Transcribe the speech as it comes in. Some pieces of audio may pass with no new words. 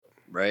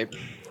Right?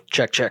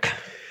 Check.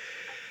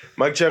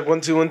 Mic check,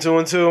 1 2 1 2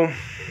 1 2.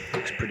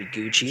 Looks pretty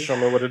Gucci. Show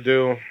me what to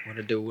do. What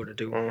to do.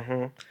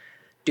 Mm-hmm.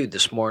 Dude,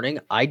 this morning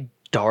I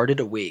darted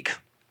awake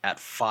at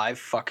 5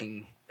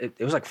 fucking... It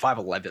was like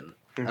 5:11.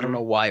 Mm-hmm. I don't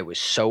know why it was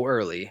so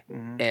early.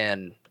 Mm-hmm.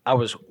 And I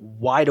was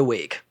wide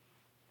awake.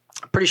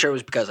 I'm pretty sure it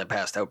was because I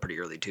passed out pretty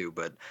early too.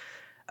 But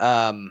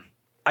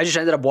I just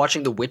ended up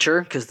watching The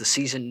Witcher because the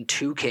season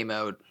 2 came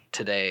out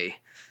today.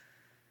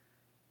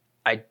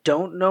 I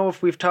don't know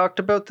if we've talked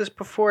about this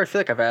before. I feel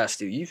like I've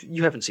asked you.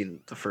 You haven't seen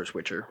the first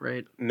Witcher,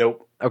 right?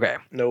 Nope. Okay.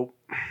 Nope.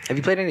 Have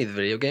you played any of the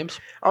video games?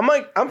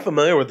 I'm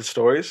familiar with the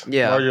stories,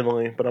 yeah,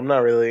 marginally, but I'm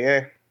not really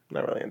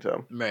into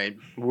them. Right.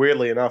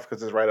 Weirdly enough,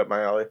 because it's right up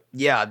my alley.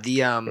 Yeah,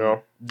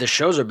 the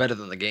shows are better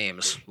than the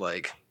games.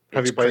 Like,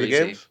 have you played the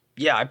games?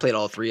 Yeah, I played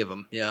all 3 of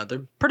them. Yeah,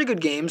 they're pretty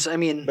good games. I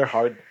mean, they're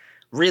hard.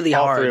 Really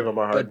hard. All 3 of them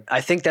are hard. But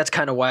I think that's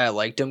kind of why I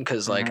liked them,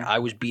 because like I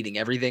was beating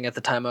everything at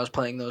the time I was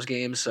playing those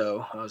games.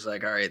 So I was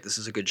like, all right, this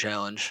is a good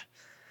challenge.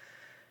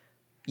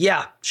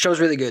 Yeah,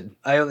 show's really good.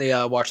 I only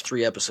watched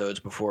 3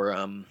 episodes before.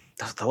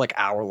 They're like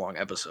hour-long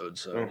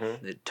episodes, so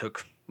it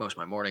took most of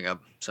my morning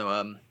up.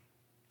 So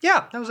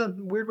yeah, that was a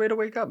weird way to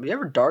wake up. You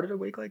ever darted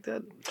awake like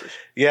that?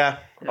 Yeah,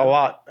 a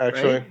lot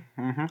actually. Right?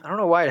 Mm-hmm. I don't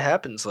know why it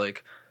happens.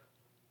 Like,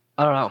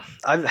 I don't know.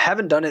 I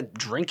haven't done it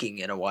drinking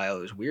in a while.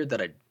 It was weird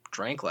that I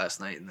drank last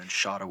night and then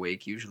shot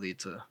awake. Usually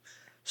it's a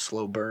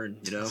slow burn,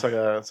 you know? It's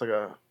like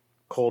a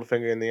cold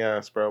finger in the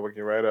ass, bro. Wake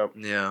you right up.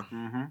 Yeah.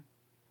 Mm-hmm.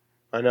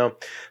 I know.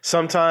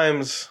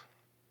 Sometimes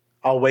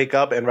I'll wake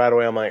up and right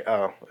away I'm like,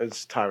 oh,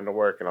 it's time to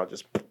work, and I'll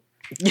just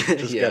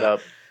get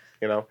up,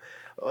 you know?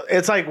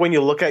 It's like when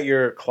you look at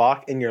your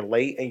clock and you're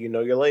late and you know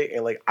you're late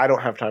and like, I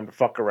don't have time to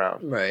fuck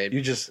around. Right. You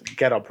just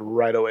get up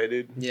right away,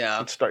 dude. Yeah.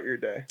 And start your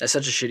day. That's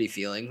such a shitty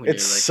feeling. When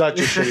it's such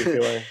a shitty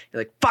feeling.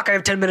 You're like, fuck, I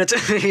have 10 minutes.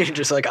 You're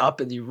just like up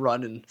and you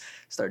run and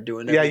start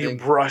doing everything. Yeah, you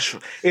brush.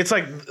 It's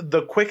like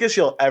the quickest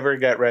you'll ever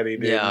get ready,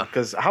 dude. Yeah.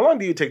 Because how long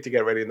do you take to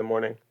get ready in the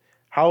morning?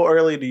 How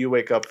early do you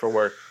wake up for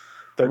work?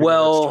 30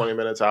 minutes, 20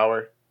 minutes,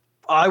 hour?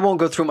 I won't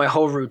go through my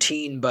whole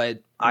routine,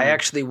 but I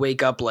actually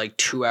wake up like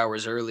 2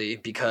 hours early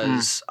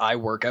because I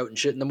work out and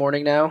shit in the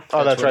morning now.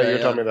 Oh, that's right. You're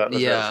telling me that.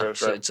 That's right.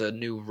 So it's a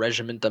new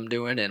regiment I'm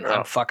doing, and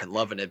I'm fucking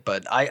loving it.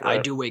 But I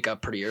do wake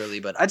up pretty early,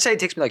 but I'd say it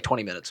takes me like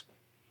 20 minutes.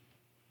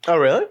 Oh,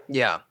 really?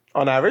 Yeah.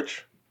 On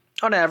average?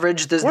 On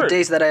average. There's the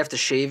days that I have to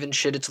shave and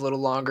shit. It's a little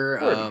longer.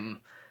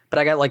 But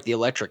I got like the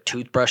electric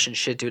toothbrush and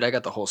shit, dude. I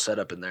got the whole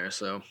setup in there.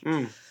 So,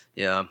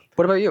 yeah.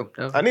 What about you?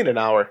 I need an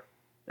hour.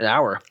 An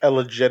hour? A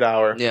legit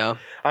hour. Yeah.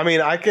 I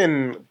mean, I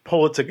can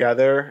pull it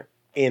together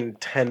in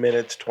 10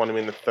 minutes, 20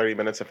 minutes, 30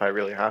 minutes if I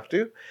really have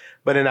to.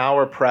 But an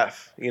hour prep,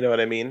 you know what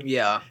I mean?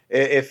 Yeah.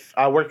 If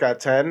I work at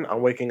 10,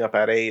 I'm waking up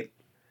at 8,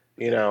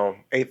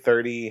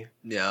 8:30.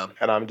 Yeah.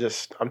 And I'm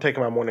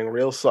taking my morning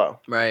real slow.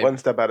 Right. One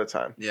step at a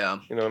time. Yeah.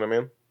 You know what I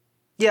mean?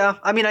 Yeah.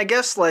 I mean, I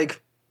guess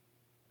like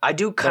I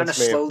do kind of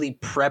slowly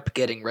prep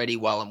getting ready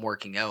while I'm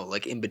working out.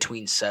 Like in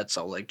between sets,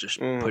 I'll like just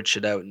put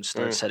shit out and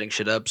start setting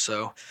shit up.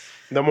 So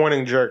the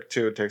morning jerk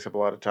too takes up a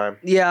lot of time.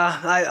 Yeah,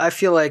 I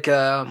feel like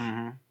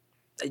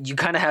you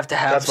kind of have to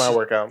have. That's my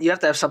workout. You have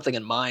to have something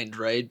in mind,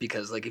 right?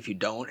 Because like if you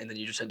don't, and then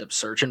you just end up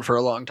searching for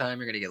a long time,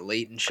 you're gonna get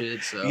late and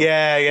shit. So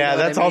yeah, you know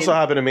that's also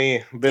happened to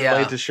me. Been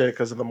late to shit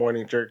because of the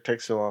morning jerk.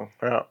 Takes too long.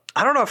 Yeah.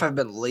 I don't know if I've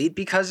been late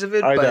because of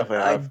it. I but definitely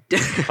have.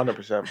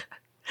 100%.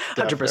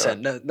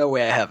 100%. No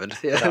way I haven't.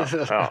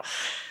 Yeah.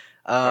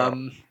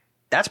 No.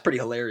 That's pretty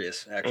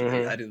hilarious.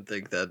 Actually, I didn't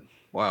think that.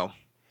 Wow.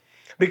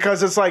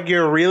 Because it's like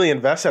you're really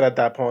invested at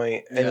that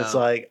point, and it's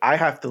like I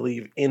have to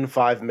leave in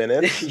 5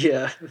 minutes.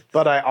 Yeah.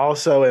 But I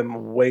also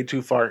am way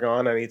too far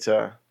gone. I need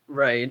to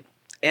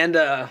and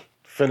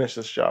finish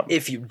this job.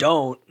 If you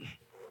don't,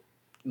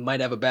 you might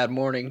have a bad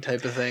morning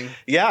type of thing.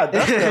 Yeah,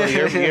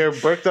 definitely. you're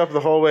bricked up the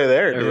whole way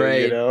there, dude.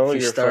 Right. You know,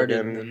 if you started,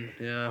 fucking,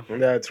 then,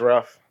 yeah, it's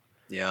rough.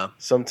 Yeah.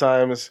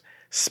 Sometimes,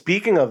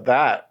 speaking of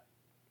that,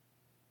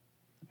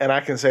 and I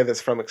can say this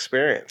from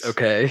experience.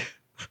 Okay.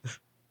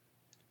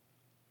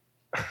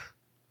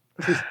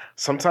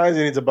 Sometimes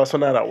you need to bust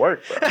one out at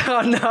work, bro.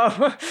 Oh,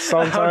 no.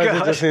 Sometimes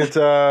you just need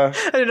to...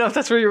 I didn't know if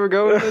that's where you were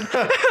going.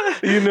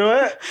 You knew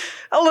it?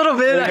 A little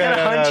bit. I had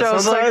a hunch. I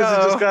was like, you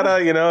just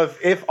gotta,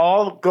 if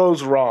all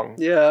goes wrong.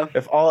 Yeah.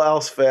 If all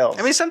else fails.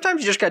 I mean,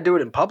 sometimes you just gotta do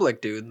it in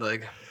public, dude.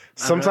 Like,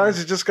 sometimes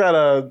you just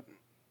gotta,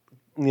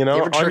 you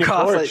ever jerk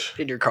off like,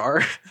 in your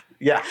car?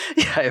 Yeah.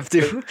 Yeah, I have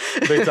to.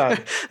 Big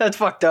time. That's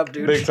fucked up,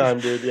 dude. Big time,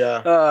 dude,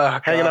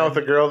 yeah. Hanging out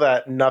with a girl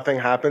that nothing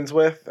happens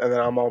with, and then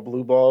I'm all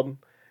blue-balled.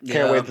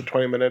 Can't wait the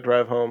 20-minute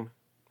drive home.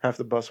 Have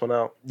to bust one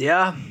out.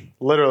 Yeah.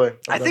 Literally.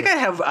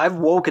 I've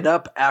woken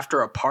up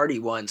after a party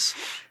once,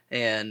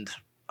 and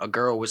a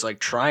girl was like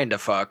trying to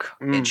fuck,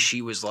 and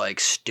she was like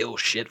still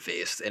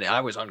shit-faced, and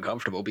I was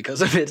uncomfortable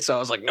because of it. So I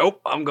was like,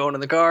 nope, I'm going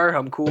in the car.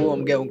 I'm cool.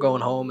 I'm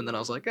going home. And then I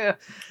was like, all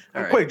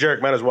right. Quick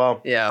jerk, might as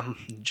well. Yeah,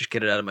 just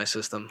get it out of my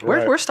system.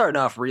 Right. We're starting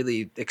off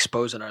really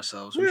exposing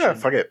ourselves.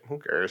 Fuck it. Who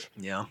cares?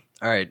 Yeah.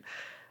 All right.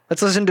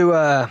 Let's listen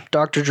to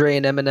Dr. Dre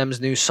and Eminem's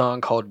new song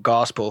called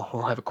Gospel.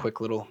 We'll have a quick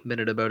little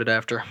minute about it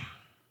after.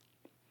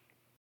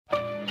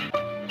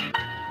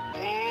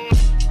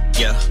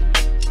 Yeah.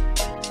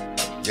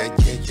 Yeah,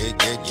 yeah, yeah,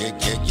 yeah, yeah,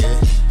 yeah, yeah.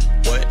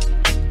 What?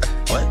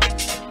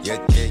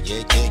 Yeah, yeah,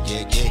 yeah, yeah,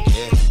 yeah, yeah,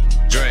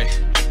 yeah. Dre,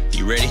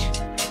 you ready?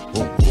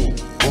 Ooh, ooh,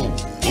 ooh,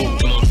 ooh.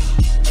 Come on.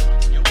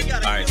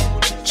 All right.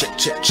 Check,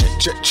 check, check,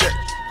 check, check.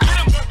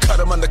 Cut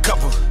him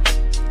undercover.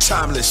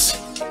 Timeless.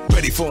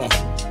 Ready for him.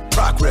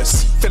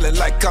 Progress. Feeling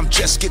like I'm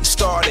just getting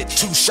started.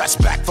 2 shots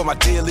back from my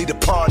dearly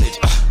departed.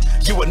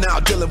 You are now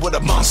dealing with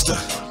a monster.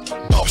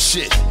 Oh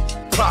shit.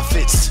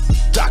 Profits.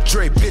 Doc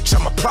Dre, bitch,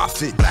 I'm a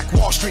prophet. Black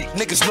Wall Street,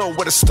 niggas know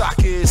where the stock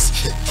is.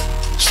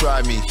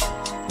 Try me.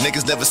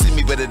 Niggas never see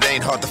me, but it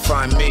ain't hard to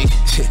find me.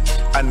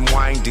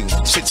 Unwinding,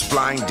 shit's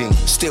blinding,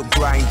 still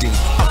grinding,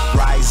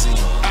 uprising.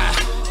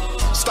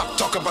 Stop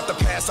talking about the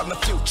past, I'm the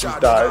future.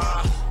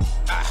 Dies.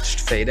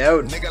 Just fade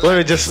out.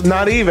 Literally, just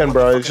not even,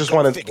 bro. It just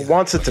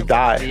wants it to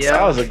die. Yeah.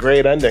 That was a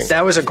great ending.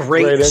 That was a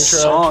great intro.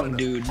 song,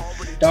 dude.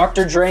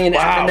 Dr. Dre and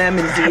Eminem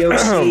and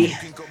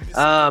DOC.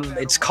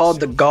 It's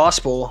called The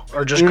Gospel,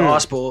 or just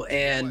Gospel,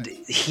 and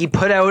he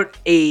put out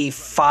a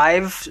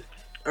 5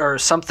 or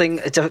something.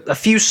 It's a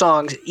few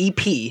songs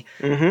EP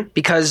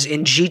because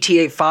in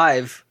GTA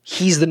 5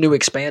 he's the new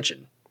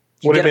expansion.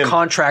 You get a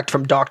contract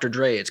from Dr.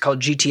 Dre. It's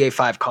called GTA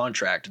 5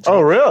 Contract.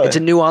 Really? It's a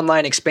new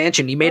online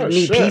expansion. He made an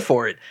EP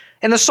for it.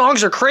 And the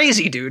songs are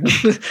crazy, dude.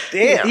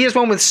 Damn. He has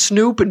one with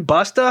Snoop and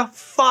Busta.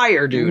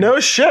 Fire, dude. No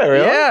shit,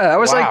 really? Yeah. I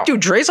was like, dude,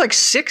 Dre's like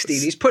 60.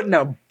 He's putting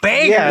out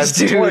bangers,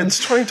 dude. It's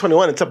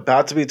 2021. It's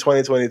about to be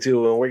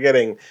 2022, and we're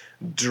getting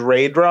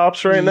Dre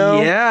drops right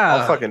now. Yeah.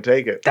 I'll fucking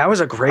take it. That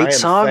was a great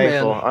song,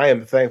 thankful. man. I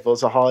am thankful.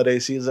 It's a holiday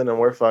season, and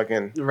we're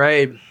fucking...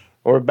 Right.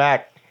 We're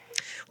back.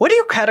 What do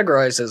you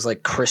categorize as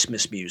like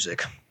Christmas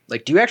music?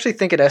 Like, do you actually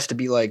think it has to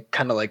be like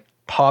kind of like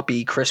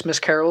poppy Christmas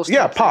carols?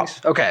 Yeah, pop.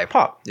 Things? Okay.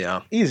 Pop.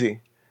 Yeah.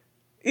 Easy.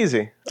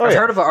 I've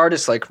heard of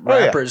artists like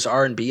rappers,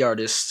 R&B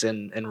artists,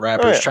 and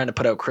rappers trying to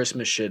put out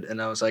Christmas shit,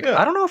 and I was like,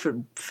 I don't know if it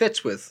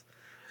fits with.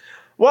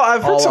 Well,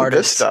 I've heard some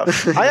artists. good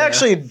stuff. I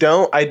actually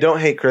don't. I don't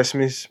hate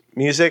Christmas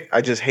music.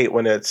 I just hate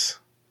when it's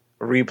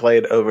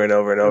replayed over and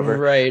over and over.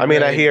 Right. I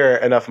mean, I hear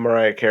enough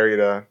Mariah Carey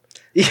to,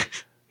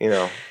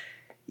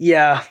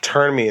 Yeah.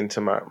 turn me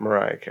into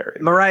Mariah Carey.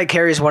 Mariah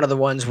Carey is one of the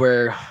ones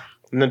where,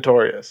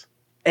 Notorious.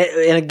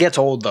 and it gets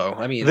old though.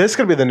 I mean, This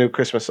could be the new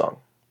Christmas song.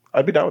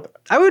 I'd be down with that.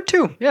 I would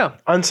too. Yeah.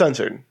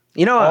 Uncensored.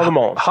 You know, all the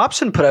moments.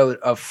 Hobson put out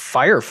a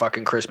fire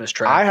fucking Christmas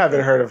track. I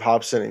haven't heard of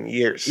Hobson in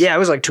years. Yeah, it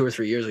was like 2 or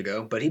 3 years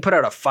ago, but he put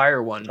out a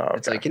fire one. Oh, okay.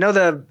 It's like, you know,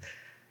 the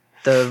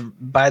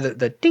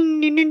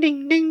ding ding ding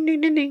ding ding ding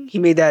ding ding. He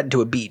made that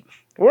into a beat.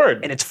 Word.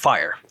 And it's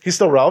fire. He's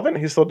still relevant?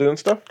 He's still doing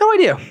stuff? No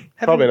idea.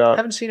 Probably not.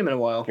 Haven't seen him in a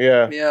while.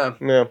 Yeah. Yeah.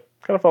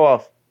 Kind of fell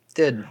off.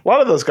 Did. A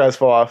lot of those guys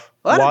fall off.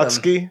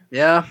 Watsky.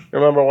 Yeah.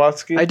 Remember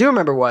Watsky? I do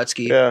remember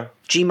Watsky. Yeah.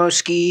 Gmo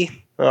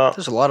Ski.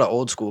 There's a lot of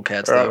old school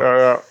cats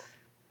though.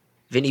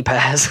 Vinny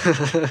Paz. I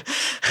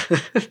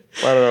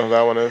don't know who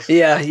that one is.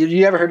 Yeah.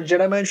 You ever heard of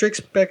Jedi Mind Tricks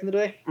back in the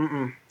day?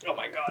 Mm-mm. Oh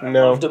my god. I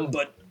loved them,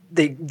 but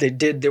they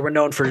were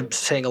known for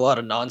saying a lot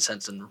of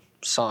nonsense in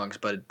songs,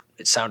 but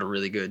it sounded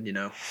really good, you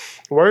know.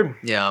 Word.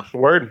 Yeah.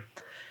 Word.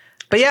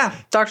 But yeah,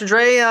 Dr.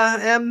 Dre,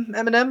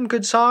 Eminem,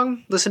 good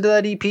song. Listen to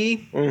that EP.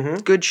 Mm-hmm.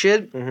 Good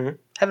shit. Mm-hmm.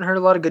 Haven't heard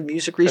a lot of good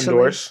music recently.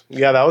 Endorse.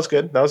 Yeah, that was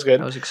good. That was good.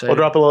 That was exciting. We'll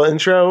drop a little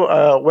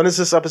intro. When is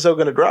this episode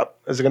going to drop?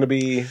 Is it going to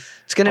be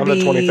It's going to be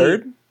the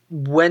 23rd?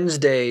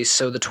 Wednesday,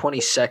 so the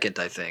 22nd,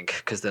 I think,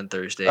 because then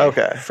Thursday.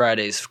 Okay.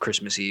 Friday's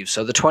Christmas Eve.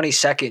 So the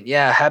 22nd,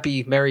 yeah,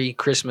 happy, Merry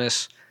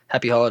Christmas.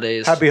 Happy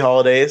holidays. Happy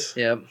holidays.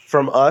 Yeah.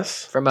 From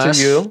us. From us.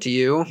 To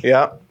you.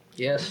 Yeah.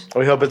 Yes.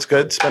 We hope it's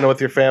good. Spend it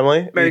with your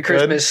family. Merry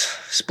Christmas,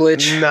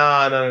 Splitch.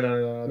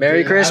 No.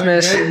 Merry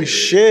Christmas.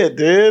 Shit,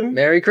 dude.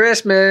 Merry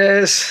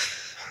Christmas.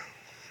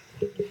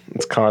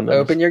 It's condoms.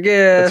 Open your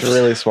gift. It's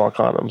really small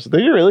condoms.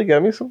 Did you really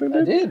get me something,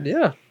 dude? I did,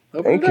 yeah.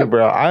 Thank you,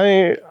 bro.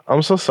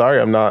 I'm so sorry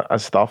I'm not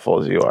as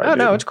thoughtful as you are. Oh, dude.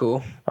 no, it's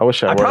cool. I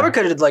wish I were. I probably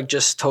could have like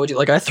just told you.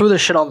 Like I threw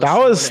this shit on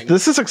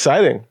This is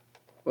exciting.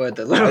 What,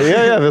 the little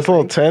yeah, this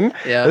little tin.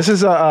 Yeah. This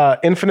is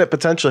infinite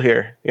potential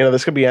here. You know,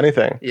 this could be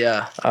anything.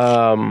 Yeah.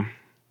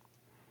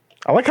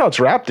 I like how it's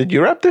wrapped. Did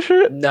you wrap this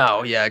shit?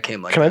 No, yeah, it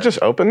came like Can I just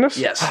open this?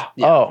 Yes.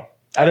 Yeah. Oh.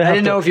 I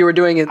didn't know if you were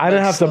doing it. I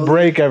didn't have to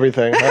break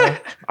everything.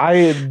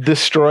 I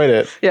destroyed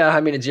it. Yeah,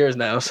 I mean it's yours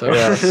now, so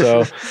yeah,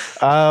 so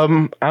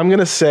I'm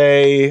gonna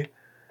say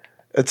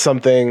it's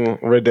something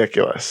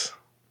ridiculous.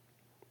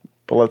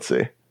 But let's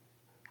see.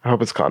 I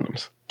hope it's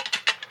condoms.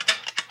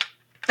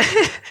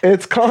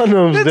 It's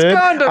condoms, dude.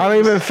 Condoms. I don't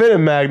even fit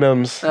in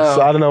magnums. Oh.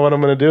 So I don't know what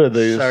I'm gonna do with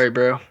these. Sorry,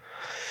 bro.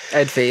 I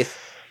had faith.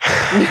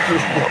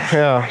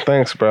 Yeah,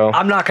 thanks, bro.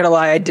 I'm not gonna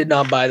lie, I did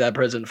not buy that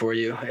present for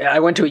you. I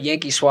went to a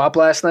Yankee swap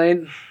last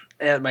night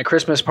at my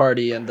Christmas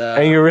party, and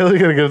you're really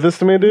gonna give this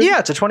to me, dude? yeah,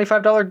 it's a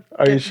 $25.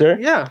 Are you sure?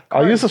 Yeah,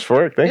 I'll use this for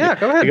work. Thank you. Yeah,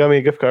 go ahead. You got me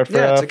a gift card for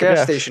Yeah, it's a for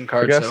gas station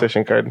card, Gas so-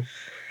 station card.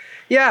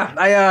 Yeah,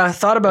 I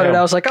thought about it. Yeah.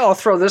 I was like, oh, I'll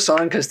throw this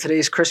on because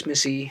today's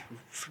Christmassy.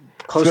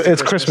 Close to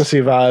It's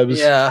Christmassy vibes.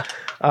 Yeah.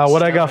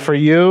 What I got for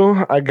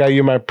you, I got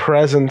you my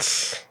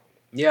presents.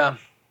 Yeah.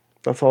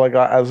 That's all I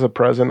got as a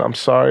present. I'm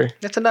sorry.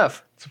 That's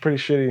enough. It's a pretty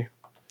shitty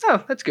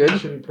Oh, that's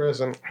good.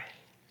 present.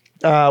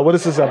 What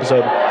is this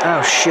episode?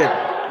 Oh shit!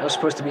 That was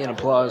supposed to be an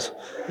applause.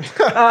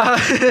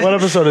 What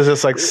episode is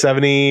this? Like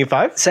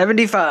 75?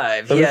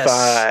 75. 75.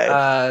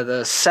 Yes.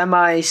 The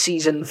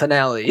semi-season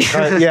finale.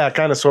 Yeah,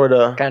 kind of,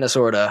 sorta. Kind of,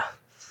 sorta.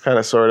 Kind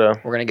of, sorta.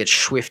 We're gonna get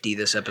swifty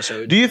this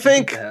episode. Do you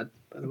think? By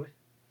the way.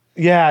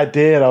 Yeah, I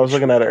did. I was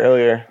looking at it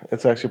earlier.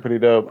 It's actually pretty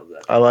dope.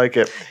 I like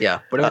it. Yeah.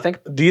 What do you think?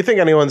 Do you think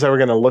anyone's ever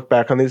going to look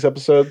back on these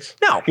episodes?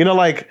 No. You know,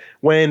 like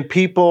when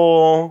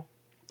people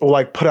will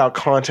like put out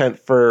content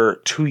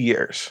for 2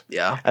 years.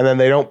 Yeah. And then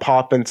they don't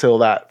pop until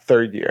that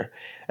third year.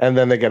 And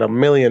then they get 1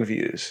 million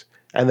views.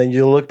 And then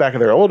you look back at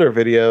their older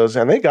videos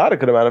and they got a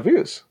good amount of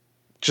views.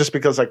 Just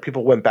because like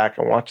people went back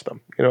and watched them.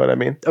 You know what I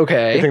mean?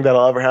 Okay. You think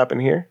that'll ever happen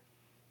here?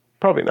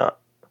 Probably not.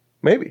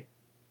 Maybe.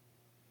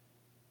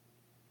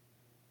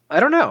 I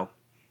don't know.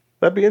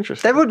 That'd be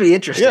interesting. That would be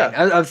interesting.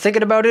 Yeah. I'm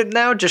thinking about it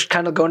now, just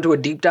kind of going to a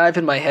deep dive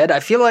in my head. I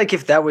feel like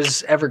if that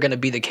was ever going to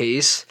be the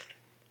case,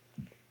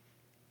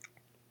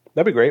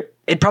 That'd be great.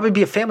 it'd probably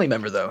be a family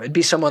member, though. It'd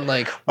be someone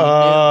like,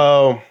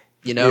 Oh.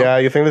 you know? Yeah,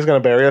 you think this is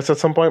going to bury us at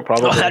some point?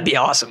 Probably. Oh, that'd be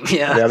awesome.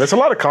 Yeah. Yeah, there's a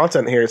lot of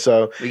content here,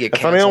 so We get if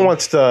anyone canceled.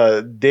 wants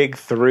to dig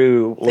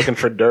through looking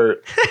for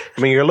dirt, I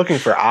mean, you're looking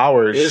for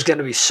hours. There's going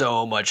to be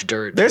so much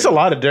dirt. There's too. a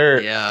lot of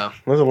dirt. Yeah.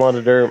 There's a lot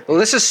of dirt. Well,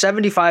 this is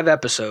 75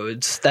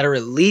 episodes that are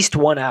at least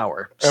 1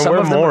 hour. And Some we're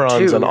of them are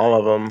morons 2. in all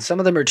of them. Some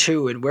of them are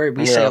 2, and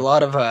we say Yeah. a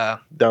lot of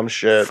Dumb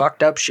shit.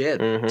 fucked up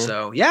shit.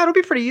 So, yeah, it'll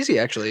be pretty easy,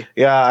 actually.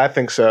 Yeah, I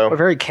think We're so.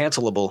 very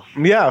cancelable.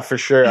 Yeah, for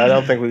sure. I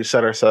don't think we've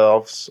set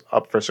ourselves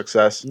up for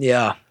success.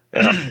 Yeah.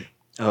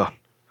 Oh.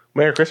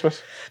 Merry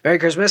Christmas. Merry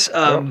Christmas.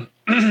 Let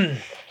me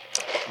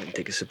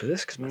take a sip of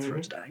this because my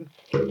throat's dying.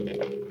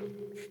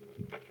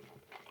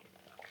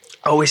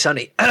 Always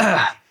Sunny.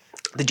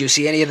 Did you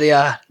see any of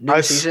the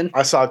new season?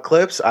 I saw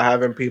clips. I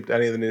haven't peeped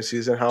any of the new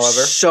season, however.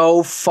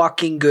 So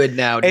fucking good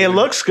now, dude. It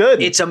looks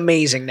good. It's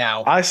amazing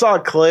now. I saw a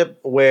clip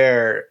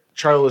where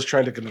Charlie was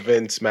trying to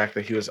convince Mac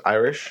that he was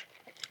Irish.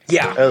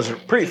 Yeah. It was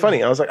pretty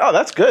funny. I was like, oh,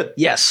 that's good.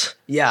 Yes.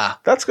 Yeah.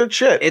 That's good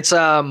shit. It's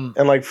And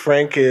like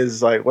Frank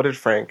is like, what did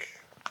Frank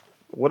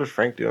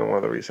do in one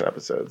of the recent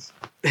episodes?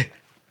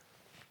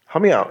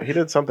 Help me out. He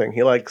did something.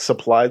 He like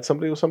supplied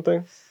somebody with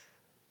something.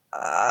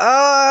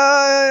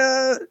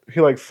 He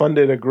like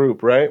funded a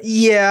group, right?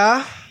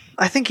 yeah.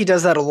 I think he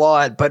does that a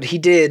lot, but he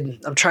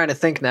did. I'm trying to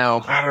think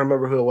now. I don't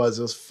remember who it was.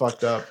 It was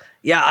fucked up.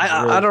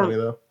 Yeah, Really I don't. funny,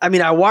 though. I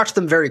mean, I watched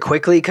them very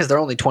quickly because they're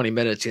only 20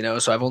 minutes,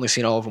 so I've only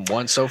seen all of them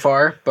once so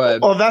far.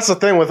 But Well, that's the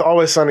thing with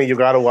Always Sunny. You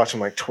got to watch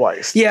them like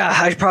twice. yeah,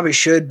 I probably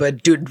should.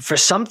 But dude, for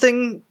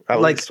something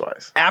At like least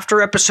twice.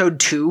 after episode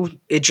 2,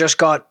 it just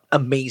got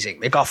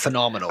amazing. It got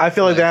phenomenal. I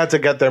feel like they had to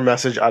get their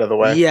message out of the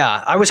way.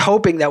 Yeah, I was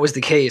hoping that was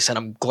the case, and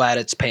I'm glad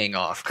it's paying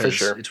off. For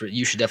sure.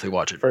 You should definitely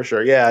watch it. For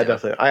sure. Yeah,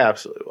 I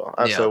absolutely will.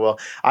 Absolutely will.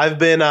 I've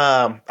been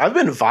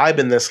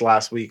vibing this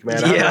last week,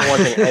 man. I haven't Yeah. been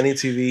watching any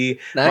TV.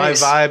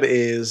 Nice. My vibe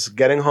is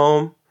getting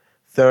home,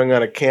 throwing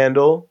out a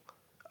candle,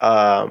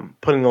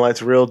 putting the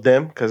lights real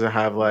dim because I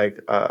have like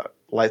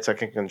lights I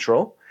can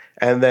control,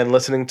 and then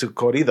listening to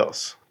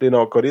corridos. Do you know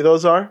what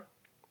corridos are?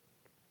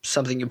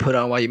 Something you put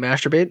on while you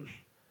masturbate?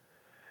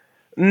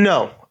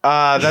 No,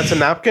 that's a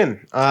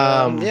napkin.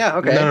 yeah,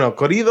 okay. No.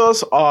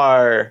 Corridos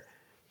are.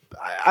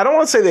 I don't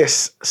want to say they're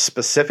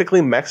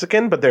specifically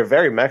Mexican, but they're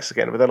very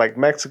Mexican. But they're like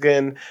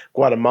Mexican,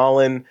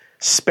 Guatemalan,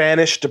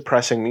 Spanish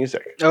depressing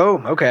music. Oh,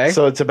 okay.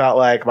 So it's about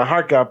like my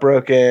heart got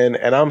broken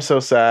and I'm so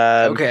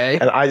sad. Okay.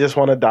 And I just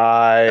want to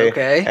die.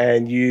 Okay.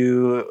 And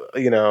you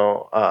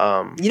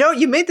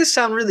You made this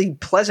sound really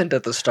pleasant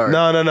at the start.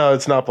 No,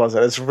 it's not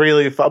pleasant. It's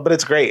really fun, but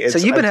it's great. So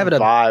you've been having a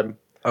vibe.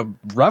 A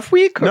rough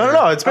week?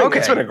 No. It's been Okay.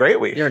 a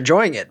great week. You're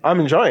enjoying it. I'm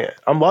enjoying it.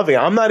 I'm loving it.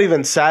 I'm not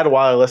even sad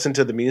while I listen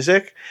to the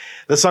music.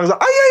 The song's like,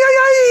 ay, ay,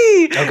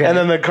 ay, ay. Okay. And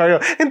then the car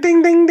goes, and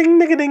ding, ding, ding,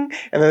 ding, ding.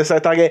 And then they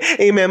start talking,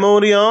 y me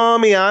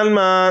murió mi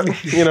alma.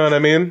 You know what I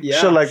mean? Yeah.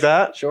 Shit like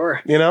that. Sure.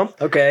 You know?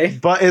 Okay.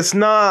 But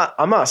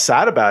I'm not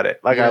sad about it.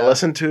 Like, I Yeah.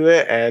 listen to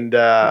it and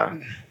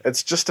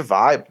it's just a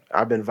vibe.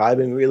 I've been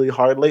vibing really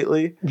hard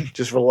lately.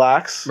 Just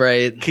relax.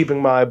 Right. Keeping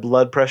my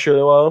blood pressure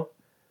low,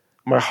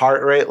 my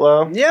heart rate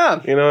low.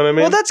 Yeah. You know what I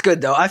mean? Well, that's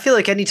good though. I feel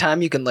like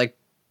anytime you can like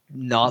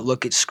not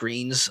look at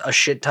screens a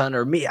shit ton,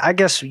 or me, I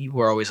guess you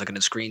were always looking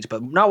at screens,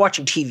 but not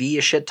watching TV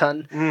a shit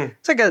ton.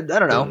 It's like I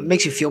don't know, it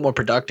makes you feel more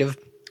productive.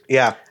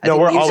 Yeah. I No,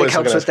 think we're music always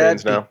helps looking at with that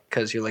screens now.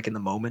 because you're like in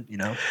the moment,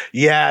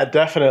 Yeah,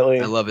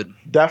 definitely. I love it.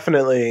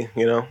 Definitely,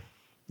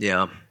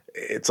 Yeah.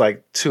 it's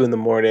like 2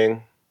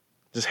 a.m,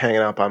 just hanging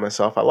out by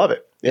myself. I love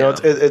it. Yeah.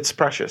 It's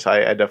precious.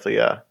 I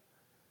definitely, I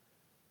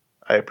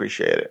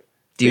appreciate it.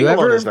 Do you Being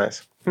alone ever is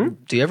nice.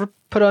 Do you ever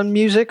put on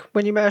music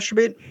when you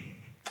masturbate?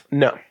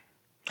 No.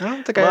 I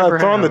don't think I ever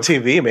throw on the have.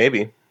 TV,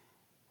 maybe.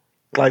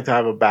 Like to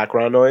have a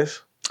background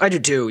noise. I do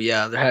too.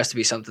 Yeah, there has to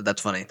be something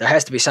that's funny. There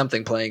has to be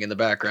something playing in the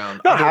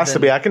background. No, it other has to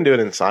than- be. I can do it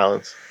in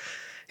silence.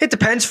 It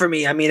depends for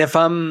me. I mean, if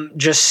I'm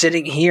just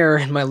sitting here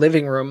in my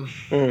living room,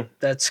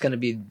 that's going to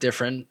be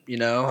different.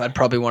 I'd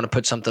probably want to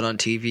put something on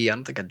TV. I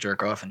don't think I'd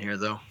jerk off in here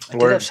though. I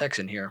did Word. have sex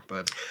in here,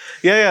 but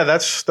Yeah,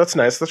 that's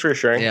nice. That's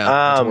reassuring. Yeah,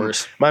 that's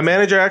worse. My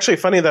manager, actually,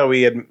 funny that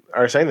we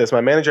are saying this.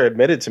 My manager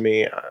admitted to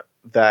me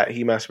that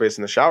he masturbates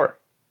in the shower.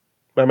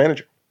 My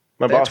manager,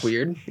 my boss. That's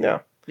weird. Yeah.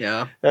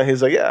 Yeah. Yeah.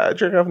 He's like, yeah, I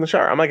jerk off in the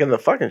shower. I'm like, in the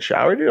fucking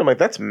shower, dude. I'm like,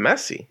 that's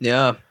messy.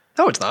 Yeah.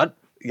 No, it's not.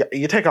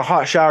 You take a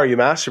hot shower, you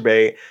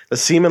masturbate. The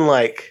semen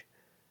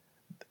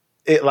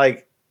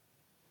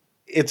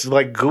it's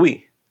like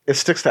gooey. It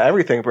sticks to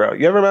everything, bro.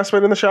 You ever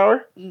masturbate in the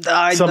shower?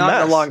 Not in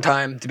a long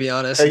time, to be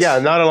honest. Yeah,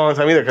 not a long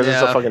time either because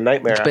it's a fucking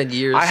nightmare. It's been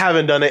years. I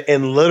haven't done it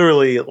in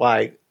literally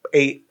like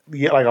a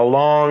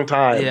long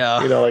time. Yeah.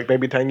 Like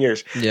maybe 10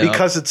 years. Yeah.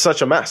 Because it's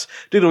such a mess.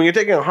 Dude, when you're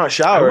taking a hot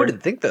shower. I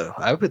wouldn't think, though.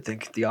 I would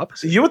think the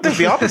opposite. You would think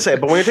the opposite.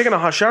 But when you're taking a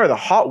hot shower, the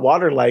hot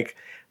water like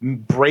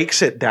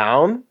breaks it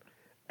down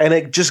and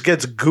it just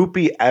gets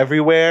goopy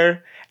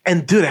everywhere.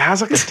 And dude, it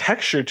has like a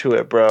texture to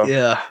it, bro.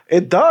 Yeah.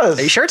 It does.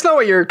 Are you sure it's not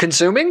what you're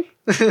consuming?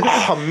 Oh,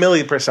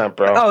 1,000,000%,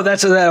 bro. Oh,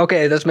 that's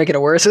okay. That's making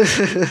it worse.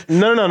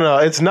 No.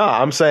 It's not.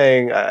 I'm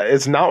saying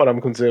it's not what I'm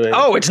consuming.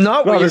 Oh, it's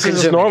not what you're this is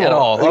consuming normal. at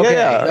all. Okay.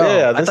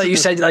 Yeah. I thought you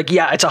said like,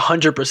 yeah, it's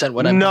 100%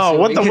 what I'm consuming. No,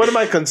 what am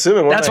I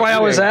consuming? That's why I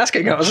was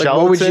asking. I was gelatin,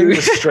 like, what would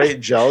you?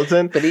 Straight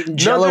gelatin. Been eating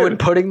Jello and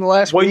pudding the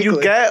last when week. You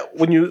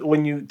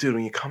when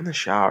you come in the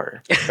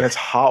shower and it's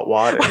hot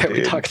water. Why dude, are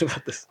we talking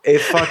about this?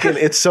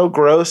 It's so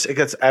gross. It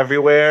gets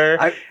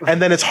everywhere,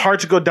 and then it's hard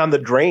to go down the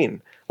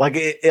drain. Like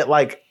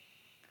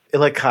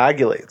it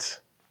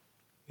coagulates.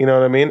 You know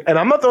what I mean? And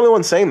I'm not the only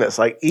one saying this.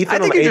 Like Ethan, I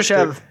think you just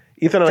have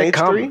Ethan on thick H3.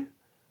 cum.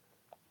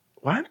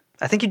 What?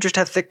 I think you just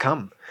have thick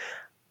cum.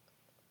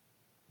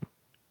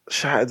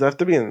 Should I have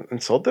to be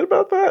insulted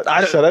about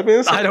that? Should I be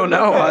insulted? I don't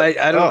know.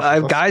 I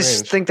don't. Guys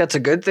strange. think that's a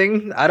good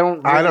thing. I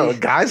don't. Really, I don't.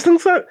 Guys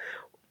think that.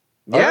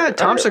 Yeah,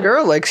 Tom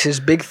Segura likes his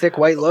big, thick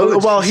white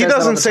loads. Well, he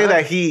doesn't say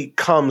that he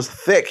comes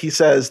thick. He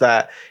says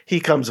that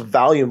he comes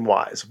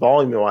volume-wise.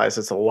 Volume-wise,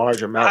 it's a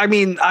large amount. I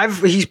mean,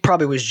 he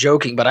probably was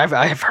joking, but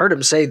I've heard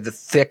him say the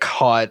thick,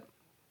 hot,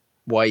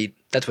 white.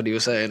 That's what he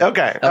was saying.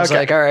 Okay. I was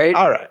like, all right.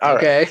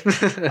 Okay.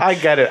 I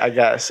get it, I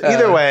guess.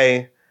 Either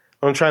way,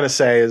 what I'm trying to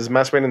say is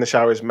masturbating in the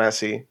shower is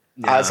messy.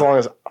 Yeah. As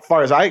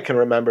far as I can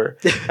remember.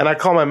 And I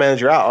call my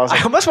manager out. I was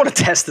like, I almost want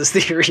to test this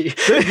theory.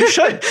 Dude, you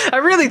should. I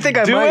really think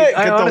I Do might. it.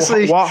 I Get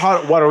honestly, the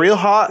water real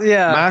hot.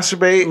 Yeah.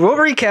 Masturbate. We'll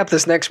recap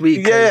this next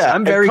week. Yeah.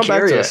 I'm very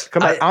curious.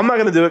 Come back. I'm not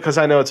going to do it because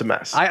I know it's a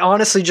mess. I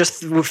honestly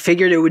just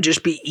figured it would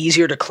just be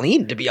easier to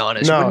clean, to be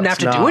honest. No, you wouldn't have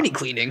to it's do not. any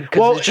cleaning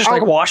because it just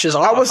like washes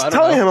off. I was don't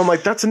telling know. him, I'm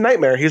like, that's a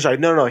nightmare. He's like,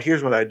 no,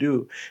 here's what I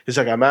do. He's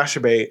like, I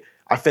masturbate,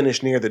 I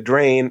finish near the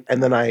drain,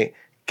 and then I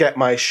get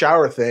my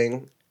shower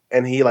thing,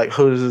 and he like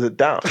hoses it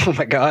down. Oh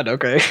my God,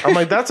 okay. I'm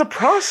like, that's a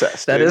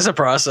process. That dude. is a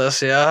process,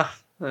 yeah.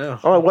 Yeah,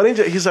 I'm like, why didn't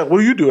you? He's like, what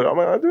do you do it? I'm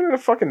like, I do it in a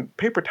fucking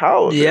paper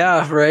towel.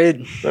 yeah, right.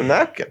 A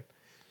napkin.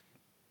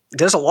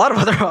 There's a lot of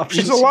other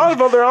options. There's a lot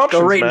of other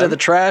options. Go right man. into the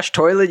trash,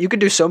 toilet. You could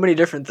do so many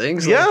different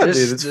things. Yeah, like this,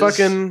 dude, it's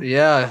fucking.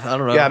 Yeah, I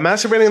don't know. Yeah,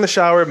 masturbating in the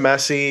shower,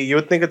 messy. You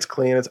would think it's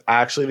clean. It's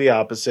actually the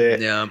opposite.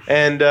 Yeah.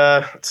 And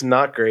it's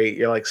not great.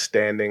 You're like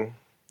standing.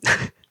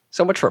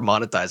 So much for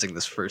monetizing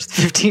this first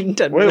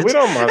 10 minutes. We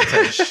don't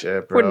monetize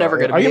shit, bro. We're never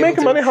gonna. Are be you able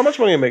making to. money? How much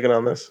money are you making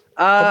on this?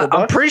 I'm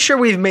bucks? pretty sure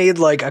we've made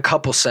like a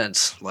couple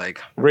cents.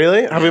 Like,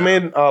 Really? Have we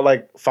made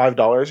like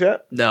 $5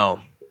 yet? no,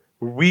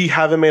 We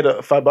haven't made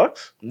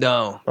 $5.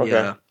 no. Okay.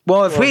 Yeah.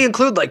 Well, if we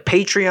include like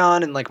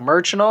Patreon and like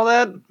merch and all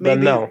that, maybe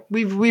Then no.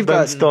 we've Then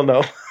gotten still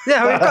no.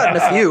 yeah, we've gotten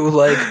a few.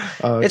 Like,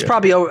 Okay. it's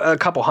probably a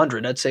couple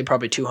hundred. I'd say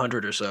probably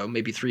 200 or so,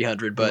 maybe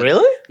 300. But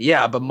Really?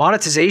 yeah, but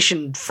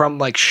monetization from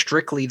like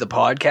strictly the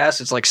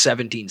podcast, it's like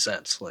 17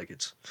 cents. Like,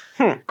 it's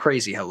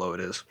crazy how low it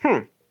is.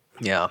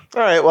 Yeah. All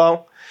right.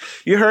 Well,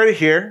 you heard it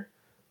here.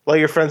 Let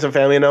your friends and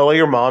family know. Let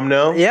your mom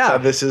know. Yeah. So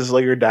this is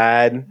like your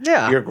dad.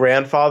 Yeah. Your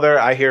grandfather.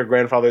 I hear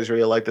grandfathers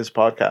really like this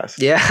podcast.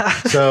 Yeah.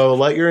 So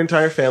let your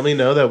entire family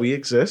know that we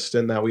exist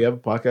and that we have a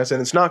podcast.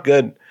 And it's not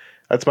good.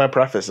 That's my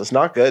preface. It's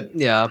not good.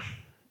 Yeah.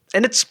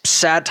 And it's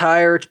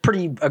satire. It's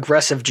pretty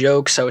aggressive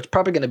jokes, so it's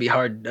probably going to be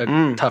hard,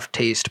 tough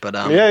taste. But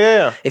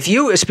Yeah. if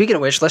you, speaking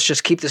of which, let's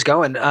just keep this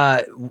going.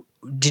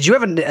 Did you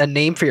have a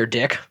name for your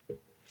dick?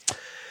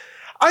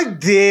 I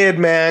did,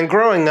 man.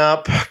 Growing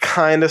up,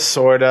 kind of,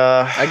 sort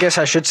of. I guess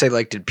I should say,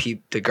 like, did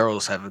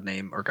girls have a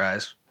name or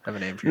guys have a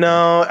name for your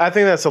No, I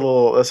think that's a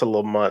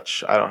little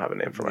much. I don't have a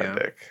name for my Yeah.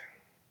 dick. dick?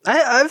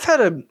 I've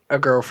had a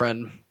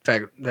girlfriend, in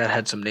fact, that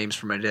had some names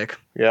for my dick.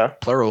 Yeah,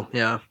 Plural,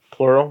 yeah.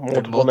 plural,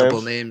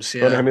 Multiple names. names,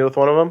 You want to yeah. hit me with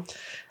one of them?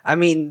 I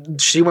mean,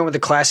 she went with the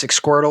classic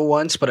Squirtle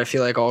once, but I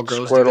feel like all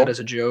girls do Squirtle. that as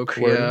a joke,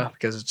 Squirtle. yeah,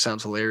 because it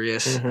sounds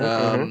hilarious.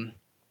 Mhm.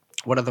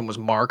 One of them was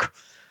Mark.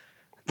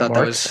 Thought Mark?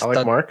 that was I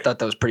like Mark. Thought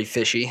that was pretty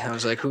fishy. I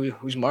was like,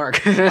 who's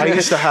Mark? I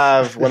used to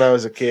have, when I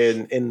was a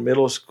kid in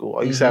middle school,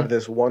 I used to Mm-hmm. have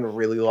this one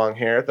really long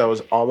hair that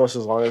was almost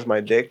as long as my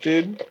dick,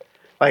 dude.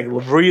 Like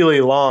really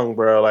long,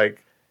 bro.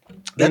 Like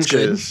That's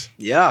inches,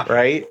 good. Yeah.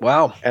 right?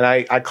 Wow. And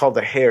I called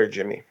the hair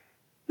Jimmy.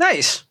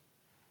 Nice.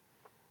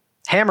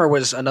 Hammer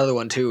was another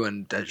one too,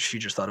 and she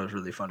just thought it was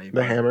really funny.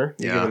 The hammer.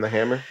 You Yeah. give him the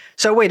hammer.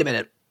 So wait a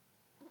minute.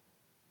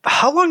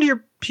 How long do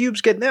your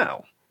pubes get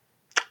now?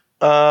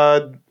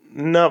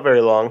 Not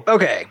very long.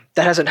 Okay,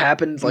 that hasn't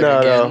happened. Like no,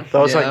 again. that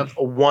was Yeah. like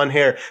one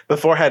hair.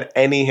 Before I had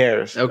any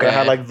hairs. Okay. I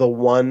had like the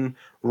one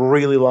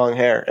really long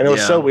hair, and it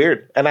was so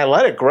weird. And I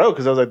let it grow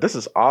because I was like, "This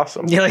is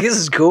awesome." Yeah, like this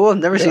is cool. I've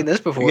never seen this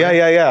before.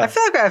 Yeah. I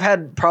feel like I've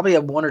had probably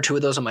one or two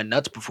of those on my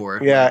nuts before.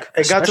 Yeah, like,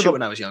 it got to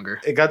when I was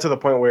younger. It got to the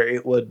point where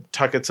it would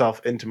tuck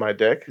itself into my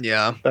dick.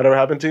 Yeah, that ever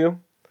happened to you?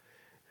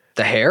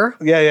 The hair?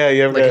 Yeah.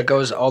 You ever like it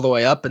goes all the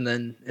way up and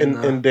then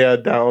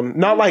down,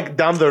 not like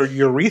down the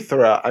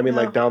urethra. I mean,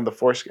 like down the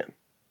foreskin.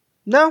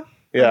 No.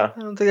 Yeah, I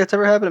don't think that's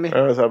ever happened to me.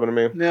 That's happened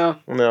to me.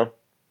 No.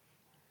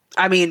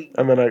 I mean,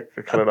 and then I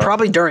cut it off.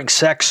 Probably during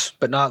sex,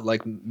 but not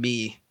like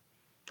me.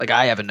 Like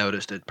I haven't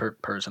noticed it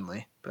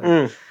personally.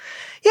 But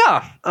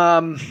yeah.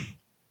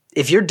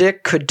 If your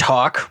dick could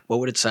talk, what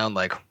would it sound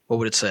like? What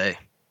would it say?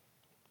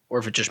 Or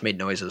if it just made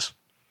noises,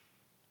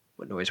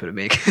 what noise would it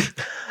make?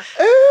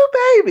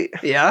 Oh, baby.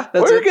 Yeah,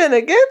 we're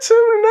gonna get some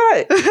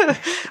tonight.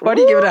 Why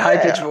do you give it a high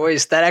pitched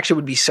voice? That actually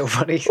would be so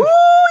funny.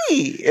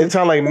 Ooh-wee. It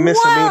sounds like Miss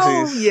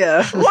Amicis.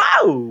 Yeah.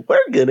 Wow,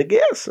 we're gonna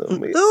get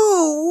some.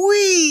 Ooh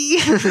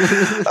wee.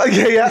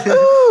 Okay, yeah.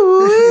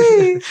 Ooh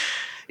wee.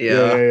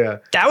 Yeah.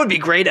 That would be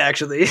great,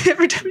 actually.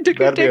 Every time you took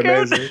your dick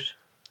out.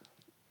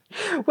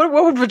 What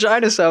would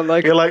vagina sound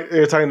like?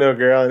 You're talking to a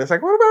girl, and it's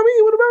like, what about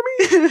me? What about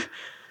me?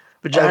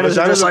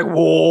 Vaginas are just like,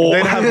 whoa.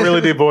 They'd have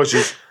really deep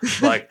voices.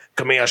 Like,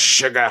 come here,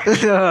 sugar.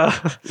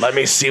 Let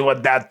me see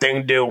what that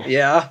thing do.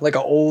 Yeah, like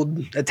an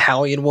old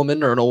Italian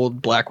woman or an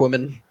old black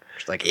woman.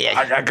 She's like,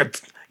 I could.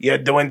 You're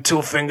doing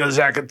 2 fingers.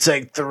 I could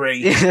take 3.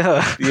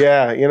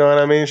 Yeah, you know what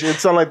I mean. It'd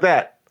sound like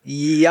that.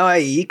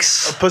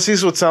 Yikes.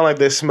 Pussies would sound like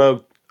they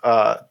smoked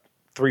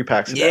 3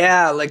 packs a day.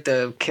 Yeah, like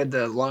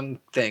the lung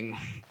thing,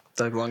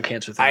 the lung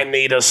cancer thing. I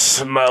need a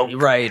smoke.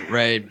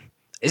 Right.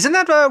 Isn't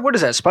that what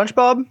is that?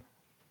 SpongeBob?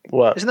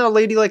 What? Isn't there a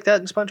lady like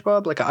that in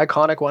SpongeBob? Like an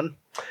iconic one?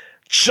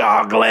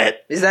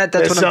 Chocolate. Is that's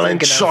They're what I'm selling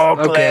thinking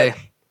chocolate. of? Okay.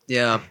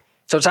 Yeah.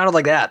 So it sounded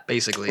like that,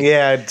 basically.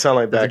 Yeah, it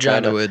sounded like that.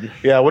 Vagina kinda. would.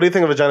 Yeah, what do you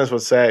think vaginas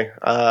would say?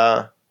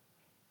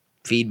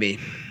 Feed me.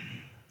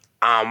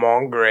 I'm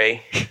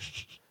hungry.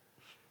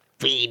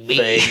 Feed me.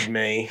 Feed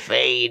me.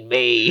 Feed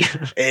me.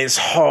 It's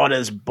hard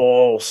as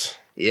balls.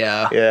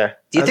 Yeah. Yeah.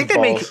 Do you think they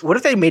make? What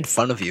if they made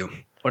fun of you?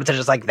 What if they're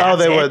just like, oh,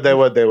 That's they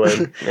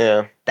would.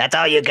 Yeah. That's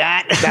all you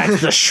got?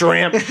 That's the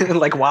shrimp.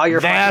 Like while you're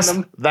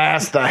fucking them?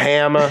 That's the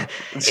hammer.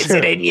 Is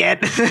it in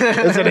yet?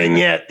 Is it in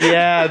yet?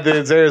 Yeah,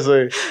 dude,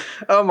 seriously.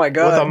 Oh my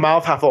God. With a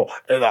mouth half full.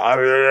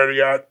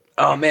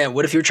 Oh man,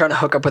 what if you're trying to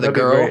hook up with a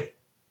girl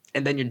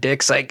and then your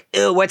dick's like,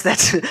 ew, what's that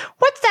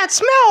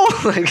smell?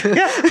 Like,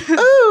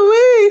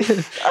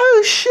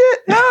 oh shit.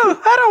 No,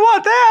 I don't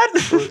want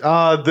that.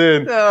 Oh,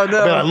 dude. Oh no.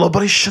 I'd be like, little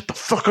buddy, shut the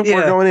fuck up. Yeah.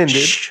 We're going in,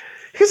 dude.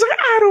 He's like,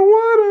 I don't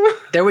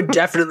want to. There would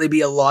definitely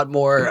be a lot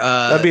more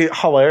that'd be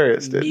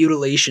hilarious, dude.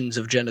 mutilations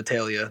of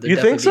genitalia. There'd You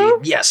think so?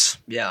 Yes.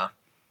 Yeah.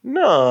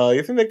 No,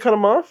 you think they cut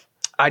them off?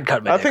 I'd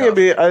cut my dick off. I think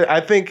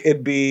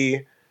it'd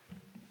be.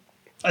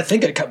 I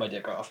think I'd cut my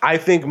dick off. I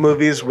think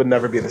movies would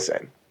never be the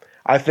same.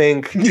 I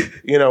think,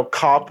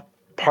 cop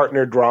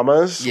partner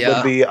dramas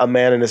would be a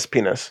man and his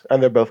penis,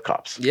 and they're both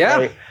cops.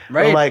 Yeah,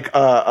 right. And like,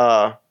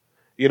 a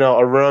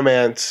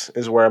romance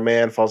is where a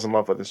man falls in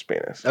love with his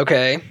penis.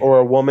 Okay. Or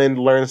a woman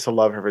learns to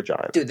love her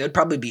vagina. Dude, there'd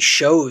probably be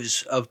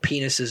shows of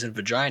penises and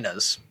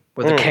vaginas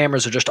where the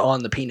cameras are just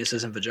on the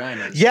penises and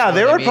vaginas. Yeah,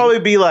 there would probably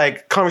be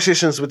like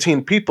conversations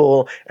between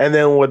people and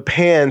then would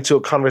pan to a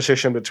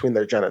conversation between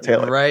their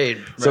genitalia. Right.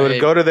 So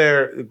it'd go to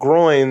their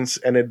groins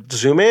and it'd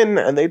zoom in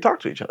and they'd talk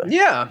to each other.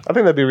 Yeah. I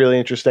think that'd be really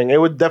interesting. It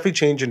would definitely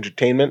change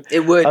entertainment.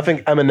 It would. I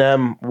think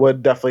Eminem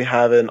would definitely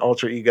have an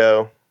alter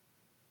ego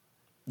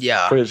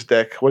for his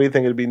dick. What do you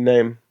think it'd be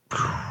named?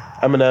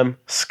 Eminem,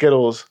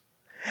 Skittles.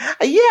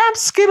 Yeah, I'm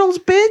Skittles,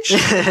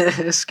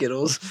 bitch.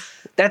 Skittles.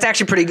 That's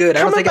actually pretty good.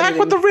 Coming back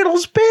with the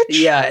riddles, bitch.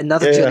 Yeah, and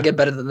nothing's going to get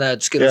better than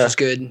that. Skittles is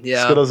good.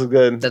 Yeah. Skittles is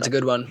good. That's a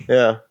good one.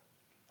 Yeah.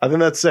 I think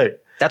that's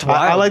sick. That's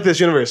wild. I like this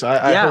universe.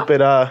 I hope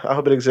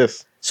it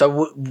exists.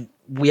 So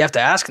we have to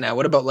ask now,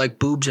 what about like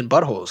boobs and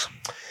buttholes?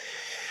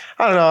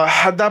 I don't know.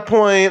 At that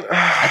point,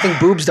 I think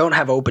boobs don't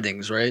have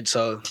openings, right?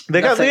 So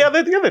they do. How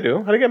do they get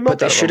milk? But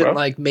they out of shouldn't them,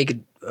 bro? like make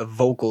a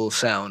vocal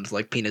sound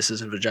like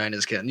penises and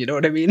vaginas can. You know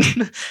what I mean?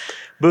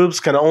 Boobs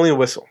can only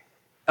whistle.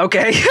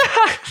 Okay.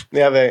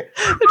 Yeah, they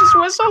just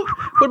whistle.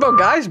 What about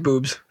guys'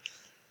 boobs?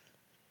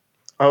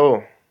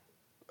 Oh,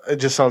 it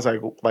just sounds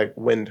like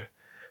wind,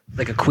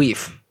 like a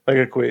queef. Like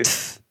a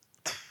queef.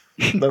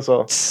 That's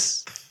all.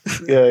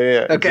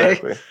 Yeah. Okay.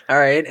 Exactly. All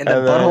right. And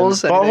then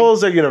buttholes?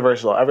 Buttholes are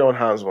universal. Everyone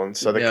has one,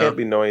 so they can't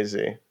be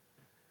noisy.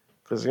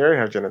 Because you already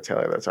have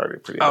genitalia that's already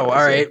pretty noisy. All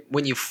right.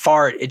 When you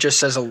fart, it just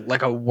says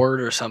like a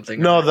word or something.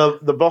 No,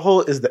 the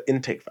butthole is the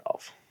intake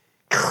valve.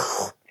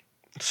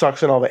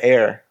 Sucks in all the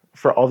air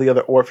for all the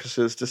other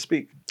orifices to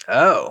speak.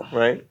 Oh.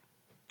 Right?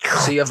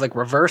 So you have like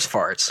reverse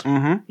farts.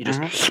 Mm-hmm. You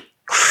just...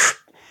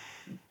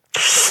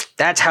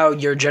 That's how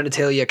your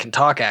genitalia can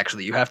talk,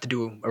 actually. You have to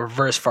do a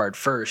reverse fart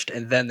first,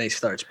 and then they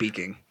start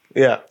speaking.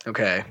 Yeah.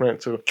 Okay.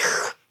 Right. So,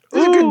 it's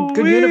a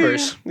good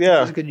universe.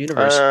 Yeah. It's a good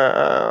universe.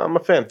 I'm a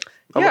fan.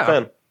 I'm a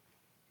fan.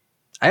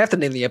 I have to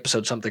name the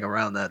episode something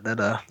around that.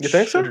 You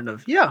think so?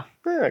 Yeah.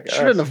 Yeah,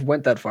 Shouldn't have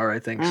went that far, I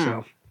think.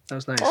 So that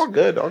was nice. All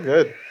good.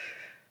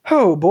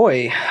 Oh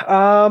boy.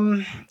 All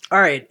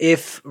right.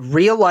 If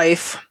real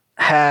life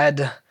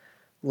had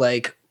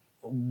like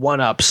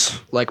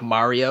 1-ups like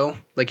Mario,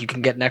 like you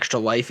can get an extra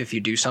life if you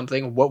do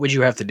something, what would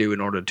you have to do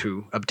in order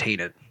to obtain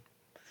it?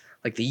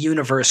 Like the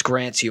universe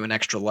grants you an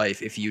extra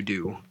life if you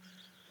do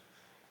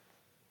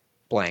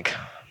blank.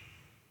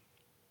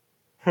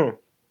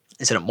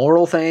 Is it a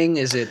moral thing?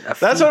 Is it a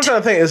feat? That's what I'm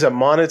trying to think. Is it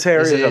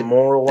monetary? Is it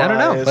moral? I don't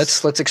know.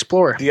 Let's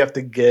explore. Do you have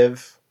to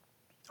give?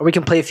 Or we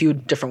can play a few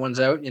different ones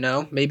out, you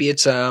know? Maybe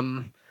it's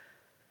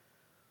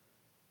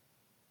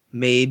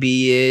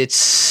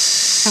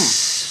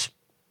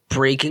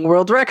breaking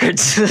world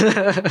records.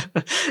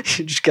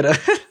 You just gotta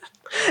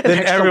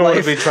then everyone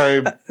would be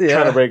trying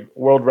to break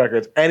world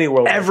records. Any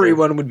world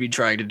everyone would be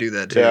trying to do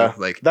that too. Yeah.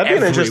 Like that'd be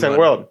an interesting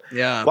world.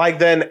 Yeah. Like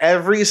then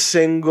every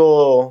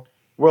single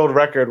world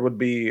record would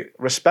be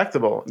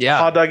respectable. Yeah.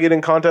 Hot dog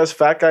eating contest,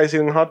 fat guys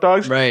eating hot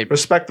dogs. Right.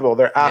 Respectable.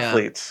 They're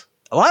athletes.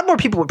 A lot more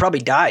people would probably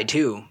die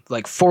too,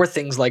 like for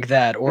things like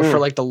that, or for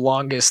like the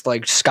longest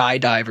like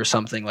skydive or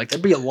something. Like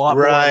there'd be a lot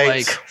more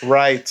like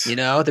you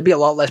know, there'd be a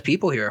lot less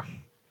people here.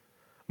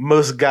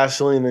 Most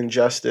gasoline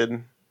ingested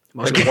in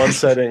one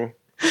setting.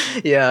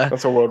 Yeah,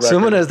 that's a world record.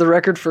 Someone has the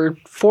record for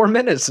 4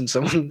 minutes, and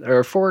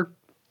 4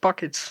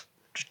 buckets.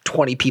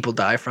 20 people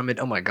die from it.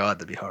 Oh my god,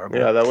 that'd be horrible.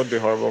 Yeah, that would be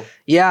horrible.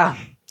 Yeah.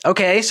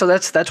 Okay, so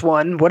that's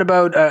one. What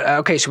about?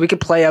 Okay, so we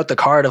could play out the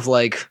card of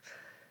like.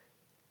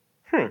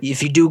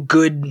 If you do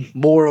good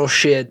moral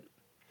shit,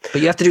 but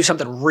you have to do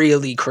something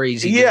really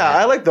crazy. Yeah,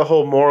 I like the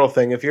whole moral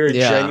thing. If you're a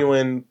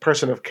genuine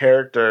person of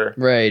character,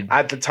 right,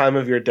 at the time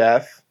of your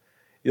death,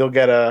 you'll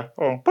get a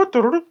and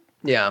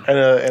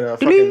a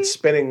fucking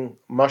spinning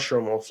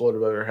mushroom will float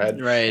above your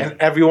head, right, and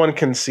everyone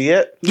can see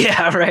it.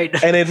 Yeah, right,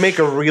 and it'd make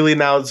a really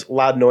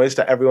loud noise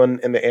to everyone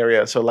in the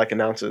area, so it like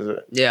announces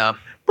it. Yeah.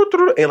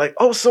 And like,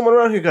 oh, someone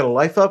around here got a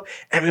life up.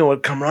 Everyone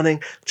would come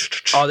running.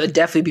 Oh, there'd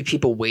definitely be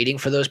people waiting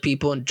for those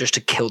people and just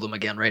to kill them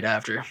again right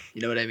after.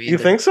 You know what I mean? You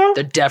think so?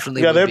 There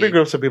definitely there'd be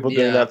groups of people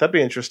doing that. That'd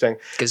be interesting.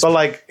 But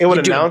like, it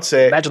would announce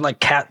it. Imagine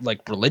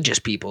like religious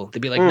people.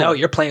 They'd be like, no,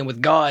 you're playing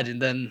with God. And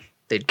then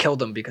they'd kill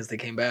them because they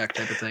came back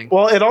type of thing.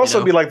 Well, it'd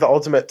also be like the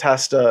ultimate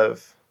test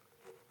of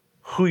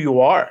who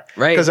you are.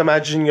 Right. Because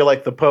imagine you're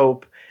like the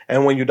Pope.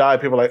 And when you die,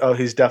 people are like, oh,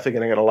 he's definitely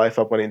going to get a life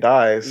up when he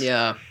dies.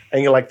 Yeah.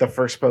 And you're like the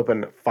first Pope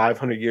in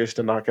 500 years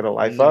to not get a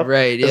life up.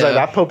 Right, yeah. It's like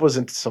that Pope was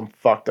into some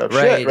fucked up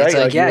shit, right? It's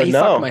like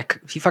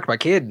he fucked my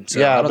kid. So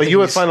yeah, but you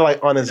would find it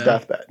like on his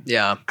deathbed.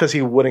 Yeah. Because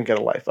he wouldn't get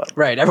a life up.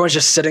 Right. Everyone's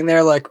just sitting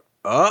there like,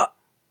 it's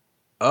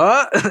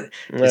not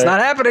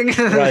happening.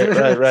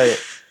 Right.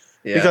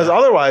 Yeah. Because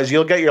otherwise,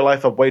 you'll get your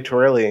life up way too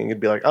early and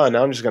you'd be like, oh,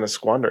 now I'm just going to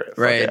squander it.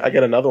 Right. I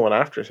get another one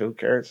after, so who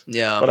cares?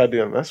 Yeah. What I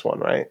do in this one,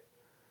 right?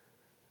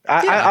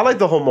 I like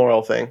the whole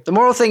moral thing. The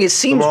moral thing, it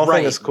seems right. The moral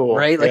thing is cool.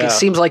 Right? Like, it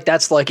seems like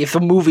that's like, if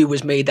a movie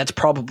was made, that's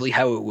probably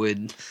how it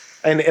would.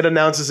 And it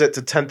announces it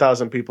to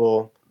 10,000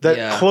 people.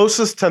 The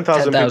closest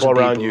 10,000 people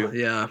around you.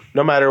 Yeah.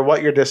 No matter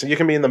what your distance. You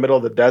can be in the middle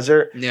of the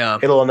desert. Yeah.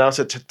 It'll announce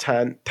it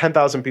to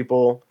 10,000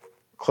 people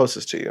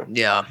closest to you.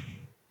 Yeah.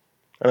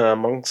 And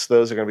amongst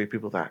those are going to be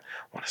people that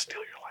want to steal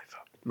your life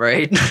up.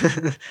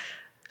 Right?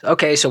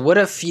 Okay, so what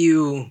if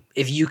you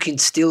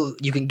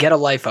can get a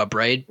life up,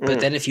 right? But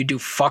then if you do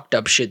fucked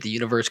up shit, the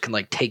universe can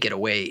like take it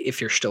away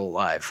if you're still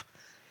alive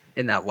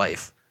in that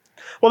life.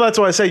 Well, that's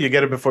why I say you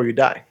get it before you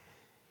die.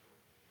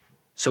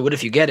 So what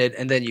if you get it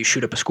and then you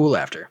shoot up a school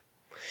after?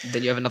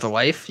 Then you have another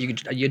life? You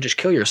just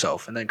kill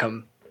yourself and then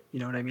come,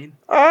 you know what I mean?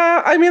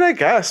 I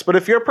guess. But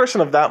if you're a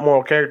person of that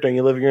moral character and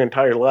you live your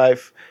entire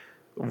life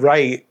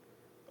right,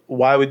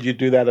 why would you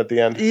do that at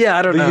the end? Yeah,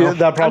 I don't know.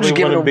 That probably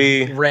wouldn't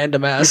be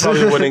random ass. You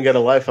probably wouldn't get a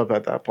life up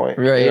at that point.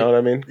 Right. You know what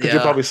I mean? Because you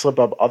probably slip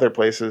up other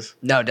places.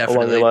 No,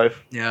 definitely. Along your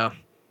life. Yeah.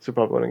 So you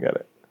probably wouldn't get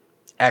it.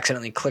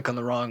 Accidentally click on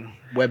the wrong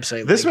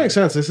website. This makes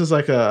sense. This is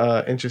like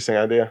a interesting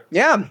idea.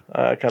 Yeah.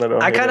 I kind of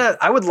don't.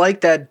 I would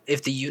like that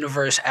if the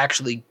universe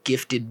actually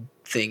gifted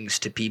things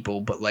to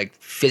people, but like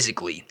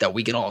physically that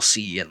we can all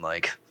see and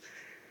like,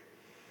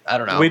 I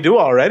don't know. We do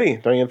already,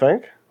 don't you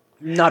think?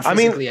 Not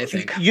physically, I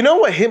think. You know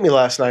what hit me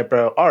last night,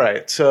 bro? All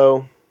right,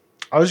 so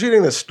I was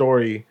reading this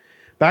story.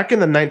 Back in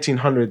the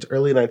 1900s,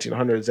 early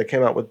 1900s, they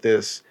came out with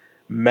this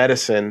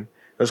medicine.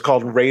 It was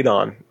called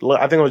radon.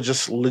 I think it was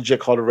just legit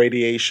called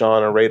radiation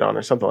or radon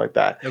or something like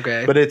that.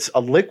 Okay. But it's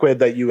a liquid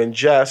that you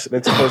ingest, and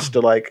it's supposed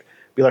to like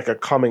be like a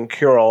common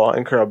cure-all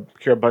and cure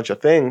a bunch of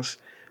things.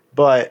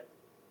 But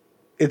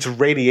it's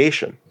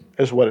radiation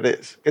is what it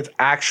is. It's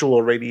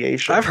actual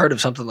radiation. I've heard of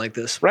something like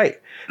this.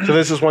 Right. So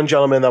this is one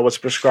gentleman that was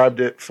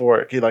prescribed it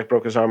for, he like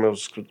broke his arm and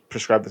was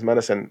prescribed this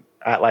medicine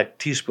at like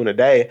teaspoon a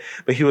day,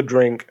 but he would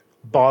drink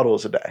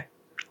bottles a day.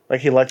 Like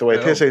he liked the way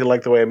it tasted, he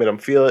liked the way it made him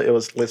feel. It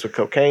was laced with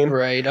cocaine.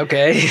 Right,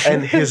 okay.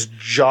 And his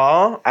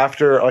jaw,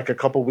 after like a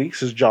couple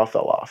weeks, his jaw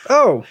fell off.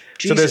 Oh,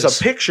 Jesus. So there's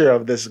a picture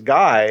of this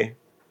guy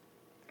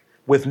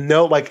with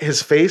no, like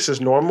his face is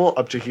normal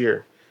up to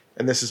here.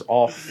 And this is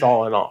all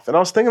falling off. And I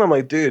was thinking, I'm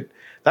like, dude,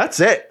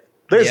 that's it.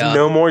 There's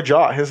no more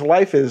jaw. His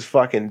life is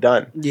fucking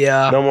done.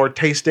 Yeah. No more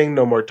tasting,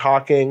 no more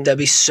talking. That'd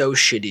be so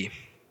shitty.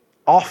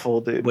 Awful,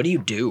 dude. What do you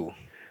do?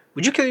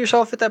 Would you kill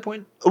yourself at that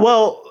point?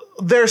 Well,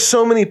 there's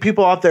so many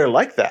people out there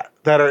like that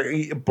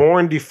are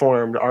born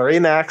deformed, are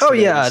in accidents. Oh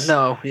yeah,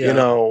 no, yeah. You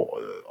know,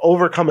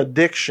 overcome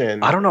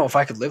addiction. I don't know if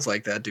I could live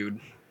like that, dude.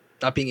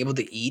 Not being able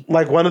to eat.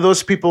 Like one of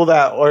those people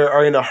that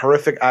are in a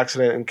horrific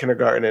accident in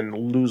kindergarten and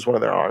lose one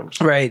of their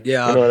arms. Right,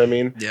 yeah. You know what I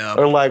mean? Yeah.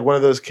 Or like one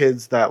of those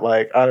kids that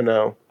like, I don't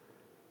know.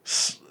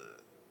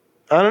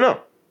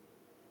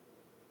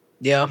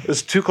 Yeah.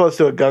 Is too close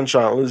to a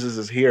gunshot and loses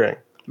his hearing.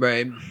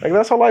 Right. Like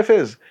that's how life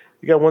is.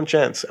 You got one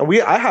chance. And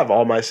I have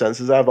all my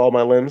senses. I have all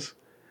my limbs.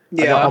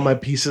 Yeah. I got all my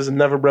pieces and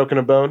never broken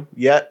a bone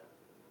yet.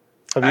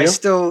 Have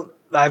you?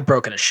 I've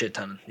broken a shit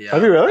ton. Yeah.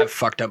 Have you really? I've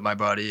fucked up my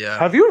body, yeah.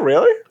 Have you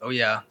really? Oh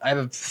yeah. I have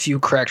a few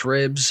cracked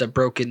ribs. I've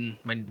broken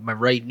my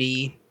right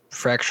knee,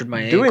 fractured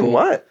my ankle. Doing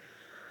what?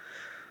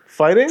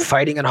 Fighting?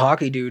 Fighting in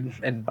hockey, dude.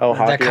 And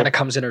hockey. that kind of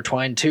comes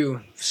intertwined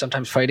too.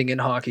 Sometimes fighting in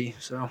hockey.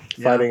 So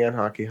yeah. Fighting and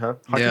hockey, huh?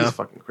 Hockey's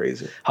fucking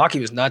crazy. Hockey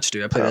was nuts,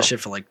 dude. I played that shit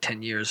for like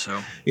 10 years,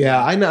 so.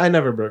 Yeah, I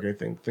never broke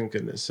anything, thank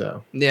goodness,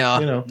 so. Yeah.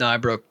 You know. No, I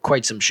broke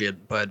quite some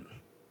shit, but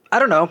I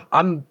don't know.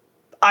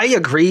 I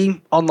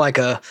agree on like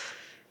a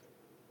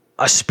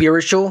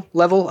spiritual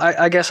level,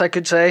 I guess I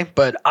could say,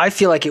 but I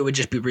feel like it would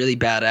just be really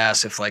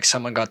badass if like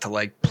someone got to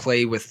like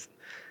play with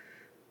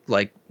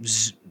like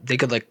they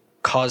could like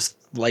cause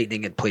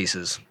lightning at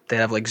places. They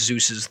have like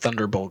Zeus's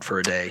thunderbolt for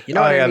a day. You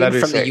know what I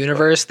mean? From the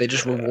universe, they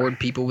just reward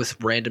people with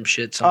random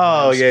shit.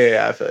 Oh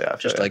yeah, I feel you.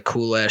 Just like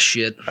cool ass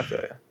shit. I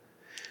feel you.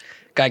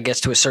 Guy gets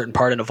to a certain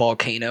part in a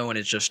volcano and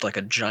it's just like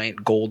a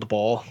giant gold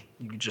ball.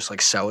 You can just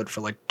like sell it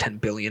for like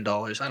 $10 billion.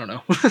 I don't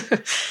know.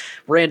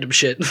 Random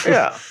shit.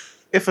 Yeah.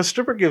 If a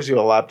stripper gives you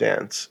a lap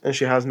dance and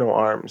she has no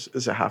arms,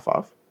 is it half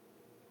off?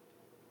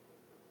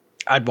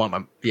 I'd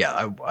want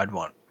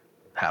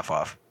half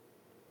off.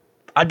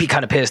 I'd be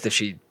kind of pissed if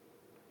she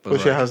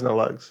she has no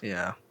legs.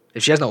 Yeah.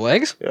 If she has no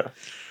legs? Yeah.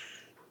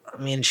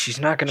 I mean, she's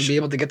not going to be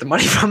able to get the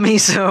money from me,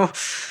 so.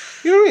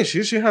 You know what I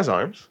mean? She has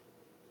arms.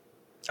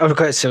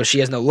 Okay, so she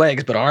has no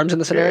legs but arms in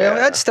the scenario?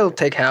 Yeah. I'd still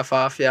take half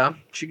off, yeah.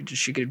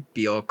 She could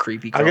be all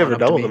creepy. I'd give her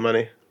double the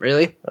money.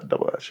 Really? I'd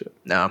double that shit.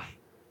 No.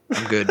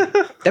 I'm good.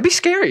 That'd be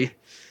scary.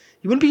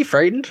 You wouldn't be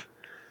frightened?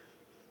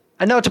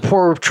 I know it's a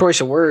poor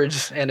choice of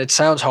words, and it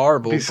sounds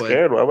horrible. Be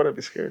scared? Why would I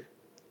be scared?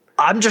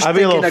 I'm just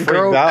thinking a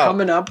girl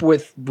coming up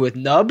with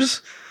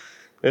nubs.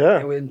 Yeah.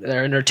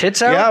 And her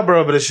tits out. Yeah,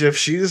 bro, but if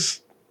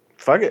she's...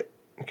 Fuck it.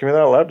 Give me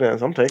that lap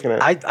dance. I'm taking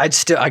it.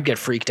 I'd get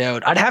freaked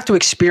out. I'd have to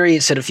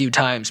experience it a few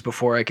times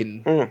before I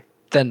can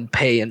then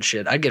pay and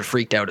shit. I'd get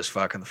freaked out as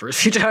fuck in the first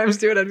few times,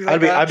 dude.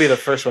 I'd be the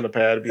first one to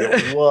pay. I'd be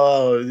like,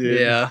 whoa, dude.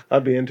 Yeah.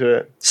 I'd be into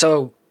it.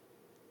 So...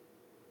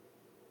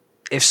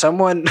 If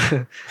someone,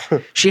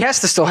 she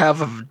has to still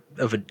have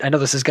I know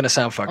this is going to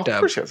sound fucked up. Of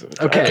course she has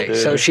a okay, dude.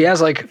 So she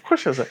has like, of course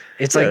she has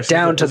it's like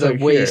down to the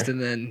waist here.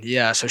 And then,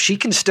 yeah, so she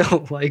can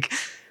still like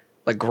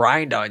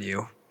grind on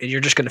you and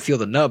you're just going to feel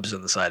the nubs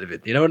on the side of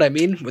it. You know what I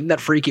mean? Wouldn't that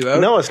freak you out?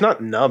 No, it's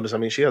not nubs. I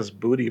mean, she has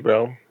booty,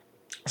 bro.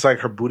 It's like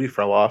her booty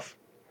fell off.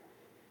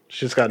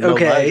 She's got no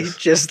legs.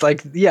 Just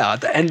like, yeah,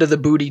 the end of the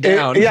booty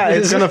down.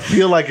 It's going to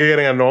feel like you're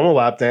getting a normal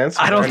lap dance.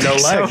 I don't think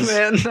so,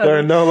 man. There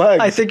are no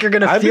legs. I think you're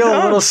going to feel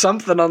a little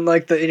something on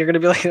like and you're going to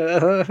be like,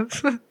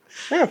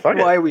 yeah, fuck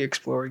why are we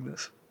exploring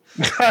this?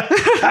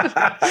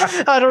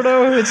 I don't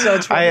know. It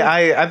sounds funny.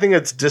 I think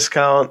it's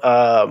discount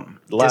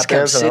lap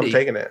dance and I'm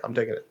taking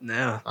it.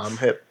 Yeah. I'm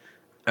hip.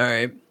 All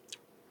right.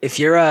 If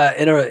you're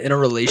in a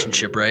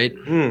relationship, right?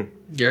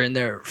 You're in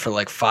there for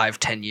like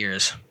 5-10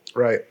 years.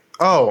 Right.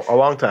 Oh, a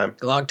long time.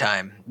 A long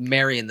time.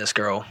 Marrying this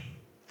girl.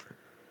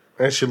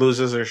 And she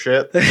loses her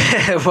shit?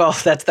 Well,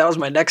 that was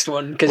my next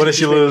one. What did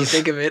she lose?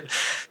 Think of it.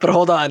 But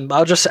hold on.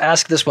 I'll just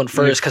ask this one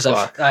first because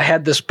I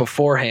had this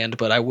beforehand,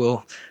 but I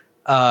will.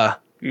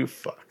 You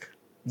fuck.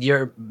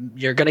 You're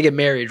going to get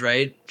married,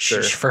 right?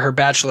 Sure. For her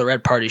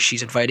bachelorette party,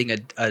 she's inviting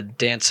a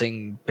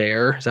dancing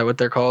bear. Is that what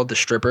they're called? The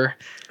stripper?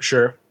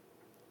 Sure.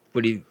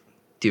 Do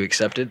you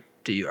accept it?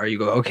 Are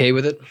you okay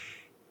with it?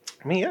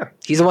 I mean, yeah.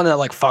 He's the one that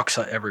like fucks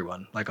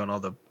everyone, like on all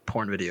the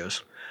porn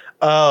videos.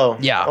 Oh.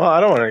 Yeah. Well, I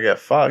don't want to get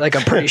fucked. Like,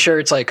 I'm pretty sure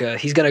it's like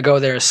he's going to go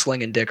there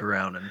slinging dick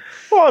around.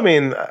 Well, I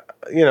mean,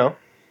 you know.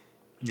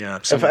 Yeah.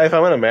 If I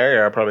want to marry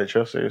her, I'll probably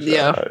trust her. So,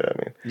 yeah.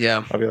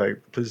 Yeah. I'll be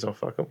like, please don't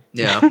fuck him.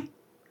 Yeah.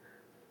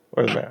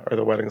 or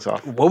the wedding's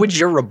off. What would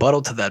your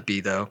rebuttal to that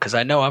be, though? Because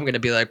I know I'm going to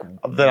be like...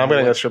 Then I'm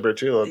going to get stripper,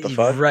 too. What the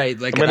fuck? Right.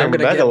 Like, I'm going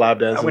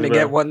to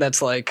get one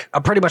that's like...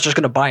 I'm pretty much just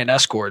going to buy an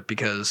escort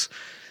because...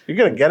 You're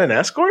going to get an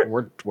escort?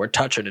 We're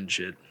touching and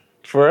shit.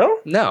 For real?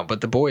 No,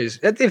 but the boys...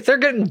 If they're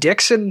getting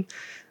dicks in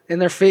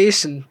their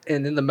face and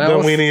in the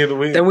mouth... Then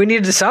we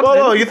need something.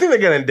 Well, you think they're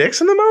getting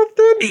dicks in the mouth,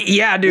 dude?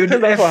 Yeah, dude. You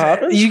think that's what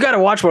happens? You got to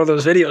watch one of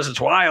those videos. It's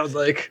wild.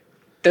 Like...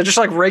 They're just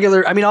like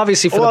regular. I mean,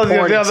 obviously for the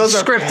porn, it's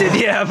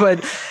scripted. Yeah,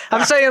 but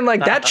I'm saying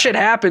like that shit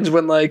happens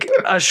when like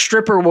a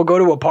stripper will go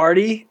to a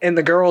party and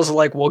the girls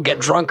like will get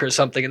drunk or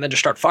something and then just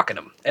start fucking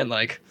them and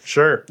like.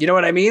 Sure. You know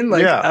what I mean?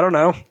 Like, yeah. I don't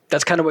know.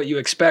 That's kind of what you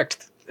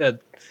expect at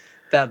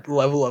that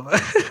level of.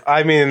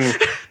 I mean,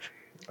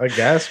 I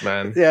guess,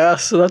 man. Yeah,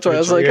 so that's why I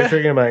was like, you're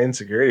triggering my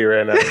insecurity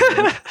right now.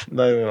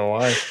 Not even gonna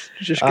lie.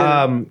 Just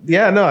kidding.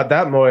 Yeah, no. At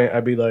that point,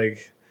 I'd be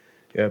like,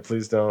 yeah,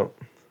 please don't.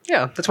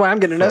 Yeah, that's why I'm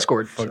getting an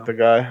escort. Fuck the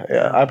guy.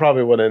 Yeah, I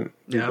probably wouldn't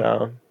be Yeah.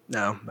 down.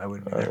 No, I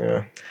wouldn't.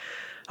 Yeah.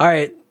 All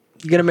right,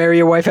 you're gonna marry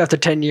your wife after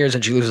 10 years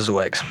and she loses her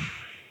legs.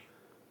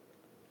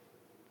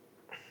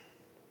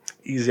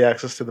 Easy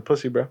access to the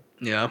pussy, bro.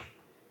 Yeah.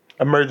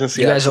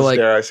 Emergency You guys access, are like-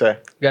 dare I say.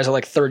 You guys are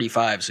like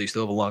 35, so you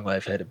still have a long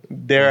life ahead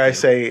of Dare I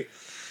say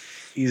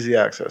easy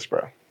access,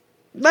 bro.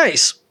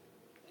 Nice.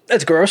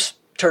 That's gross.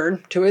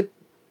 Turn to it.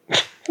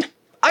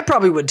 I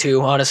probably would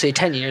too, honestly.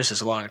 10 years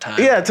is a long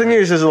time. Yeah, 10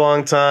 years is a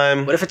long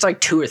time. What if it's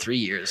like 2 or 3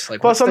 years? Like,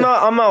 Plus, what's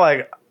I'm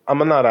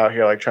not out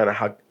here like trying to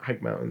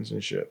hike mountains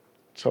and shit.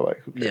 So like,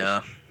 who cares?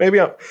 Yeah. Maybe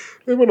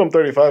when I'm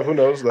 35, who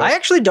knows? Though. I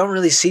actually don't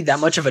really see that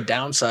much of a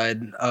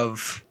downside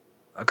of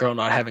a girl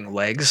not having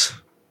legs.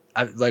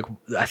 I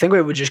think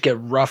it would just get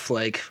rough,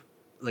 like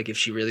if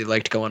she really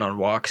liked going on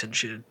walks and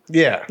shit.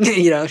 Yeah.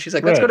 You know, she's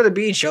like, let's Right. go to the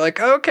beach. You're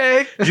like,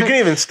 okay. You can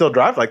even still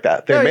drive like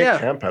that. They Oh, make yeah.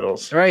 hand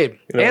pedals. Right.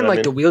 You know And what I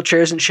like the mean?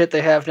 wheelchairs and shit they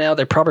have now,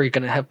 they're probably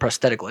going to have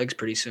prosthetic legs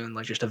pretty soon,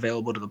 like just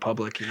available to the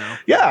public, you know?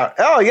 Yeah.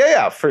 Oh,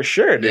 yeah, for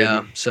sure, dude.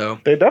 Yeah. So,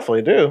 They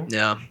definitely do.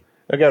 yeah.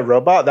 They got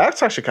robot.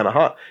 That's actually kind of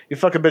hot. You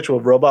fuck a bitch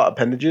with robot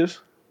appendages.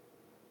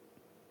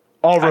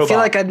 All robot. I feel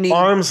like I'd need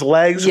arms,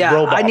 legs, Yeah,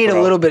 robot. I need bro.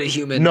 a little bit of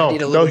human. No, I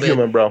need a no little bit-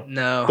 human, bro.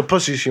 No. The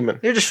pussy's human.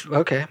 You're just,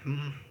 okay.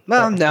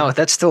 Well, no,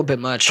 that's still a bit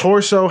much.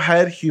 Torso,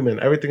 head, human.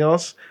 Everything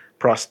else,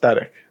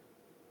 prosthetic.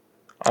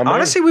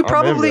 Honestly, we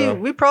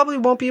probably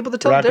won't be able to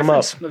tell Rack the 'em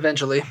up. difference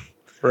eventually.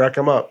 Rack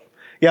them up.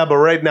 Yeah, but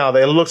right now,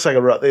 it looks like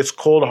it's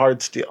cold,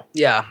 hard steel.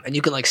 Yeah, and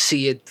you can like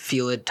see it,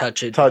 feel it,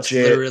 touch it. Touch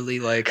It's it. Literally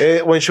like,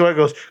 When she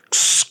goes,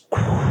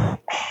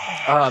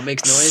 it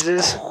makes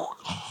noises. it's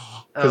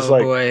Oh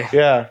like, boy.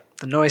 yeah.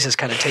 The noises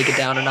kind of take it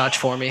down a notch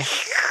for me.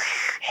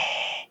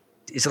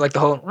 Is it like the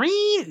whole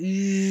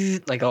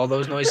like all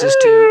those noises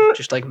too?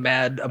 Just like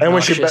mad And when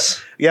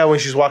obnoxious. when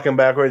she's walking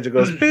backwards, it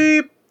goes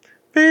beep,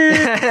 beep,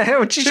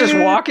 when she's just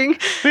beep, walking,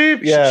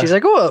 beep. Yeah. she's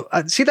like, "Oh,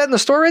 see that in the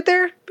store right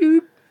there?" Boop,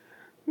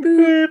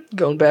 boop.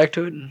 Going back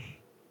to it.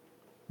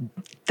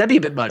 That'd be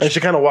a bit much. And she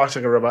kind of walks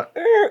like a robot.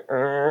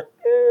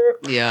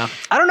 Yeah,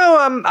 I don't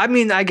know. I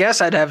mean, I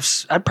guess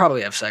I'd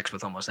probably have sex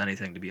with almost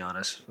anything, to be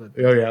honest. But,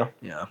 Oh yeah.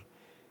 yeah,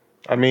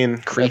 I mean,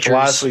 Creatures. that's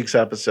last week's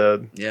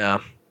episode yeah.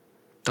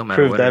 Don't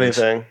matter proved what it is.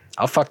 anything.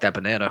 I'll fuck that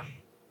banana.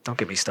 Don't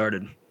get me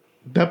started.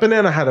 That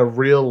banana had a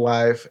real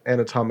life,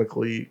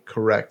 anatomically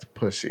correct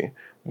pussy.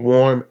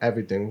 Warm,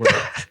 everything.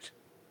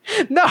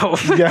 No.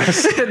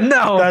 Yes.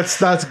 No. That's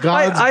God's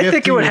I gift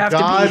think it to would you. have to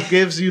God be-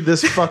 gives you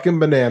this fucking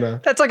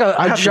banana. That's like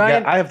a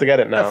giant. I have to get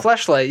it now. A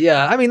fleshlight,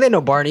 yeah. I mean, they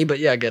know Barney, but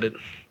yeah, I get it.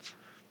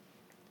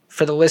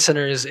 For the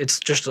listeners, it's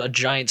just a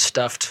giant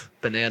stuffed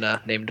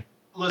banana named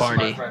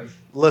Barney.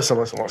 Listen.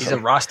 He's a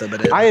Rasta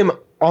banana. I am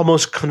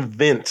almost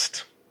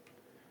convinced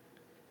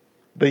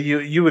that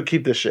you would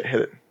keep this shit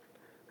hidden.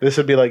 This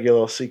would be like your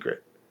little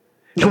secret.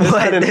 If this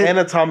had an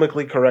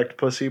anatomically correct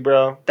pussy,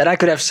 bro. That I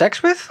could have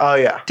sex with? Oh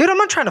yeah, Dude, I'm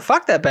not trying to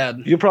fuck that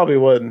bad. you probably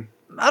would.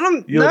 I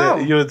don't You know.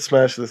 would. You would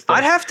smash this thing.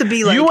 I'd have to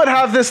be like... you would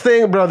have this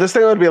thing, bro. This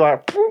thing would be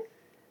like,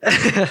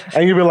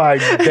 and you'd be like,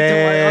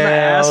 damn,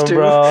 ass, too.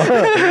 bro.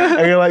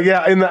 And you're like,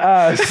 yeah, in the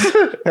ass.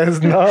 It's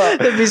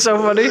not. It'd be so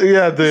funny.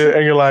 Yeah, dude.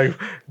 And you're like,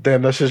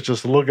 damn, that shit's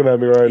just looking at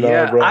me right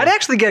Yeah, now, bro. I'd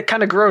actually get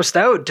kind of grossed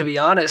out, to be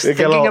honest, You get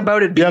thinking all-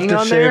 about it you have being to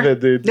on shave there. it,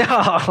 dude. No.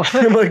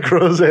 It like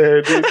grows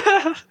hair, dude.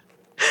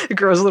 It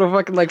grows a little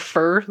fucking like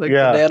fur, like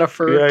Yeah. banana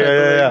fur. Yeah, type yeah,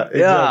 of yeah,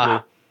 thing.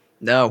 exactly.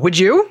 No. Would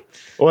you?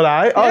 Would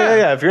I? Oh, Yeah.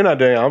 yeah. If you're not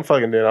doing it, I'm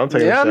fucking doing it. I'm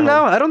taking Yeah, this shit no,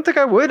 home. I don't think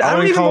I would. I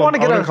don't even want to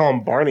I get wouldn't a... call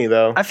him Barney,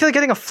 though. I feel like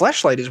getting a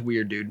fleshlight is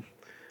weird, dude.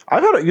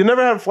 You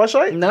never had a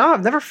fleshlight? No,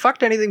 I've never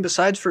fucked anything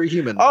besides for a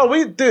human.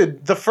 Oh,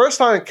 dude, the first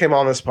time it came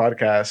on this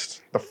podcast,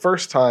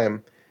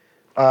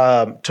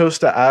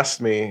 Toasta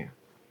asked me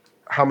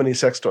how many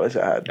sex toys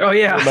I had. Oh,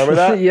 yeah. Remember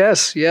that?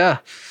 Yes, yeah.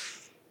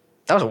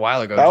 That was a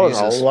while ago. That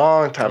Jesus. was a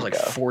long That time was like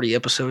ago. 40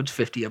 episodes,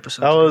 50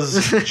 episodes.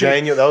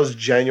 That was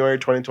January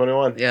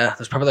 2021. Yeah,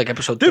 that's probably like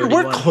episode Dude,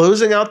 31. we're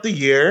closing out the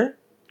year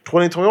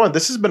 2021.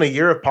 This has been a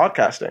year of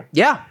podcasting.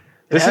 Yeah.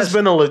 This has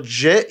been a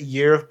legit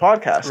year of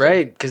podcasting.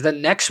 Right, because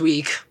then next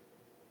week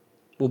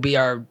will be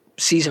our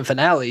season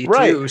finale,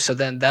 Right. too. So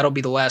then that'll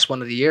be the last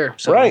one of the year.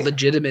 So Right.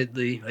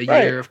 legitimately a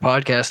Right. year of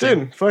podcasting.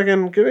 Dude,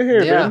 fucking give it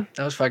here, yeah, dude.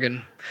 that was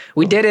fucking...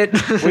 We did it.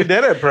 We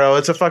did it, bro.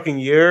 It's a fucking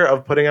year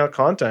of putting out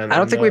content. I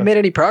don't think we've made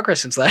any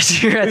progress since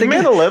last year. I We think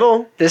made a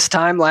little. this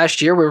time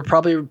last year we were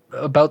probably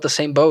about the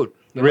same boat.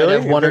 We Really? might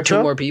have You one or think two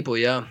so? more people,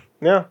 yeah.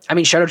 Yeah. I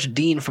mean, shout out to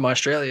Dean from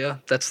Australia.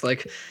 That's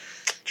like,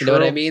 you know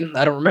what I True. mean?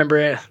 I don't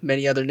remember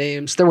many other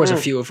names. There was a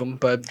few of them,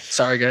 but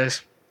sorry,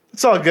 guys.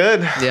 It's all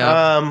good.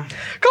 Yeah.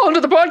 Call into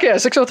the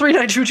podcast,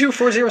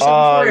 603-922-4074.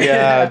 Oh, yeah,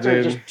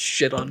 After dude. Just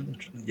shit on,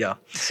 yeah.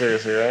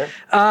 Seriously, right?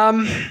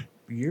 Um,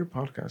 Year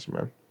podcast,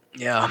 man.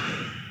 yeah.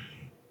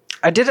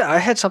 I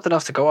had something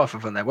else to go off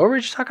of on that. What were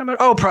we just talking about?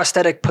 Oh,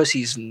 prosthetic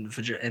pussies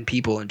and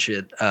people and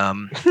shit.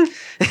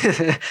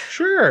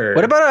 Sure.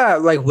 What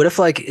about what if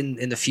like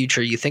in the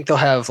future you think they'll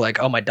have like,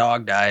 oh, my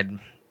dog died,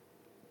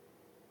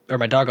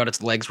 my dog got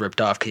its legs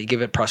ripped off. Can you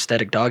give it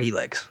prosthetic doggy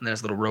legs? And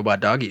there's little robot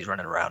doggies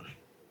running around.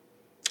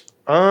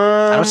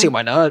 I don't see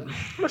why not.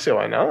 I don't see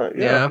why not.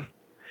 Yeah.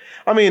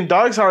 I mean,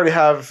 dogs already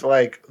have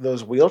like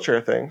those wheelchair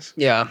things.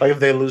 Yeah. Like if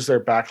they lose their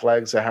back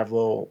legs, they have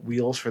little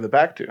wheels for the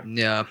back too.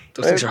 Yeah.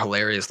 Those things are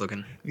hilarious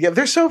looking. Yeah,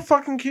 they're so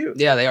fucking cute.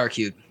 Yeah, they are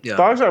cute. Yeah.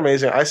 Dogs are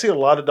amazing. I see a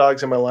lot of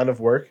dogs in my line of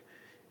work,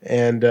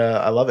 and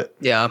I love it.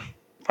 Yeah.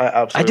 I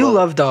absolutely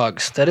love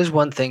dogs. That is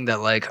one thing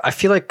that, like, I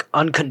feel like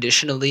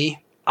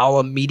unconditionally, I'll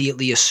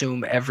immediately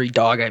assume every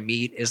dog I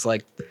meet is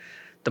like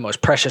the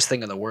most precious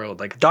thing in the world.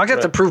 Like, dogs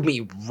have to prove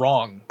me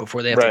wrong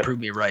before they have to prove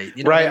me right.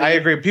 You know what I mean? I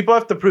agree. People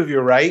have to prove you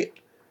right.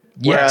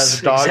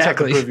 Whereas dogs have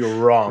to prove you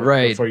wrong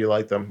before you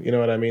like them. You know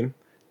what I mean?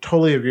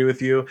 Totally agree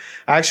with you.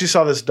 I actually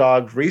saw this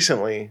dog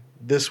recently,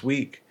 this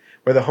week,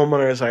 where the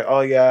homeowner is like,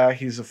 oh, yeah,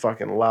 he's a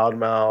fucking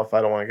loudmouth.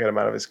 I don't want to get him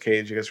out of his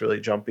cage. He gets really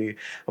jumpy.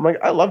 I'm like,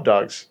 I love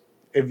dogs.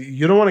 If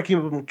you don't want to keep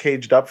him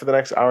caged up for the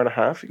next hour and a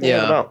half, you can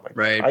let him out. Like,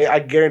 right. I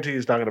guarantee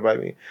he's not going to bite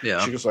me.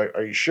 Yeah. She goes like,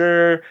 are you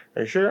sure?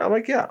 Are you sure? I'm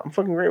like, yeah, I'm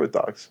fucking great with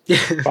dogs.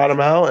 Bought him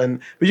out.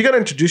 But you got to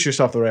introduce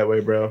yourself the right way,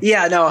 bro.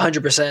 Yeah, no,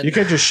 100%. You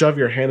can't just shove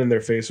your hand in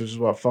their face, which is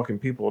what fucking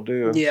people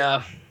do.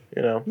 Yeah.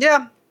 You know?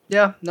 Yeah.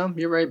 Yeah. No,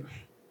 you're right.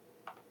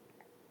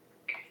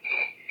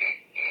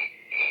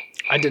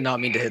 I did not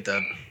mean to hit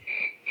that.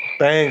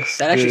 Thanks.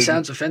 That actually dude.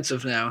 sounds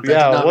offensive now. That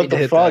Yeah, did not what mean to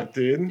the hit fuck, that.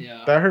 dude?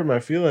 Yeah. That hurt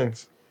my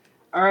feelings.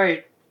 All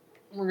right.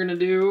 We're going to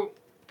do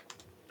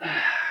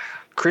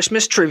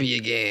Christmas trivia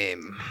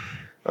game.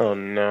 Oh,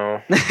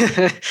 no.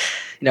 You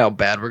know how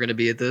bad we're going to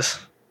be at this?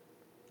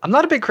 I'm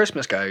not a big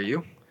Christmas guy, are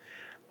you?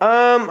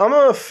 I'm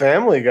a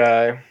family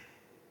guy.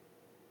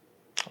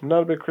 I'm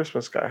not a big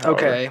Christmas guy, however.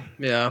 Okay,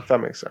 yeah. If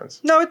that makes sense.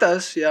 No, it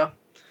does, yeah.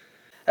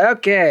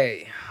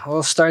 Okay,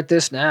 we'll start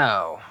this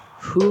now.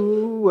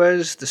 Who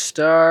was the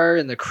star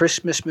in the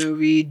Christmas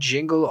movie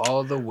Jingle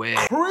All the Way?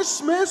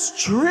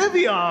 Christmas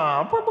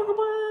trivia.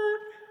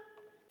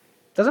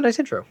 That's a nice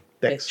intro.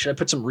 Thanks. Hey, should I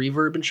put some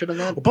reverb and shit on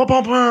that? Pow,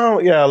 pow, pow.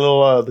 Yeah, a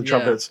little the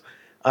trumpets.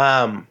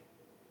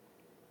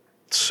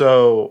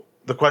 So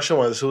the question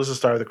was, who was the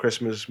star of the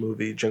Christmas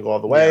movie Jingle All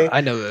the Way? Yeah, I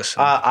know this.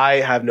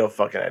 I have no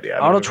fucking idea.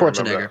 Arnold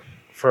Schwarzenegger.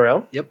 For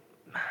real? Yep.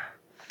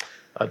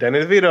 Danny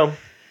DeVito.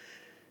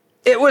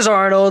 It was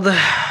Arnold.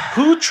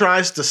 Who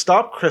tries to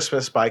stop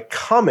Christmas by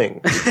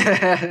coming?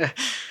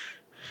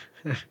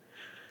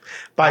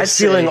 By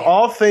stealing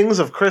all things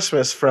of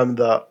Christmas from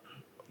the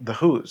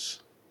Who's.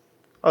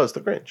 Oh, it's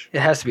the Grinch. It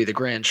has to be the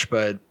Grinch,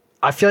 but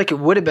I feel like it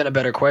would have been a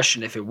better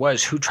question if it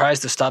was who tries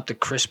to stop the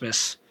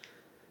Christmas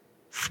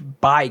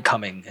by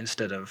coming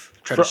instead of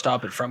try to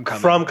stop it from coming.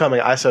 From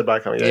coming. I said by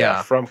coming.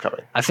 Yeah. From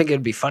coming. I think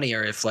it'd be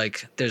funnier if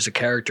like there's a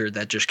character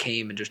that just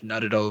came and just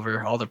nutted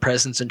over all the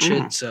presents and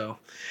shit. So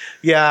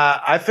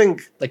yeah, I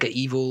think like an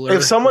evil.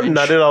 If someone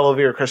Grinch. nutted all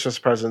over your Christmas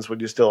presents, would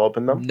you still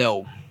open them?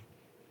 No.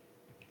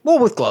 Well,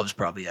 with gloves,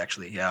 probably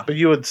actually. Yeah. But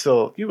you would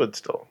still.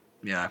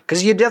 Yeah,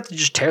 because you'd have to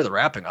just tear the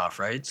wrapping off,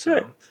 right? So,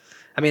 right.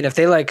 I mean, if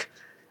they like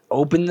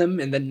open them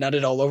and then nut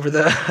it all over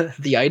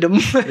the item,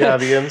 yeah,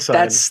 the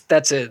inside.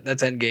 That's it.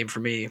 That's end game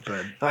for me.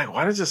 But like,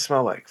 why does it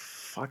smell like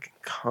fucking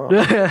cum?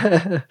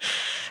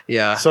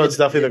 Yeah, so it's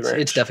definitely the Grinch.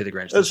 It's definitely the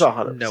Grinch. It's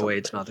 100%. No way,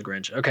 it's not the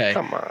Grinch. Okay,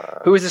 come on.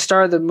 Who is the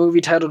star of the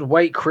movie titled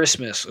White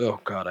Christmas? Oh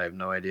God, I have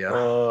no idea.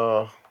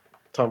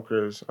 Tom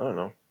Cruise. I don't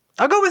know.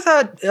 I'll go with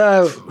that.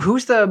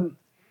 Who's the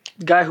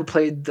guy who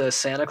played the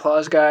Santa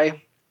Claus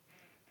guy?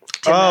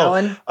 Tim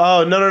Allen?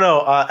 Oh, no.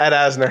 Ed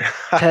Asner.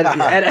 Ed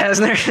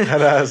Asner?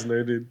 Ed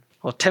Asner, dude.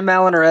 Well, Tim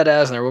Allen or Ed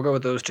Asner. We'll go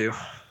with those two.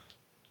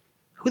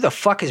 Who the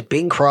fuck is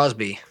Bing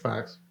Crosby?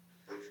 Facts.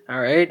 All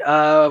right.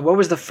 What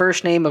was the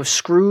first name of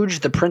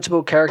Scrooge, the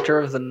principal character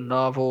of the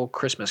novel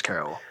Christmas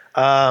Carol?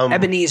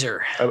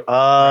 Ebenezer.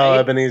 Right?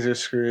 Ebenezer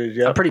Scrooge,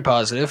 yeah. I'm pretty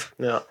positive.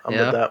 Yeah, I'm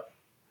with that.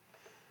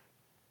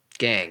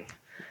 Gang.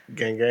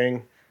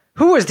 Gang.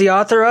 Who was the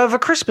author of A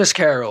Christmas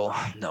Carol?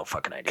 No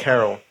fucking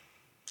idea.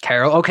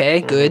 Carol,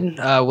 okay, good.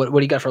 What do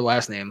you got for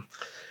last name?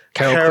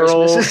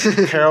 Carol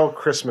Christmas? Carol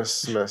Christmas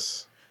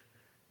Smith.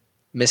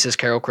 Mrs.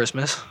 Carol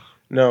Christmas?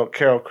 No,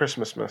 Carol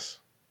Christmas Miss.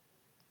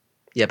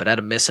 Yeah, but add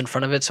a miss in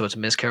front of it, so it's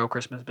Miss Carol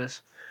Christmas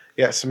Miss?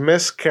 Yes,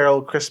 Miss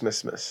Carol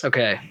Christmas Miss.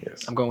 Okay,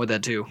 yes. I'm going with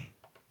that too.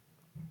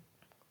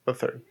 The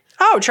third.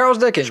 Oh, Charles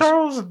Dickens.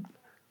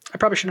 I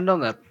probably should have known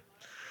that.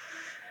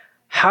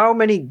 How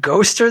many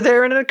ghosts are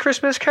there in A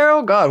Christmas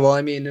Carol? God, well,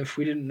 I mean, if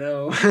we didn't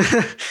know.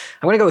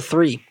 I'm going to go with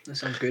 3. That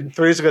sounds good.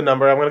 3 is a good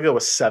number. I'm going to go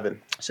with 7.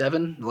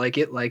 7? Like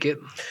it.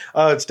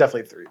 Oh, it's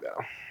definitely 3, though.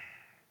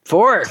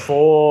 4.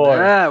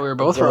 Yeah, we were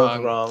both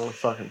wrong. We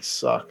fucking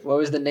suck. What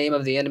was the name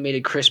of the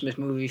animated Christmas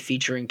movie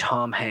featuring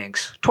Tom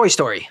Hanks? Toy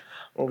Story.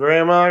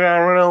 Grandma got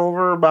run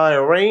over by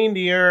a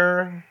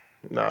reindeer.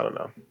 No, I don't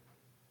know.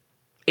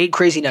 8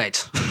 Crazy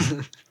Nights.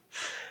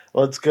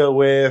 Let's go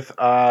with...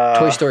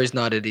 Toy Story's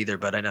not it either,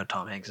 but I know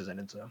Tom Hanks is in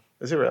it, so...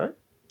 Is he really?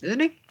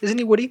 Isn't he? Isn't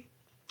he Woody?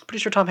 I'm pretty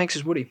sure Tom Hanks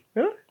is Woody.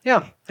 Yeah?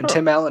 Yeah. And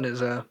Tim Allen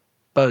is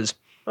Buzz.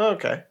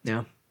 Okay.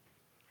 Yeah.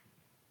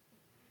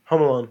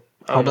 Home Alone.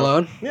 Home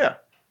Alone? Yeah.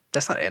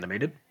 That's not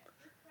animated.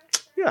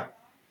 Yeah.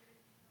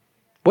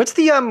 What's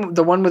the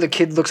one where the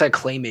kid looks like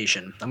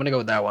claymation? I'm gonna go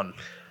with that one.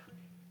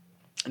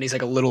 And he's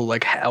like a little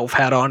like elf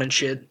hat on and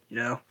shit, you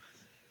know.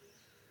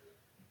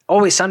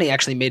 Always Sunny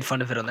actually made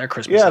fun of it on their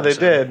Christmas Yeah, episode.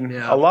 they did.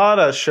 Yeah. A lot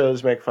of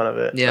shows make fun of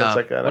it. Yeah, It's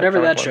like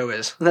whatever that iconic show one.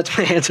 is. That's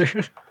my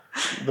answer.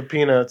 The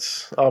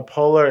Peanuts. Oh,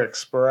 Polar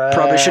Express.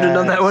 Probably should have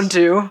done that one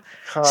too.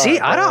 God See,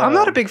 I'm damn.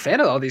 not a big fan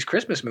of all these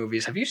Christmas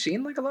movies. Have you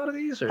seen like a lot of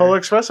these? Or? Polar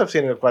Express, I've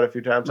seen it quite a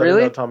few times. I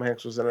Really? didn't know Tom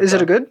Hanks was in it. Is it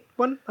though. a good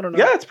one? I don't know.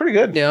 Yeah, it's pretty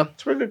good. Yeah.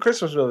 It's a pretty good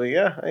Christmas movie.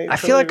 Yeah, I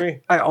feel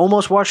like I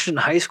almost watched it in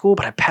high school,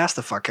 but I passed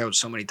the fuck out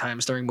so many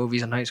times during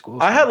movies in high school.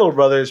 I so- had little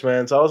brothers,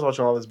 man, so I was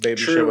watching all this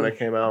baby True. shit when it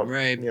came out.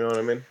 Right. You know what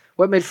I mean?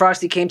 What made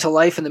Frosty came to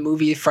life in the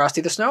movie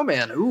Frosty the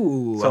Snowman?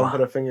 Ooh. Someone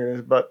put a finger in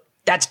his butt.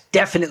 That's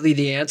definitely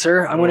the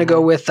answer. I'm going to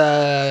go with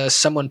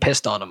someone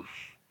pissed on him.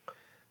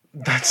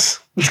 That's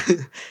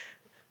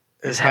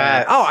His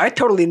hat. Oh, I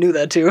totally knew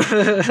that too.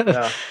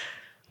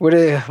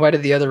 Yeah. Why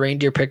did the other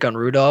reindeer pick on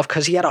Rudolph?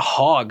 Because he had a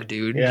hog,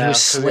 dude. Yeah, he was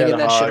 'cause he slinging had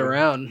a that shit hog.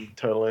 around.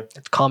 Totally.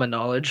 It's common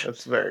knowledge.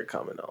 That's very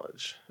common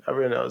knowledge.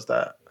 Everyone knows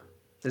that.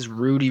 His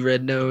Rudy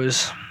Red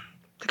Nose.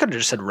 They could have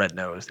just said Red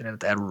Nose. They didn't have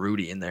to add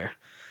Rudy in there.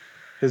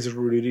 His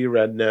Rudy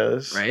Red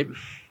Nose. Right?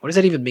 What does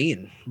that even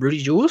mean?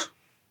 Rudy Jules?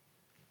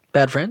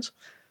 Bad friends?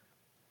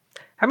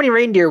 How many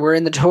reindeer were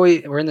in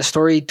the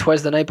story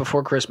 "'Twas the Night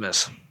Before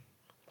Christmas"?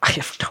 I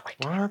have no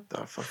idea. What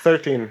the fuck?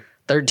 13.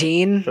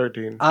 13?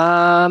 13.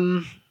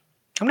 I'm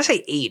gonna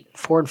say 8.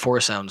 4 and 4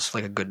 sounds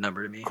like a good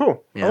number to me.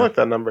 Cool. Yeah. I like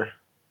that number.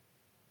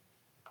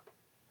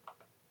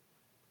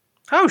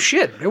 Oh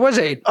shit! It was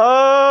 8.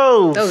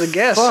 Oh, That was a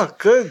guess. Fuck,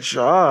 good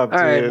job, All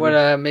right, dude.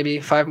 what? Maybe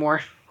 5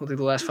 more. We'll do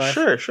the last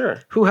 5. Sure.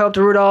 Who helped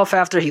Rudolph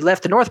after he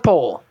left the North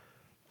Pole?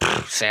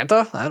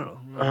 Santa? I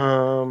don't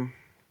know.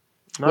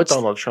 Not What's-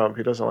 Donald Trump.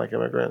 He doesn't like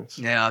immigrants.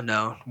 Yeah,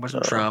 no, it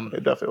wasn't Trump.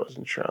 It definitely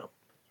wasn't Trump.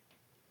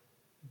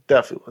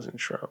 Definitely wasn't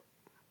Trump.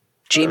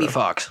 Jamie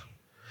Foxx.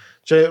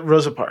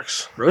 Rosa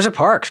Parks. Rosa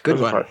Parks. Good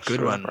Rosa one. Parks,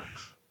 Good Rosa one.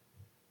 Parks.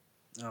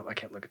 Oh, I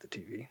can't look at the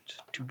TV. It's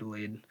too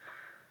delayed.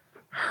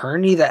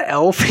 Hernie the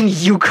elf and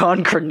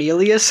Yukon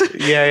Cornelius.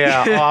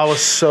 Yeah. Oh, I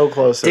was so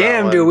close to that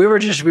Damn, one. dude, we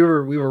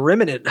were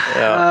rimming it.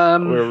 Yeah,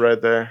 we were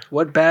right there.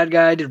 What bad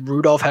guy did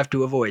Rudolph have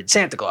to avoid?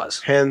 Santa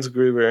Claus. Hans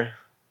Gruber.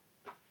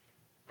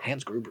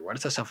 Hans Gruber. Why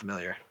does that sound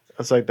familiar?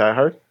 That's like Die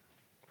Hard.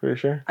 Pretty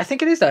sure. I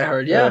think it is Die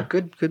Hard. Yeah, Yeah.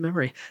 good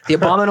memory. The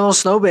Abominable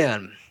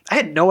Snowman. I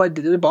had no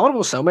idea. The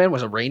Abominable Snowman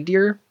was a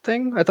reindeer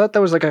thing. I thought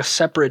that was like a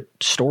separate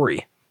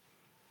story.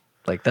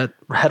 Like that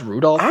had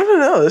Rudolph. I don't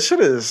know. This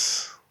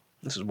is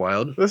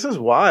wild.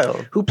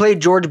 wild. Who played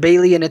George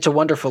Bailey in It's a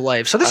Wonderful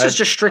Life? So this is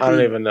just strictly I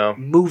don't even know.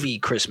 movie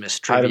Christmas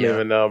I trivia. don't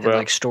even know, bro. And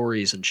like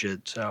stories and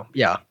shit. So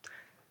yeah.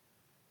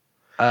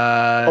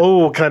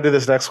 Can I do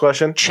this next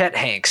question? Chet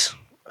Hanks.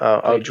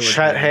 Chet George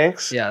Bailey.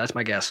 Hanks? Yeah, that's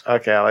my guess.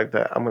 Okay, I like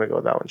that. I'm going to go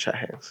with that one, Chet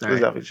Hanks. All It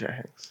was right. definitely Chet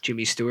Hanks.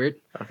 Jimmy Stewart.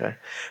 Okay.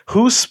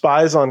 Who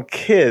spies on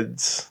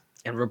kids?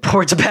 And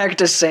reports back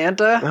to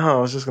Santa. No,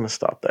 I was just going to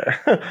stop there.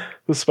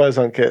 Who spies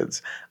on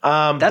kids?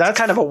 That's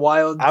kind of a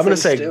wild I'm going thing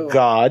to say still.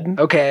 God.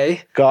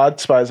 Okay. God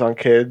spies on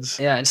kids.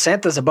 Yeah, and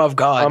Santa's above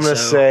God. I'm gonna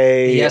so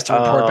say, he has to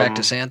report back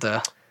to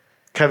Santa.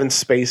 Kevin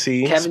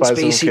Spacey Kevin spies on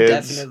Spacey,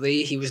 kids.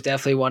 definitely. He was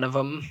definitely one of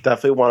them.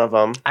 Definitely one of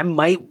them. I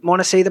might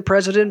want to say the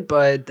president,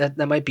 but that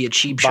might be a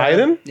cheap shot.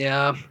 Biden?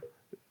 Yeah.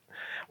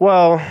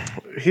 Well,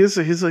 he's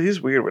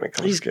weird when it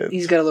comes to kids.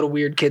 He's got a little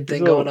weird kid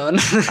thing He's a going on.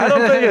 I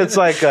don't think it's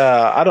like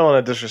I don't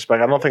want to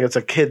disrespect. I don't think it's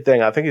a kid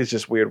thing. I think he's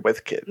just weird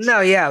with kids. No,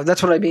 yeah,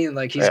 that's what I mean.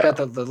 Like he's Yeah. got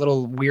the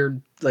little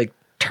weird like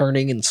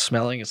turning and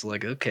smelling. It's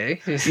like okay.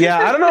 Yeah,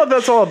 I don't know what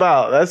that's all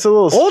about. That's a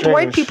little Old strange.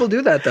 white people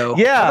do that though.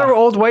 Yeah. Other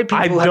old white people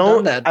I have don't.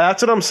 done that.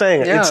 That's what I'm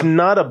saying. Yeah. It's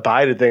not a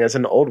Biden thing. It's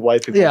an old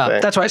white people Yeah,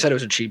 thing. that's why I said it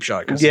was a cheap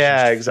shot. 'Cause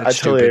Yeah, it's I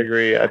totally stupid.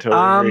 agree. I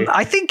totally agree.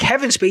 I think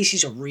Kevin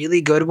Spacey's a really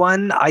good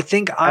one. I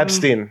think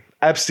Epstein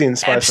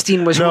spies.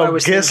 Epstein was who no, I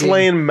was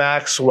Ghislaine thinking.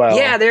 Maxwell.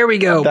 Yeah, there we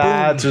go.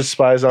 That's Boom. who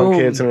spies on Boom.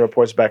 kids and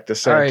reports back to All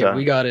Santa. right,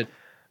 we got it.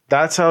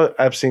 That's how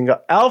Epstein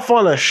got Elf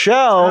on a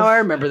Shelf. Oh, I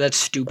remember that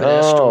stupid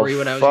ass Oh, story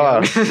when I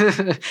was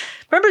young.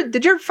 Remember,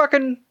 did your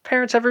fucking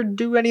parents ever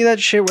do any of that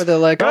shit where they're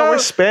like, No, oh, we're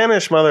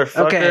Spanish,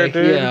 motherfucker, okay,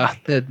 dude. yeah,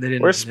 they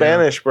didn't. We're yeah.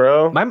 Spanish,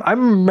 bro. I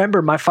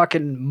remember my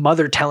fucking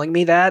mother telling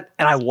me that,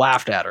 and I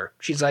laughed at her.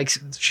 She's like,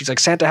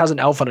 Santa has an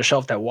elf on a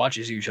shelf that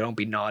watches you, so don't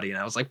be naughty. And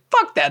I was like,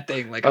 fuck that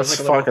thing. Like, That's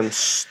I was like fucking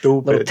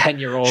stupid. little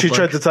 10-year-old. She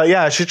tried to tell.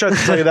 Yeah, she tried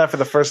to tell you that for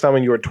the first time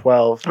when you were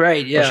 12.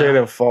 Right? I'm sure you Yeah.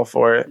 didn't fall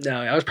for it.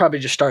 No, I was probably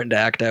just starting to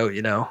act out,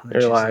 you know. And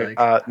You're she's like,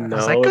 no, I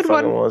was like, it good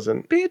fucking one,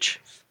 wasn't. bitch.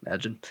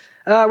 Imagine.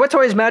 What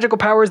toy has magical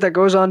powers that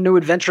goes on new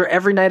adventure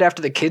every night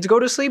after the kids go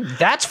to sleep?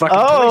 That's fucking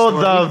Toy Oh,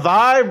 Story. the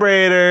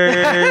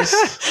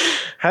vibrators.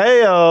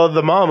 Hey,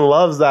 the mom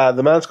loves that.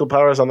 The magical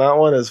powers on that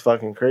one is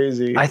fucking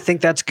crazy. I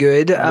think that's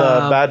good. The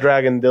Bad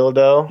Dragon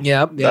dildo.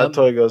 Yep. That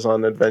toy goes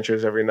on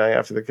adventures every night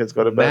after the kids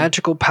go to bed.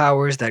 Magical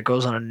powers that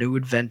goes on a new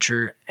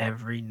adventure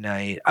every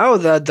night. Oh,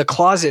 the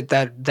closet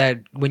that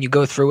when you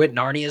go through it,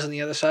 Narnia's on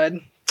the other side.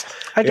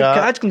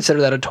 I'd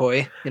consider that a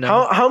toy. You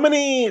know, How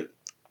many,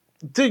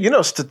 dude? You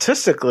know,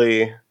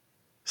 statistically,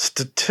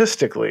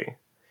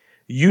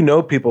 you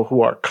know people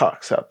who are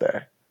cucks out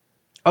there.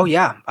 oh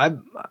yeah,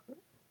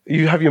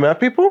 Have you met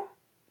people?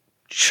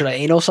 Should I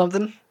anal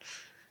something?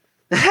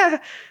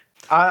 What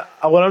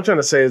I'm trying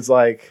to say is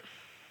like,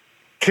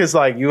 kids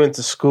like you went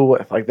to school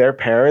with like their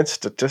parents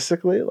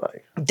statistically,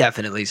 like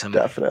Definitely some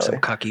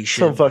cucky shit.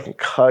 Some fucking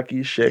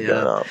cucky shit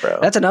going on, bro.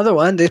 That's another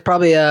one. There's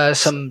probably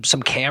some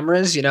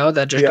cameras,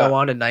 that just go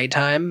on at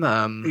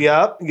nighttime.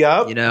 Yep.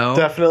 You know,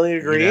 definitely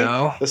agree. You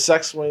know? The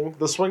sex swing,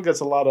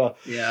 gets a lot of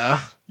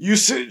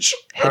usage.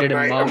 Hit it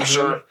in mom.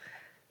 Sure.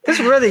 This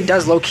really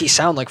does low key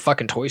sound like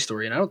fucking Toy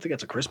Story, and I don't think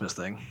it's a Christmas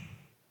thing.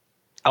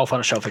 Elf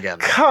on a Shelf again.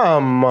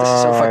 Come on, this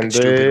is so fucking dude.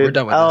 Stupid. We're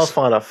done with Elf this.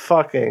 On a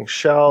fucking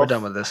Shelf. We're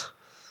done with this.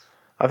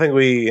 I think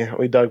we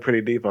dug pretty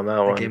deep on that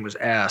one. That game was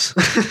ass.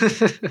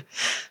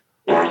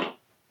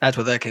 That's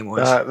what that game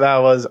was. That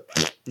was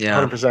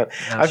 100%.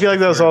 I feel like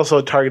that was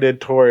also targeted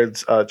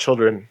towards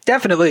children.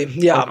 Definitely,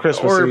 yeah. On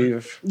Christmas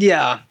Eve.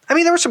 Yeah. I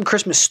mean, there were some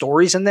Christmas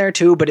stories in there,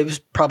 too, but it was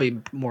probably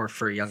more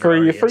for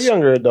younger For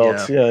younger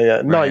adults, yeah.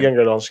 Right. Not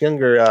younger adults,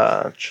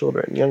 younger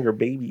children, younger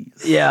babies.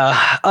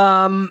 Yeah.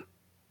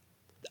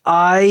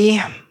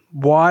 I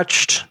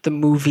watched the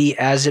movie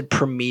as it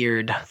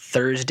premiered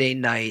Thursday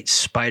night,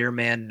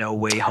 Spider-Man No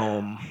Way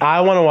Home. I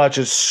want to watch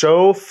it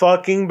so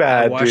fucking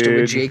bad, dude. I watched it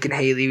with Jake and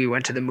Haley. We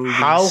went to the movies.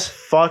 How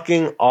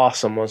fucking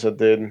awesome was it,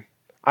 dude?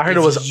 I heard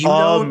it was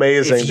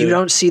amazing, If you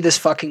don't see this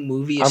fucking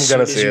movie as soon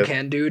as you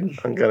can, dude.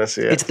 I'm going to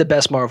see it. It's the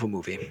best Marvel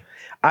movie.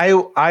 I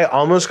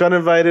almost got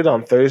invited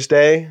on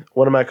Thursday.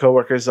 One of my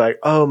coworkers like,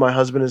 oh, my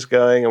husband is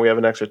going and we have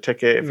an extra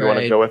ticket. If you want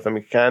to go with him,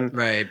 you can.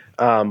 Right.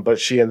 But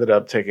she ended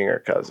up taking her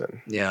cousin.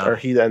 Yeah. Or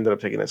he ended up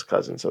taking his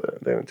cousin, so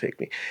they didn't take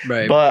me.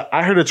 Right. But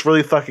I heard it's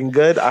really fucking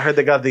good. I heard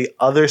they got the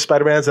other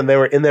Spider-Mans and they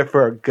were in there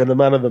for a good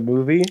amount of the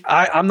movie.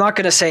 I'm not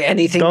going to say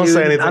anything, Don't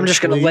say anything, I'm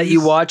just going to let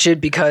you watch it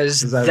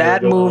because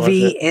that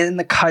movie in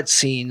the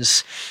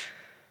cutscenes...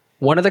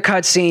 One of the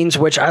cutscenes,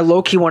 which I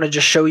low-key want to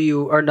just show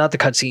you, or not the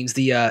cutscenes,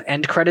 the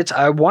end credits.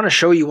 I want to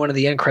show you one of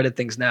the end credit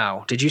things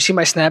now. Did you see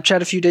my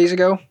Snapchat a few days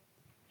ago?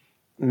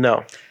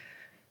 No.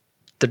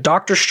 The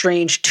Doctor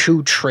Strange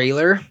 2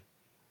 trailer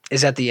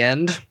is at the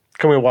end.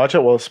 Can we watch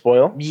it? Will it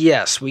spoil?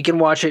 Yes, we can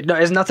watch it. No,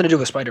 it has nothing to do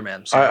with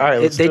Spider-Man. So all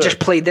right, they just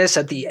played this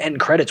at the end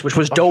credits, which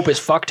was dope as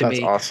fuck to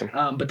me. That's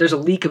awesome. But there's a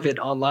leak of it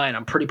online.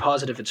 I'm pretty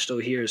positive it's still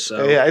here.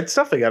 So yeah, it's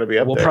definitely got to be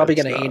up there. We're probably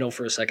going to anal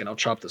for a second. I'll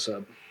chop this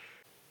up.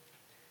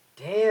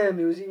 Damn,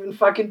 it was even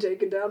fucking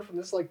taken down from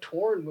this like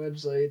torrent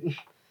website.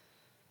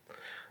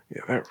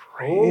 Yeah, that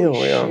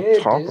really on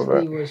top Disney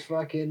of it. Was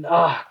fucking.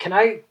 Can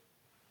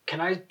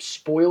I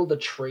spoil the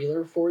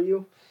trailer for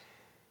you?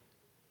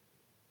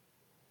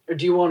 Or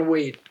do you want to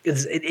wait?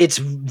 It's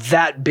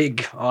that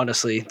big,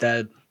 honestly.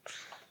 That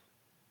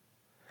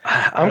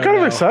I'm kind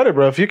of excited,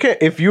 bro.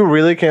 If you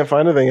really can't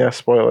find anything, yeah,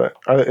 spoil it.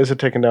 Is it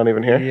taken down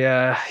even here?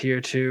 Yeah, here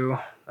too.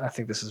 I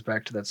think this is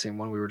back to that same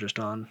one we were just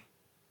on.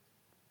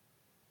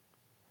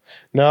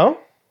 No.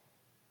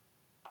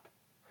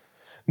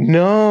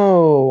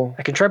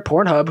 I can try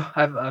Pornhub.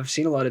 I've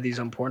seen a lot of these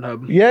on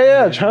Pornhub.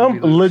 Yeah.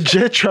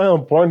 Legit try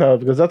on Pornhub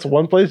because that's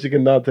one place you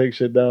cannot take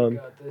shit down.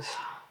 Got this.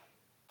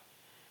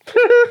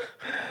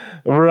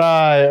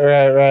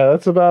 Right.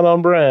 That's about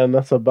on brand.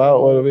 That's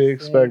about what we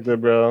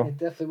expected, bro. It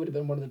definitely would have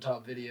been one of the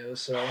top videos.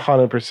 So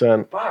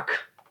 100%. Fuck.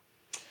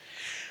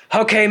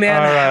 Okay,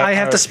 man. I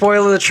have to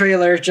spoil the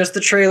trailer, just the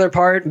trailer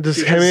part.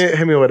 Just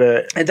hit me with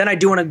it. And then I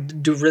do want to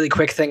do a really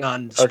quick thing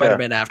on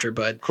Spider-Man after,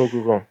 but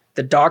cool.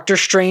 The Doctor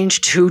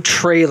Strange 2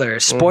 trailer.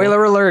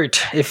 Spoiler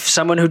alert. If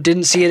someone who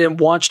didn't see it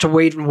and wants to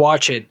wait and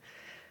watch it,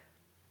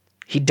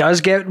 he does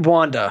get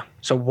Wanda.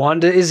 So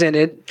Wanda is in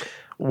it.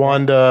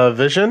 Wanda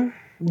Vision?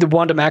 The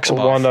Wanda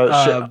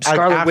Maximoff.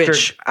 Scarlet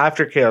Witch.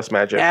 After Chaos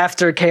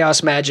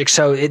Magic.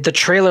 So the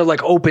trailer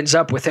like opens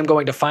up with him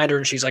going to find her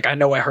and she's like, I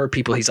know I hurt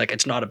people. He's like,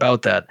 it's not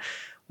about that.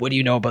 What do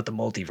you know about the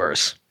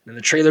multiverse? And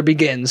the trailer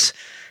begins.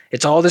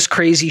 It's all this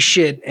crazy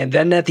shit. And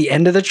then at the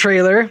end of the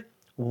trailer,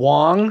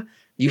 Wong,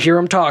 you hear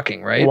him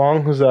talking, right?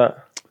 Wong, who's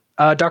that?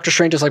 Doctor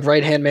Strange's like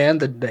right-hand man,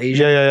 the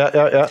Asian.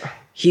 Yeah.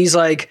 He's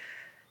like,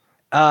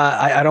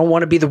 I don't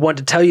want to be the one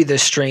to tell you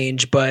this,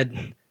 Strange, but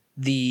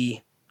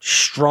the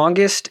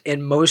strongest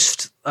and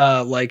most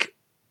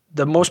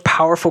the most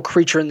powerful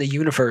creature in the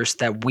universe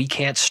that we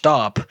can't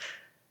stop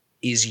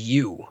is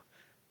you.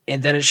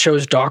 And then it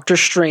shows Doctor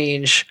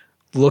Strange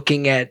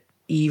looking at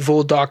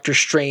evil Doctor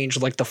Strange,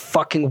 like the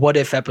fucking What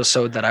If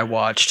episode that I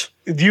watched.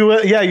 You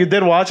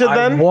did watch it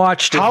then? I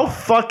watched it. How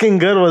fucking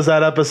good was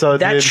that episode,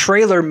 That dude?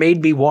 trailer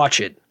made me watch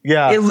it.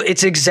 Yeah.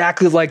 It's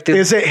exactly like the...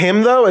 Is it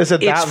him, though? Is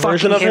it that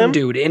version of him?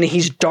 Dude. And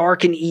he's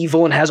dark and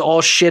evil and has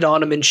all shit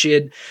on him and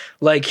shit.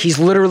 Like, he's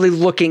literally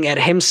looking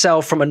at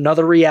himself from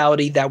another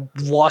reality that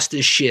lost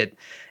his shit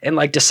and,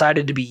 like,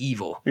 decided to be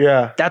evil.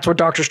 Yeah. That's what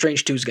Doctor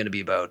Strange 2 is going to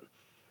be about.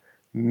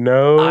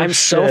 I'm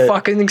so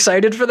fucking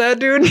excited for that,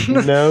 dude.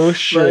 No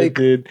shit,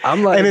 dude.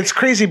 I'm like... And it's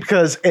crazy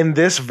because in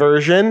this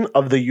version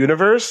of the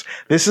universe,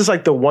 this is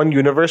like the one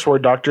universe where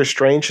Doctor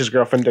Strange, his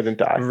girlfriend, didn't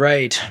die.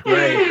 Right.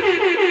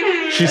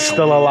 She's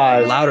still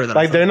alive. Louder than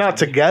like they're not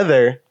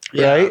together,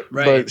 right?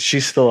 Right. But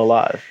she's still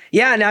alive.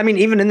 Yeah, and I mean,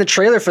 even in the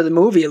trailer for the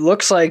movie, it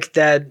looks like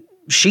that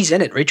she's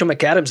in it. Rachel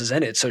McAdams is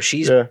in it. So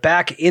she's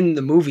back in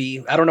the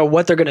movie. I don't know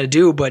what they're going to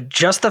do, but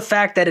just the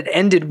fact that it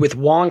ended with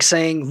Wong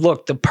saying,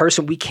 look, the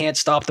person we can't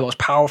stop, the most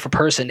powerful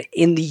person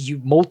in the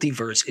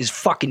multiverse is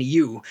fucking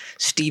you,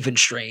 Stephen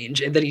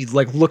Strange. And then he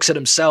like looks at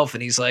himself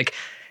and he's like,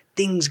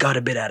 things got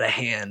a bit out of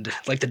hand.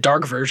 Like the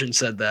dark version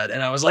said that.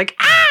 And I was like,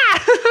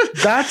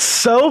 That's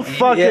so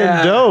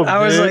fucking dope.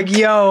 I was like,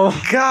 yo.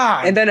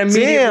 God. And then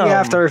immediately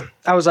after,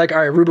 I was like, all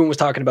right, Ruben was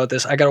talking about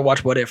this. I got to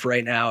watch What If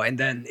right now. And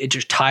then it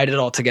just tied it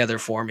all together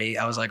for me.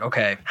 I was like,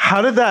 okay.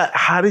 How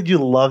did you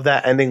love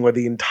that ending where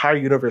the entire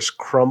universe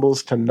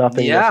crumbles to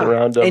nothingness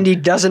around him? And he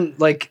doesn't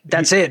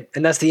that's it.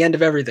 And that's the end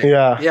of everything.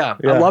 Yeah.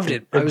 I loved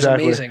it. It was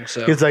amazing.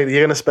 So he's like,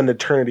 you're going to spend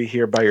eternity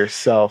here by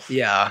yourself.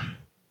 Yeah.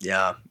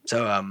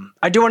 So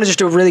I do want to just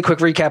do a really quick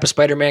recap of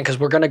Spider-Man because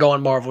we're gonna go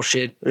on Marvel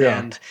shit. Yeah.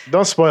 And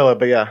don't spoil it,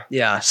 but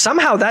yeah.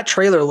 Somehow that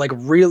trailer like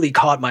really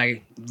took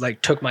my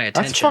attention.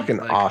 That's fucking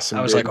like, awesome.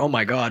 I was like, oh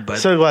my god! But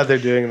so glad they're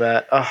doing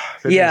that. Oh,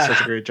 they're doing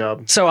such a great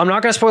job. So I'm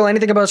not gonna spoil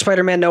anything about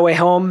Spider-Man: No Way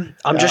Home.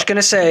 I'm just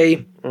gonna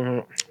say,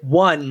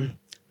 one,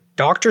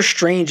 Doctor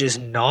Strange is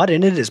not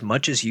in it as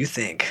much as you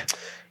think.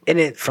 In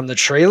it, from the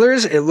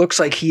trailers, it looks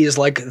like he is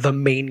like the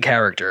main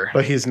character,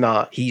 but he's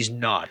not. He's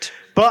not.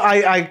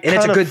 But and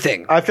it's a good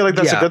thing. I feel like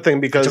that's a good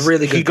thing because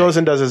he goes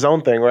and does his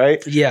own thing,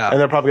 right? Yeah. And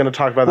they're probably going to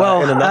talk about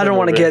that in another I don't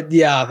want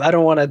to I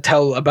don't want to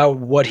tell about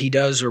what he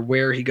does or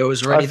where he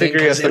goes or anything. I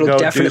figure he has to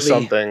go do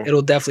something.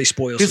 It'll definitely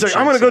spoil He's like,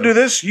 I'm going to go do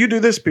this. You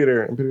do this,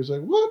 Peter. And Peter's like,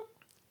 what?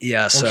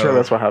 Yeah, so. I'm sure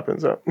that's what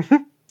happens.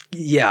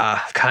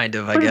 Yeah, kind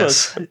of, I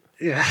guess.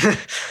 Yeah.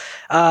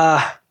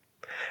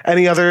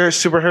 Any other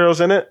superheroes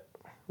in it?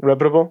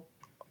 Reputable?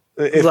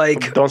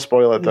 Don't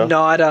spoil it,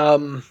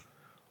 though.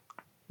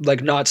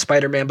 Not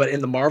Spider-Man, but in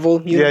the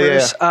Marvel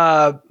universe.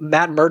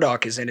 Matt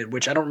Murdock is in it,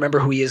 which I don't remember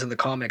who he is in the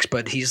comics,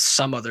 but he's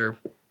some other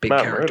big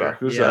character. Murdock.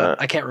 Who's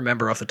that? I can't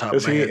remember off the top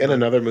of my head. Is he in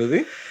another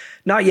movie?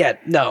 Not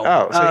yet, no.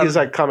 Oh, so he's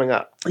like coming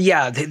up.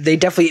 Yeah, they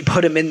definitely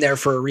put him in there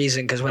for a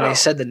reason because when they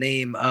said the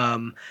name.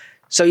 That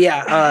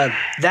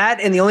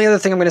and the only other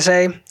thing I'm going to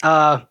say,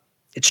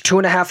 it's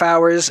 2.5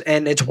 hours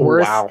and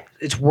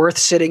it's worth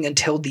sitting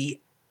until the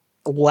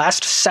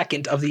last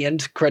second of the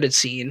end credit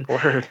scene.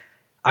 Word.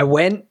 I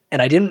went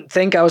and I didn't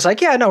think, I was like,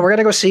 yeah, no, we're going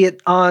to go see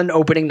it on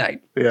opening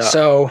night. Yeah.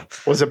 So.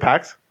 Was it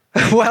packed?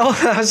 Well,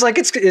 I was like,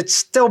 it's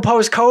still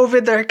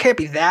post-COVID. There can't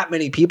be that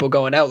many people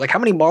going out. Like, how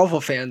many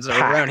Marvel fans are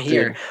around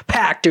here? Dude.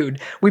 Packed,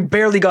 dude. We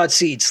barely got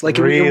seats. Like,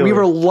 we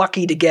were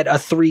lucky to get a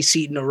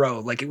 3-seat in a row.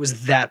 Like, it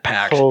was that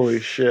packed.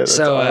 Holy shit. That's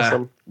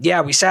awesome.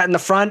 Yeah, we sat in the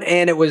front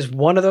and it was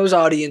one of those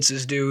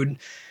audiences, dude.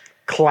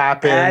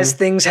 Clapping. As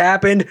things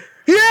happened.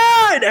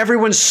 Yeah! And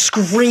everyone's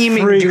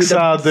screaming, dude.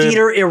 The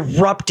theater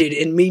erupted.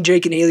 And me,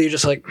 Jake, and Haley are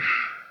just like...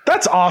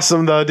 That's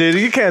awesome, though, dude.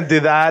 You can't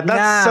do that.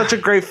 That's such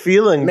a great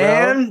feeling,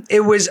 man.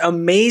 It was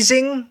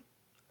amazing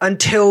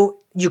until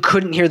you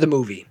couldn't hear the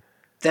movie.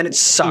 Then it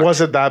sucked.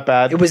 Was it that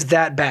bad? It was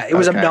that bad. It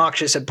was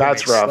obnoxious at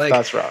points. That's rough.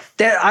 That's rough.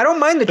 I don't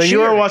mind the cheer. You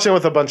were watching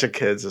with a bunch of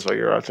kids is what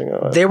you were watching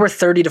it with. They were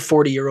 30 to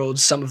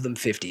 40-year-olds, some of them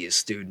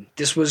 50s, dude.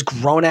 This was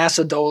grown-ass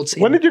adults.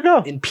 When did you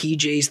go? In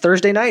PJs.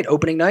 Thursday night,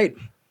 opening night.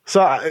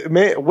 So,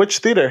 which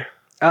theater?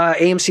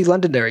 AMC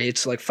Londonderry.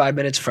 It's like 5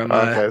 minutes from.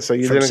 Okay, so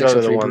you didn't go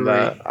to the one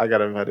that I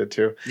got invited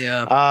to.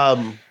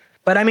 Yeah.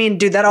 But I mean,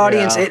 dude, that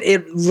audience,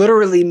 it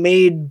literally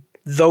made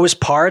those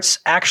parts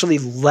actually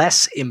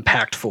less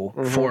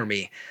impactful for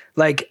me.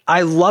 Like,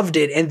 I loved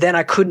it, and then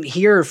I couldn't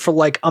hear for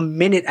like a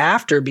minute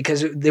after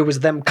because there was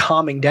them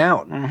calming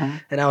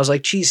down, and I was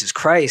like, Jesus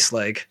Christ,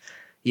 like,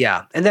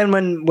 yeah. And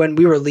then when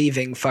we were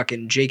leaving,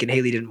 fucking Jake and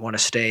Haley didn't want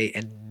to stay,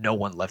 and no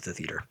one left the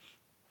theater.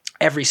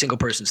 Every single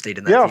person stayed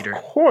in that theater. Yeah,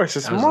 of course.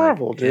 It's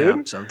Marvel, dude.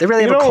 Yeah, so they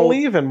really have a cult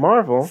leave in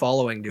Marvel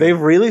following, dude. They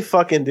really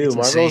fucking do. It's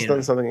Marvel's insane.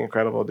 done something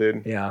incredible,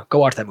 dude. Yeah, go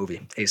watch that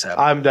movie ASAP.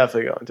 I'm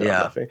definitely going to.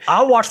 Yeah,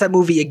 I'll watch that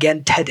movie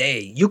again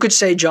today. You could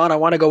say, John, I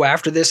want to go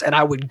after this, and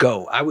I would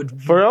go.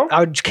 For real? I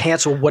would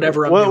cancel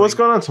whatever I'm doing. What's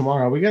going on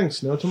tomorrow? Are we getting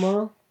snow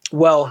tomorrow?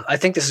 Well, I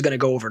think this is going to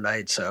go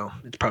overnight, so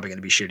it's probably going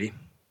to be shitty.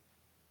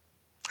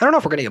 I don't know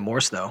if we're going to get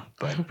more snow.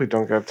 But I hope we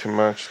don't get too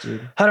much,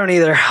 dude. I don't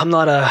either. I'm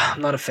not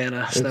a fan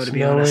of snow, to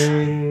be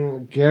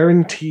honest.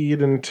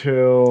 Guaranteed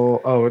until...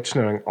 Oh, it's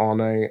snowing all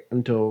night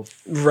until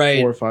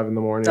 4 or 5 in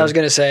the morning. I was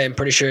going to say, I'm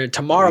pretty sure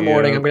tomorrow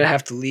morning I'm going to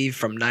have to leave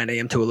from 9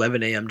 a.m. to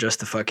 11 a.m. just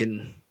to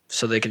fucking...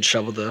 So they can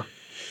shovel the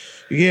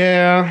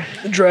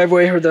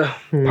driveway or the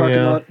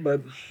parking lot.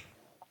 But,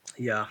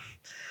 yeah.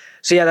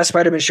 So, yeah, that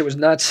Spider-Man shit was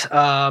nuts.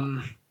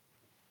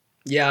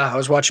 Yeah, I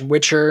was watching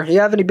Witcher.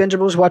 You have any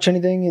bingeables? Watch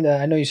anything?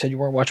 I know you said you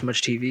weren't watching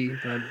much TV.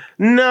 But...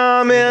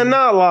 No, man,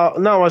 not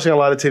watching a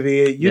lot of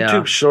TV.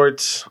 YouTube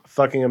Shorts,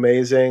 fucking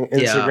amazing.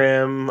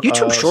 Instagram.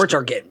 YouTube Shorts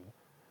are getting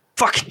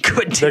fucking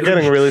good, dude. They're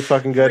getting really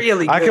fucking good.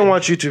 Really I good. can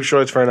watch YouTube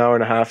Shorts for an hour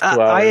and a half, 2 hours.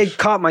 I had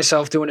caught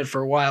myself doing it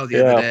for a while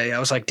the other day. I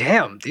was like,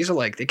 damn, these are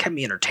like, they kept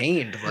me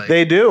entertained. Like,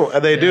 they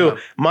do.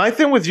 My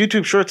thing with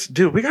YouTube Shorts,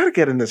 dude, we got to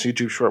get in this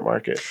YouTube Short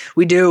market.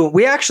 We do.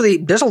 We actually,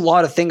 there's a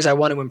lot of things I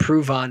want to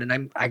improve on,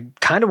 and I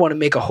kind of want to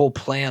make a whole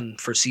plan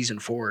for season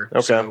 4.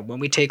 Okay. So when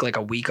we take like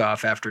a week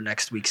off after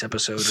next week's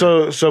episode.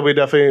 So we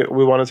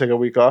want to take a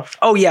week off?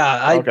 Oh,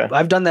 yeah.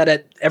 I've done that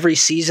at every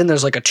season.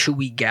 There's like a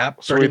 2-week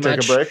gap. So we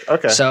take a break?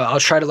 Okay. So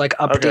I'll try to like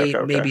update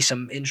Okay. maybe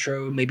some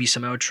intro, maybe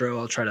some outro.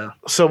 I'll try to.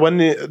 So when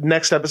the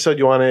next episode,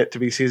 you want it to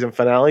be season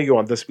finale? You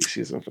want this to be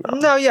season finale?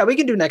 No, yeah, we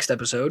can do next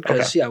episode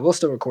because we'll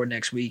still record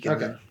next week. And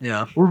then,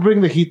 yeah. We'll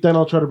bring the heat then.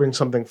 I'll try to bring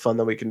something fun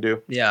that we can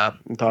do. Yeah.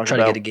 And talk Try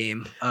about. to get a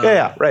game.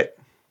 Right.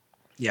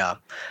 Yeah.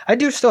 I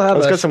do still have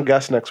Let's get some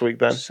guests next week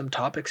then. some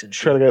topics and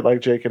shit. Try to get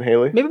like Jake and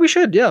Haley. Maybe we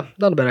should. Yeah.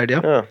 Not a bad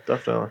idea. Yeah,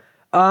 definitely.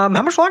 How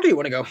much longer do you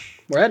want to go?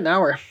 We're at an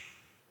hour.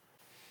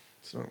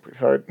 It's not pretty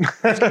hard.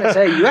 I was going to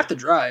say, you have to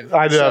drive.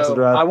 I do have to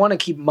drive. I want to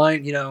keep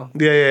mine,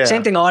 Yeah.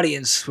 Same thing,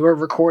 audience. We're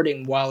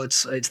recording while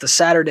it's the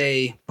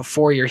Saturday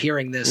before you're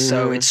hearing this,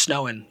 so it's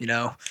snowing,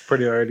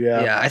 Pretty hard,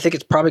 yeah. Yeah, I think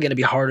it's probably going to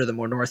be harder the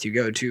more north you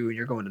go, too.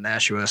 You're going to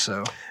Nashua,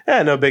 so.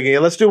 Yeah, no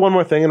biggie. Let's do one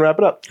more thing and wrap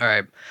it up. All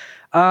right.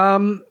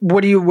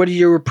 What are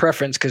your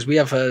preference? Because we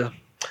have a...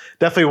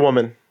 Definitely a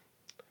woman.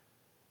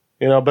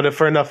 But if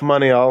for enough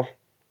money, I'll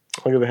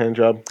give a hand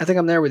job. I think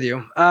I'm there with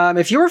you.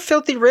 If you were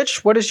filthy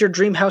rich, what does your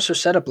dream house or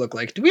setup look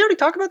like? Did we already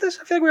talk about this?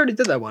 I feel like we already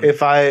did that one.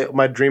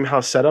 My dream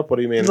house setup, what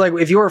do you mean? It's like,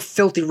 if you were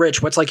filthy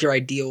rich, what's like your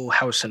ideal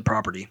house and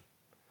property?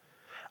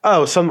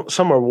 Oh,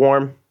 somewhere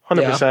warm,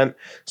 100%.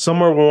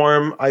 Somewhere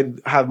warm. I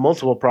have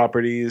multiple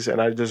properties,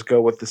 and I just go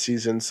with the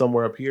season.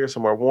 Somewhere up here,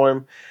 somewhere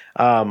warm.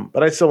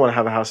 But I still want to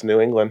have a house in New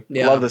England.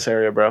 Yeah. Love this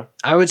area, bro.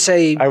 I would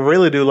say... I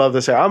really do love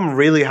this area. I'm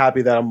really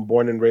happy that I'm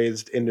born and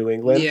raised in New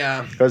England.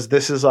 Yeah. Because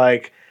this is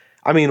like...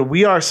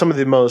 we are some of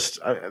the most...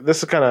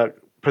 this is kind of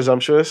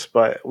presumptuous,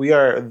 but we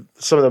are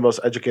some of the most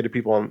educated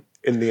people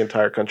in the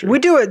entire country. We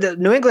do it.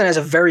 New England has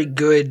a very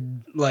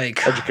good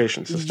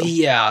education system.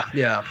 Yeah.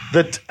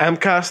 The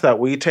MCAS that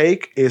we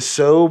take is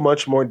so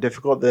much more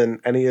difficult than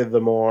any of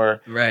the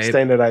more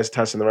standardized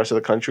tests in the rest of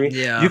the country.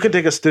 Yeah. You can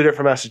take a student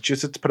from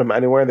Massachusetts, put them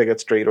anywhere, and they get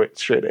straight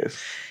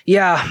A's.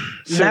 Yeah.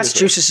 Seriously.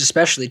 Massachusetts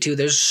especially, too.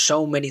 There's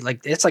so many,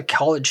 it's like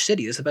College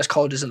City. It's the best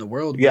colleges in the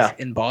world. Yeah.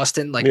 In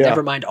Boston.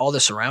 Never mind all the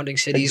surrounding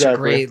cities are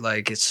great.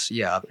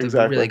 They've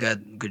really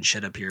got good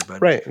shit up here.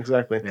 But right,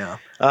 exactly. Yeah.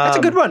 That's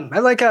a good one. I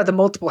like the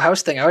multiple house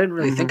thing. I didn't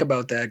really think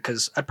about that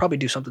because I'd probably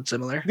do something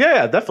similar.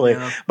 Yeah, definitely.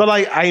 Yeah. But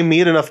I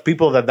meet enough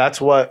people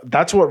that's what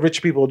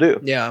rich people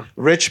do. Yeah.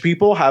 Rich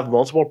people have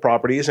multiple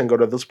properties and go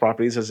to those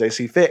properties as they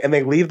see fit, and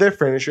they leave their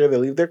furniture, they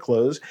leave their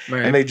clothes,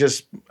 and they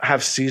just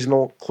have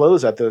seasonal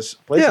clothes at those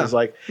places.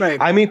 Yeah.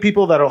 I meet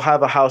people that'll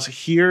have a house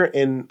here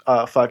in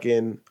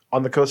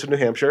on the coast of New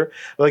Hampshire.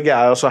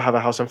 I also have a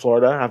house in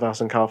Florida. I have a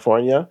house in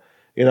California.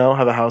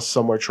 Have a house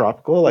somewhere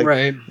tropical.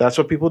 That's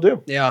what people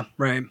do. Yeah,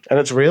 right. And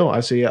it's real.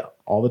 I see it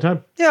all the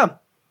time. Yeah.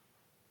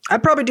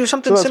 I'd probably do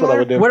something similar. What I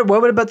would do.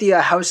 What about the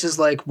houses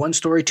 1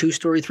 story, 2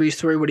 story, 3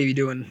 story? What are you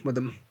doing with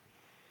them?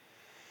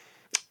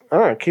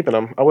 Keeping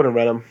them. I wouldn't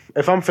rent them.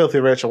 If I'm filthy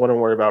rich, I wouldn't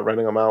worry about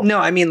renting them out. No,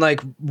 I mean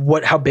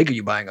how big are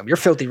you buying them? You're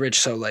filthy rich,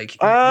 so you're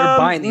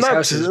buying these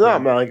houses. You're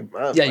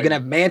gonna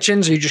have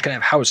mansions, or you're just gonna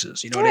have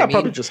houses. You know what I mean?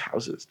 Probably just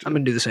houses. I'm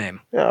gonna do the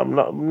same. Yeah, I'm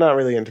not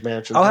really into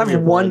mansions. I'll have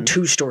 1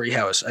 2-story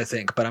house, I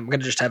think, but I'm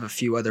gonna just have a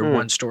few other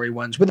 1-story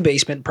ones with a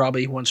basement,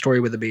 probably 1 story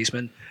with a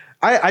basement.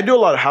 I do a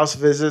lot of house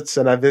visits,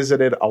 and I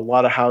visited a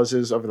lot of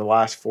houses over the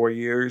last 4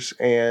 years,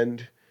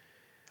 and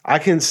I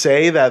can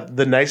say that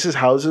the nicest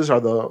houses are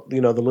the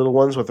little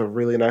ones with a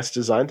really nice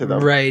design to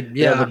them. Right.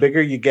 Yeah. The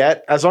bigger you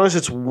get, as long as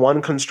it's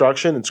one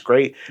construction, it's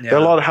great. Yeah. There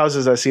are a lot of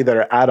houses I see that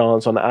are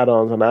add-ons on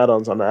add-ons on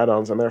add-ons on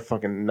add-ons, and they're a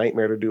fucking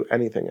nightmare to do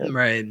anything in.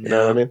 Right. You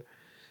know what I mean?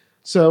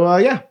 So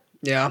yeah.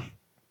 Yeah.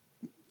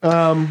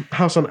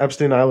 House on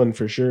Epstein Island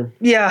for sure.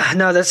 Yeah.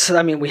 No,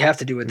 we have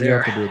to do it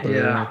there. Yeah.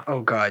 Yeah.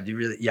 Oh God,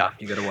 you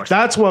gotta watch.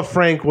 That's what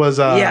Frank was.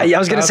 I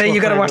was gonna say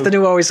you gotta watch the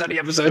new Always Sunny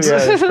episodes.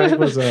 Yeah, Frank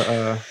was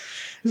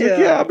He's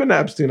like, I've been to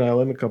Epstein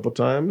Island a couple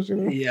times.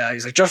 Yeah,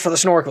 he's like, just for the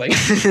snorkeling.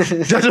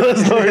 Just for the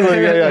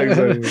snorkeling, yeah,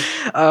 exactly.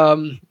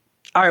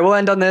 All right, we'll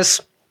end on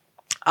this.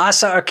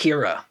 Asa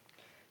Akira,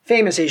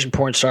 famous Asian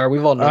porn star.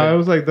 We've all nutted. I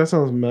was like, that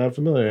sounds mad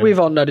familiar. We've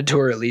all nutted to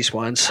her at least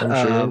once.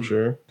 I'm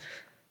sure.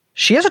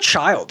 She has a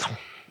child.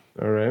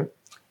 All right.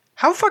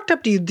 How fucked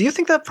up do you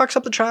think that fucks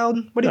up the child?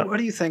 What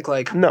do you think? No,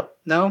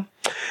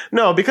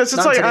 because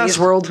it's not in today's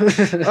world.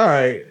 All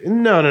right,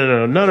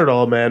 no, not at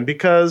all, man.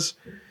 Because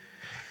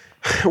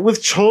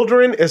with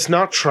children, it's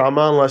not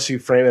trauma unless you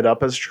frame it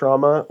up as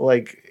trauma.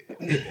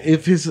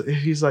 If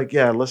he's like,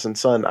 yeah, listen,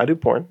 son, I do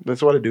porn.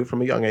 That's what I do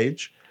from a young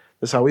age.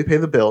 That's how we pay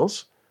the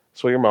bills.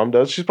 That's what your mom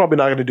does. She's probably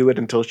not going to do it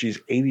until she's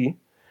 80.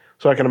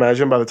 So I can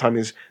imagine by the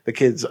time the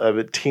kid's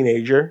a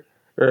teenager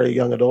or a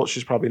young adult,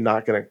 she's probably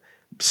not going to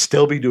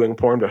still be doing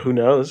porn, but who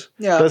knows?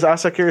 Yeah. Does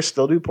Asa Akira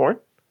still do porn?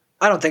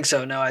 I don't think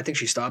so. No, I think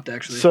she stopped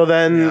actually. So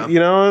then,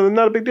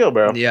 not a big deal,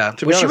 bro. Yeah.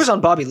 Well, she was on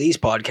Bobby Lee's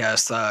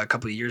podcast a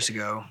couple of years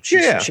ago.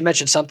 She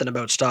mentioned something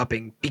about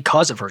stopping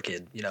because of her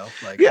kid,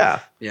 like. Yeah.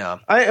 Yeah.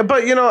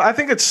 I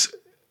think it's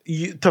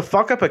to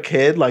fuck up a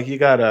kid, like you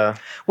gotta.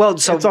 Well,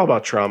 so it's all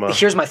about trauma.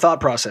 Here's my thought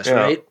process,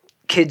 right?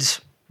 Kids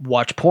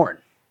watch porn.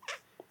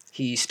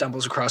 He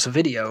stumbles across a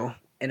video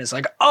and is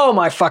like, "Oh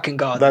my fucking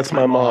God. That's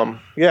my mom."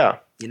 Yeah.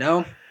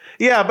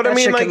 Yeah, but I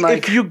mean,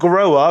 if you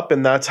grow up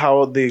and that's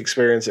how the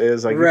experience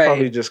is, like, you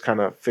probably just kind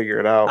of figure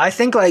it out. I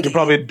think, like... You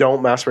probably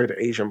don't masturbate to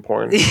Asian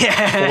porn for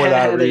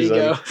that reason.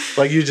 You go.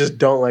 Like, you just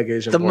don't like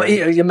Asian porn.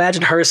 You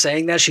imagine her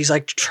saying that. She's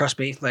like, trust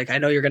me. Like, I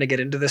know you're going to get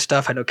into this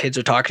stuff. I know kids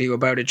are talking to you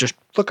about it. Just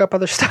look up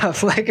other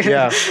stuff. Like,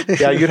 yeah,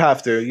 you'd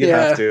have to. You'd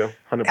have to,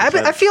 100%.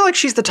 I feel like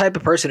she's the type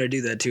of person to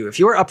do that, too. If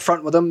you were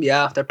upfront with them,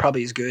 that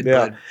probably is good.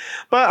 Yeah.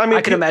 But I mean...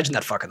 I can imagine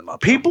that fucking them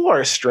up. People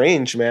are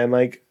strange, man.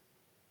 Like,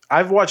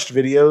 I've watched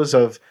videos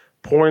of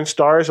porn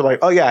stars are like,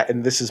 oh yeah,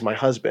 and this is my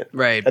husband,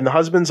 right? And the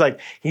husband's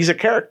like, he's a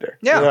character,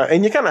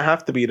 and you kind of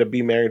have to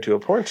be married to a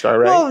porn star,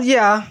 right? Well,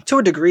 yeah, to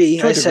a degree,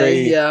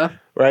 say, yeah,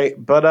 right.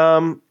 But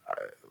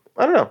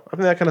I don't know. I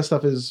think that kind of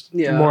stuff is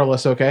more or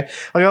less okay.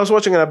 Like, I was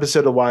watching an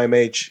episode of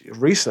YMH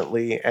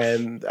recently,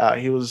 and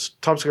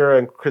Tom Segura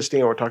and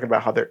Christina were talking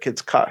about how their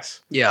kids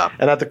cuss. Yeah.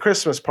 And at the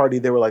Christmas party,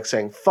 they were like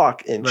saying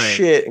fuck and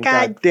shit and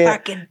God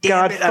fucking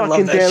damn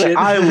it.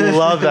 I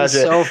love that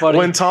shit. So funny.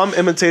 When Tom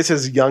imitates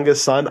his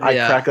youngest son, I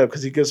crack up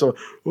because he gives him,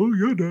 oh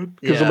yeah,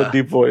 Dad. Gives him a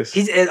deep voice.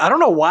 I don't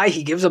know why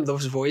he gives them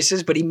those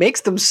voices, but he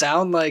makes them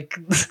sound like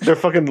they're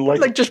fucking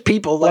like just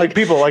people, like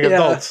people, like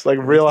adults, like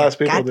real ass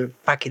people. God dude.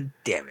 Fucking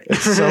damn it!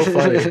 It's so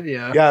funny.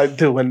 Yeah,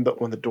 dude. When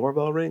the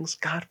doorbell rings,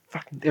 God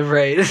fucking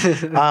right.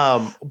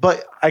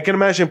 But I can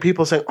imagine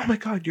people saying, "Oh my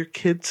God, your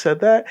kid said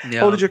that."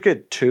 How old is your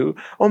kid? 2.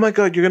 Oh my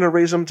God, you're gonna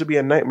raise them to be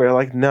a nightmare.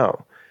 Like,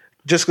 no.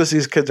 Just because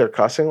these kids are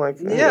cussing, like,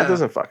 it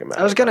doesn't fucking matter.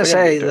 I was gonna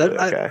say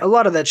that a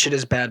lot of that shit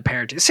is bad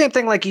parenting. Same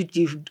thing, like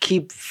you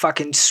keep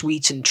fucking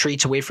sweets and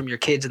treats away from your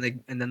kids, and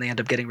then they end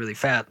up getting really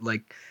fat.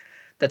 Like,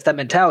 that's that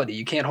mentality.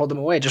 You can't hold them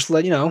away. Just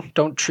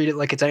don't treat it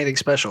like it's anything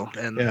special.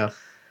 And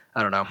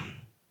I don't know.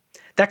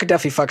 That could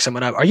definitely fuck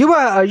someone up. Are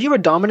you a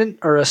dominant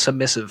or a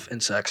submissive in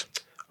sex?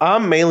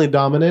 I'm mainly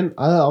dominant.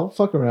 I'll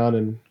fuck around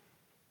and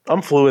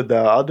I'm fluid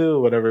though. I'll do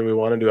whatever we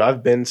want to do.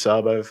 I've been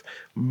sub. I've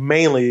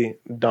mainly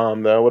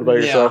dom though. What about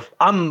yourself?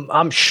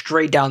 I'm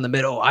straight down the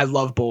middle. I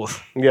love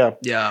both. Yeah.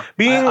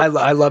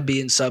 I love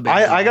being sub.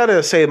 I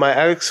gotta say, my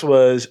ex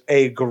was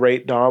a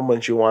great dom when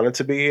she wanted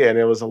to be, and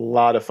it was a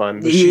lot of fun.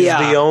 But she's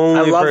the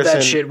only I love person,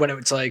 that shit when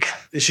it's like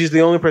she's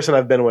the only person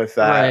I've been with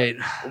that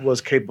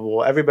was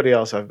capable. Everybody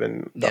else I've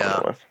been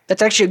dominant with.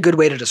 That's actually a good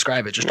way to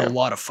describe it. Just a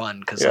lot of fun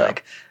because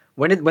like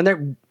when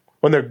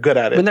they're good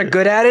at it. When they're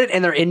good at it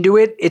and they're into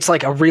it, it's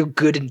like a real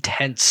good,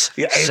 intense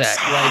it's set.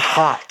 Like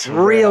hot.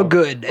 Real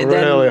good. And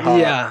really then, hot.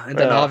 Yeah. And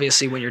then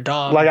obviously when you're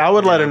dom. Like, I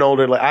would let an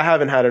older, I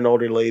haven't had an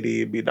older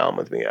lady be dom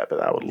with me yet,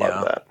 but I would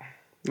love that.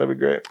 That'd be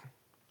great.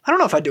 I don't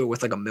know if I'd do it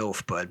with like a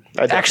MILF, but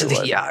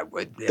actually, I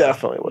would. Yeah.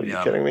 Definitely would. Are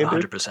you kidding me,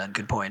 dude? 100%.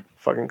 Good point.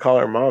 Fucking call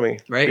her mommy.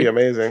 Right? It'd be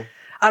amazing.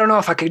 I don't know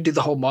if I could do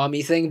the whole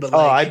mommy thing, but like,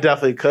 I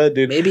definitely could,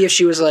 dude. Maybe if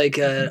she was like,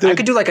 I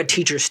could do like a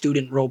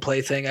teacher-student role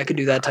play thing. I could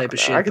do that type of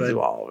shit. I could do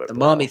all of it. The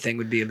mommy thing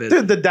would be a bit.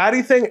 Dude, the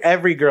daddy thing.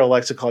 Every girl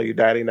likes to call you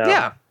daddy now.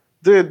 Yeah,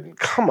 dude,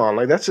 come on,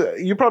 like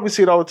you probably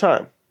see it all the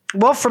time.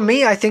 Well, for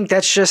me, I think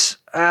that's just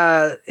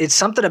it's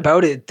something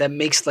about it that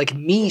makes like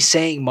me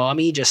saying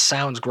mommy just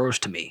sounds gross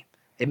to me.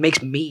 It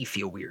makes me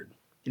feel weird.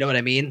 You know what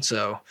I mean?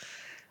 So,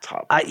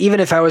 even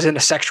if I was in a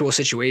sexual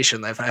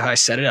situation, if I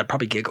said it, I'd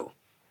probably giggle.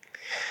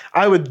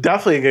 I would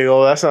definitely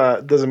giggle.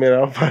 Doesn't mean I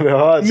don't find it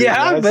hot.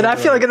 Yeah, but I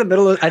feel like in the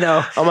middle of, I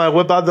know. I'm like,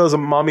 whip out those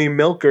mommy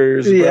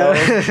milkers, bro.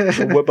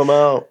 Yeah. Whip them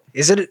out.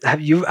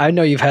 I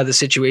know you've had the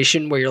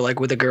situation where you're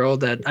like with a girl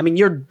that, I mean,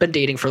 you've been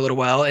dating for a little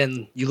while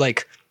and you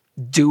like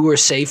do or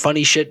say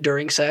funny shit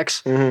during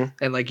sex and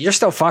like you're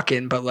still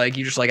fucking, but like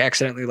you just like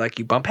accidentally like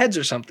you bump heads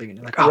or something and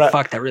you're like, oh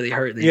fuck, that really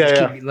hurt. And you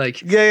just keep,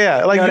 like, like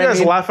you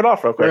guys laugh it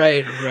off real quick.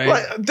 Right.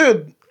 Like,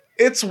 dude,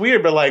 it's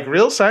weird, but like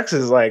real sex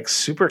is like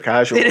super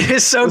casual. It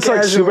is so casual.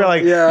 Like super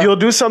like you'll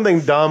do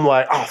something dumb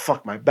like, oh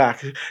fuck my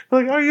back. You're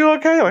like, are you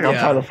okay? Like,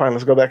 I'm fine.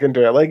 Let's go back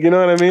into it. Like, you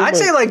know what I mean? I'd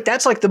say like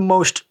that's like the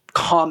most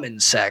common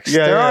sex.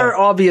 There are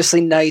obviously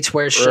nights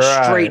where it's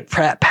just straight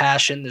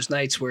passion. There's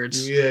nights where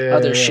it's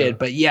other shit.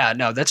 But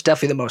no, that's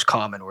definitely the most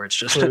common where it's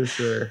just for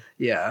sure.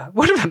 Yeah.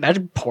 What if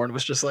imagine porn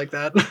was just like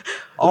that?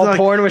 All like,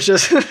 porn was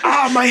just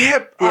my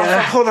hip.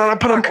 Yeah. Hold on, I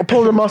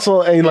pulled a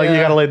muscle and like you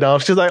gotta lay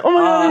down. She's like, oh my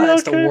god,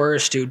 that's the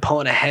worst, dude.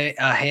 Pulling a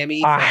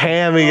hammy. A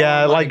hammy,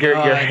 like your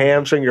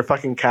hamstring, your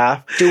fucking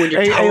calf. Dude,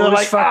 your toes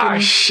like,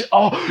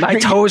 fucking my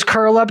toes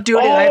curl up, dude,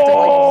 and I have to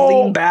like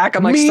lean back.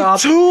 I'm like, stop.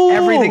 Too.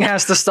 Everything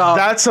has to stop.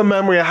 That's a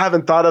memory I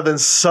haven't thought of in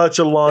such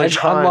a long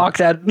time. Unlock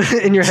that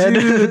in your head.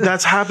 Dude,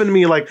 that's happened to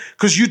me, like,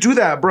 because you do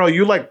that, bro.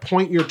 You like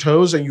point your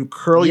toes and you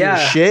curl your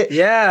shit.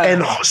 Yeah.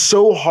 And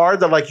so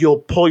hard that like you'll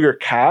pull your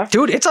calf.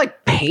 Dude, it's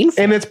like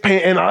painful. And it's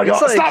pain. And I go,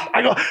 It's like- stop.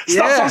 I go,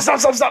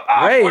 stop.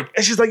 Ah, Right. fuck.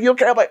 And she's like, you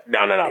okay? I'm like, no.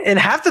 And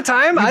half the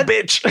time,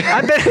 Bitch.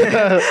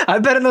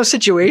 I've been in those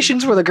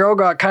situations where the girl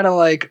got kind of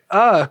like,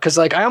 because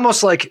like I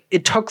almost like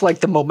it took like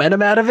the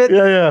momentum out of it.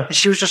 Yeah. And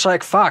she was just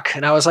like, fuck.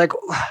 And I was like,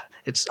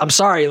 I'm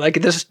sorry.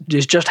 Like this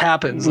just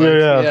happens. Like,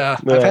 Yeah.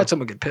 I've had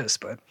someone get pissed,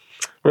 but.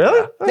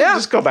 Really? Yeah.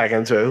 Just go back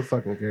into it. Who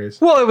fucking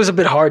cares? Well, it was a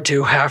bit hard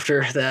to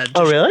after that.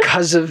 Oh, really?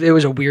 Because it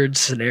was a weird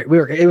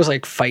scenario. It was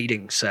like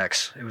fighting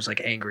sex. It was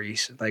like angry.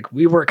 Like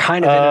we were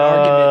kind of in an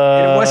argument,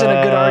 and it wasn't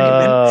a good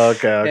argument.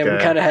 Okay. And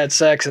we kind of had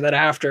sex, and then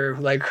after,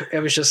 like, it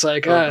was just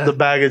like the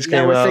baggage came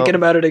now we're out. thinking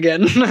about it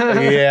again.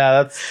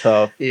 Yeah, that's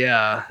tough.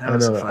 Yeah, that I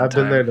was a know. fun I've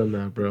been time. there, done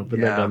that, bro. Been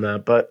there, Yeah. done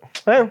that. But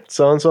hey,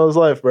 so and so's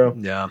life, bro.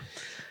 Yeah.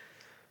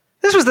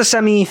 This was the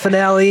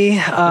semi-finale.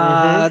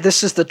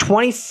 This is the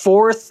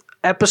 24th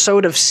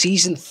episode of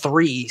season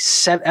 3,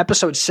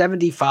 episode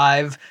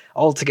 75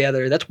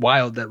 altogether. That's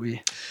wild that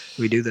we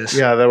do this.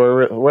 Yeah, that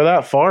we're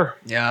that far.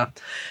 Yeah.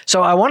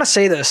 So I want to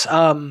say this.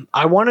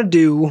 I want to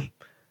do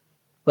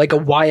like a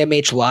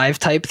YMH live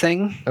type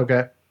thing.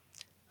 Okay.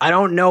 I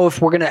don't know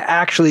if we're going to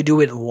actually do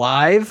it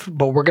live,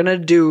 but we're going to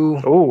do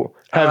Ooh,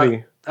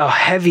 heavy. a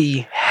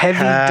heavy,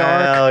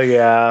 Hell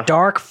yeah.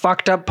 dark,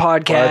 fucked up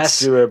podcast. Let's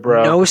do it,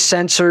 bro. No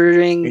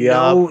censoring.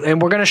 Yup.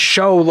 And we're going to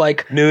show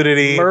like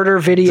Nudity. murder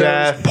videos,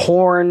 death.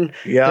 porn.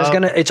 Yup.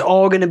 It's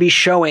all going to be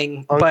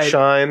showing, but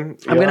Shine.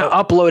 I'm going to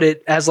upload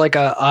it as like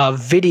a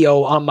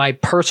video on my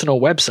personal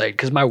website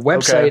because my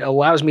website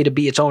allows me to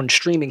be its own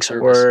streaming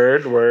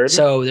service. Word.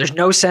 So there's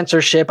no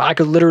censorship. I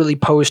could literally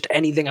post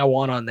anything I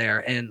want on there,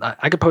 and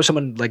I could post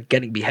someone like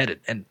getting beheaded,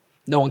 and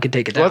no one can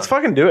take it down. Let's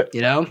fucking do it.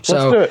 You know? Let's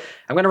do it.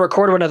 I'm going to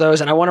record one of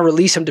those, and I want to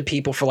release them to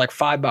people for like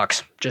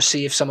 $5. Just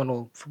see if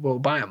someone will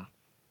buy them.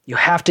 You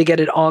have to get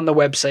it on the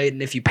website,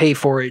 and if you pay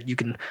for it, you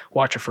can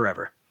watch it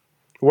forever.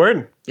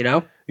 Word. You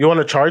know? You want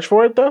to charge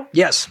for it though?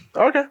 Yes.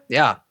 Okay.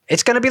 Yeah.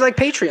 It's going to be like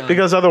Patreon.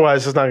 Because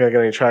otherwise, it's not going to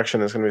get any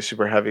traction. It's going to be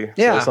super heavy.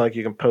 Yeah. So it's not like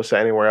you can post it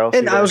anywhere else.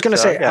 And either. I was going to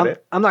So say,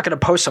 I'm not going to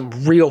post some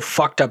real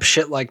fucked up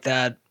shit like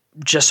that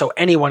just so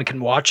anyone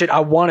can watch it. I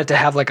want it to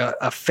have like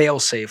a fail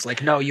safe.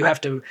 Like, no, you have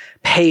to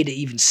pay to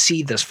even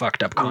see this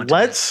fucked up content.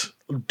 Let's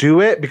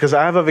do it because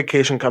I have a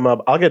vacation come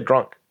up. I'll get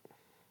drunk.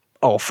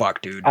 Oh,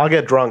 fuck, dude. I'll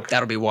get drunk.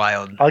 That'll be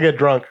wild. I'll get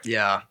drunk.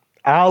 Yeah.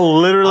 I'll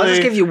literally. I'll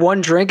just give you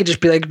one drink and just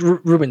be like,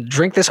 Ruben,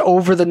 drink this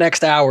over the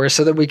next hour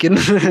so that we can.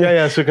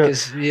 Yeah. So can,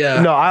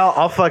 yeah. No,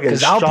 I'll fucking.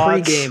 Because I'll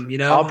pregame, you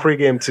know. I'll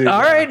pregame too.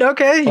 All right.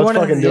 Okay. Let's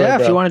fucking do it, if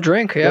bro. you want to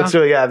drink, yeah. Let's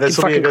do it. Yeah, this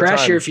you will be a can good fucking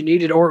crash time. here if you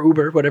need it, or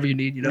Uber, whatever you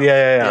need. You know.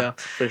 Yeah.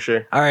 For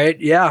sure. All right.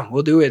 Yeah,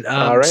 we'll do it.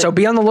 All right. So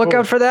be on the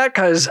lookout for that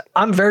because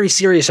I'm very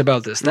serious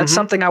about this. That's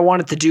something I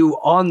wanted to do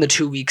on the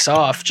 2 weeks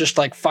off, just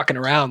like fucking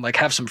around, like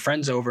have some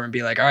friends over and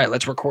be like, all right,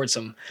 let's record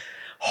some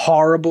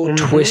horrible,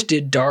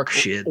 twisted, dark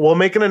shit. We'll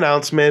make an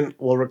announcement.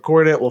 We'll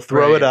record it. We'll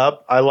throw it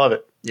up. I love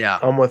it. Yeah.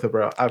 I'm with it,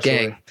 bro.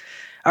 Absolutely. Gang.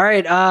 All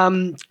right.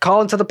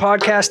 Call into the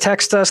podcast,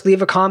 text us,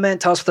 leave a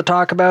comment, tell us what to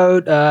talk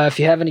about.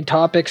 If you have any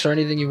topics or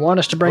anything you want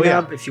us to bring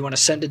up, if you want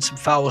to send in some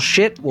foul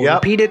shit, we'll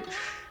repeat it.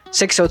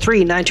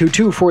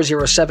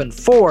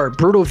 603-922-4074,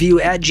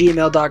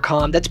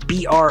 brutalview@gmail.com. That's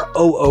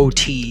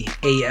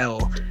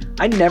BROOTAL.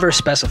 I never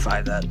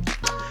specify that.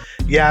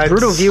 Yeah,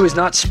 Brutal View is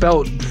not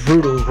spelled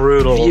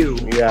brutal. View.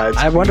 Yeah, it's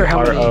I wonder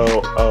how many.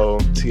 ROOTAL. I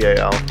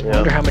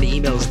wonder how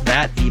many emails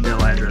that email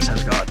address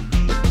has gotten.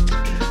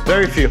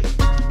 Very few.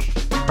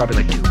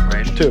 Probably like 2,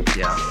 right? 2.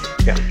 Yeah.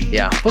 Yeah.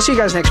 Yeah. We'll see you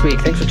guys next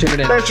week. Thanks for tuning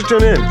in. Thanks for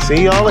tuning in.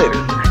 See y'all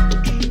later.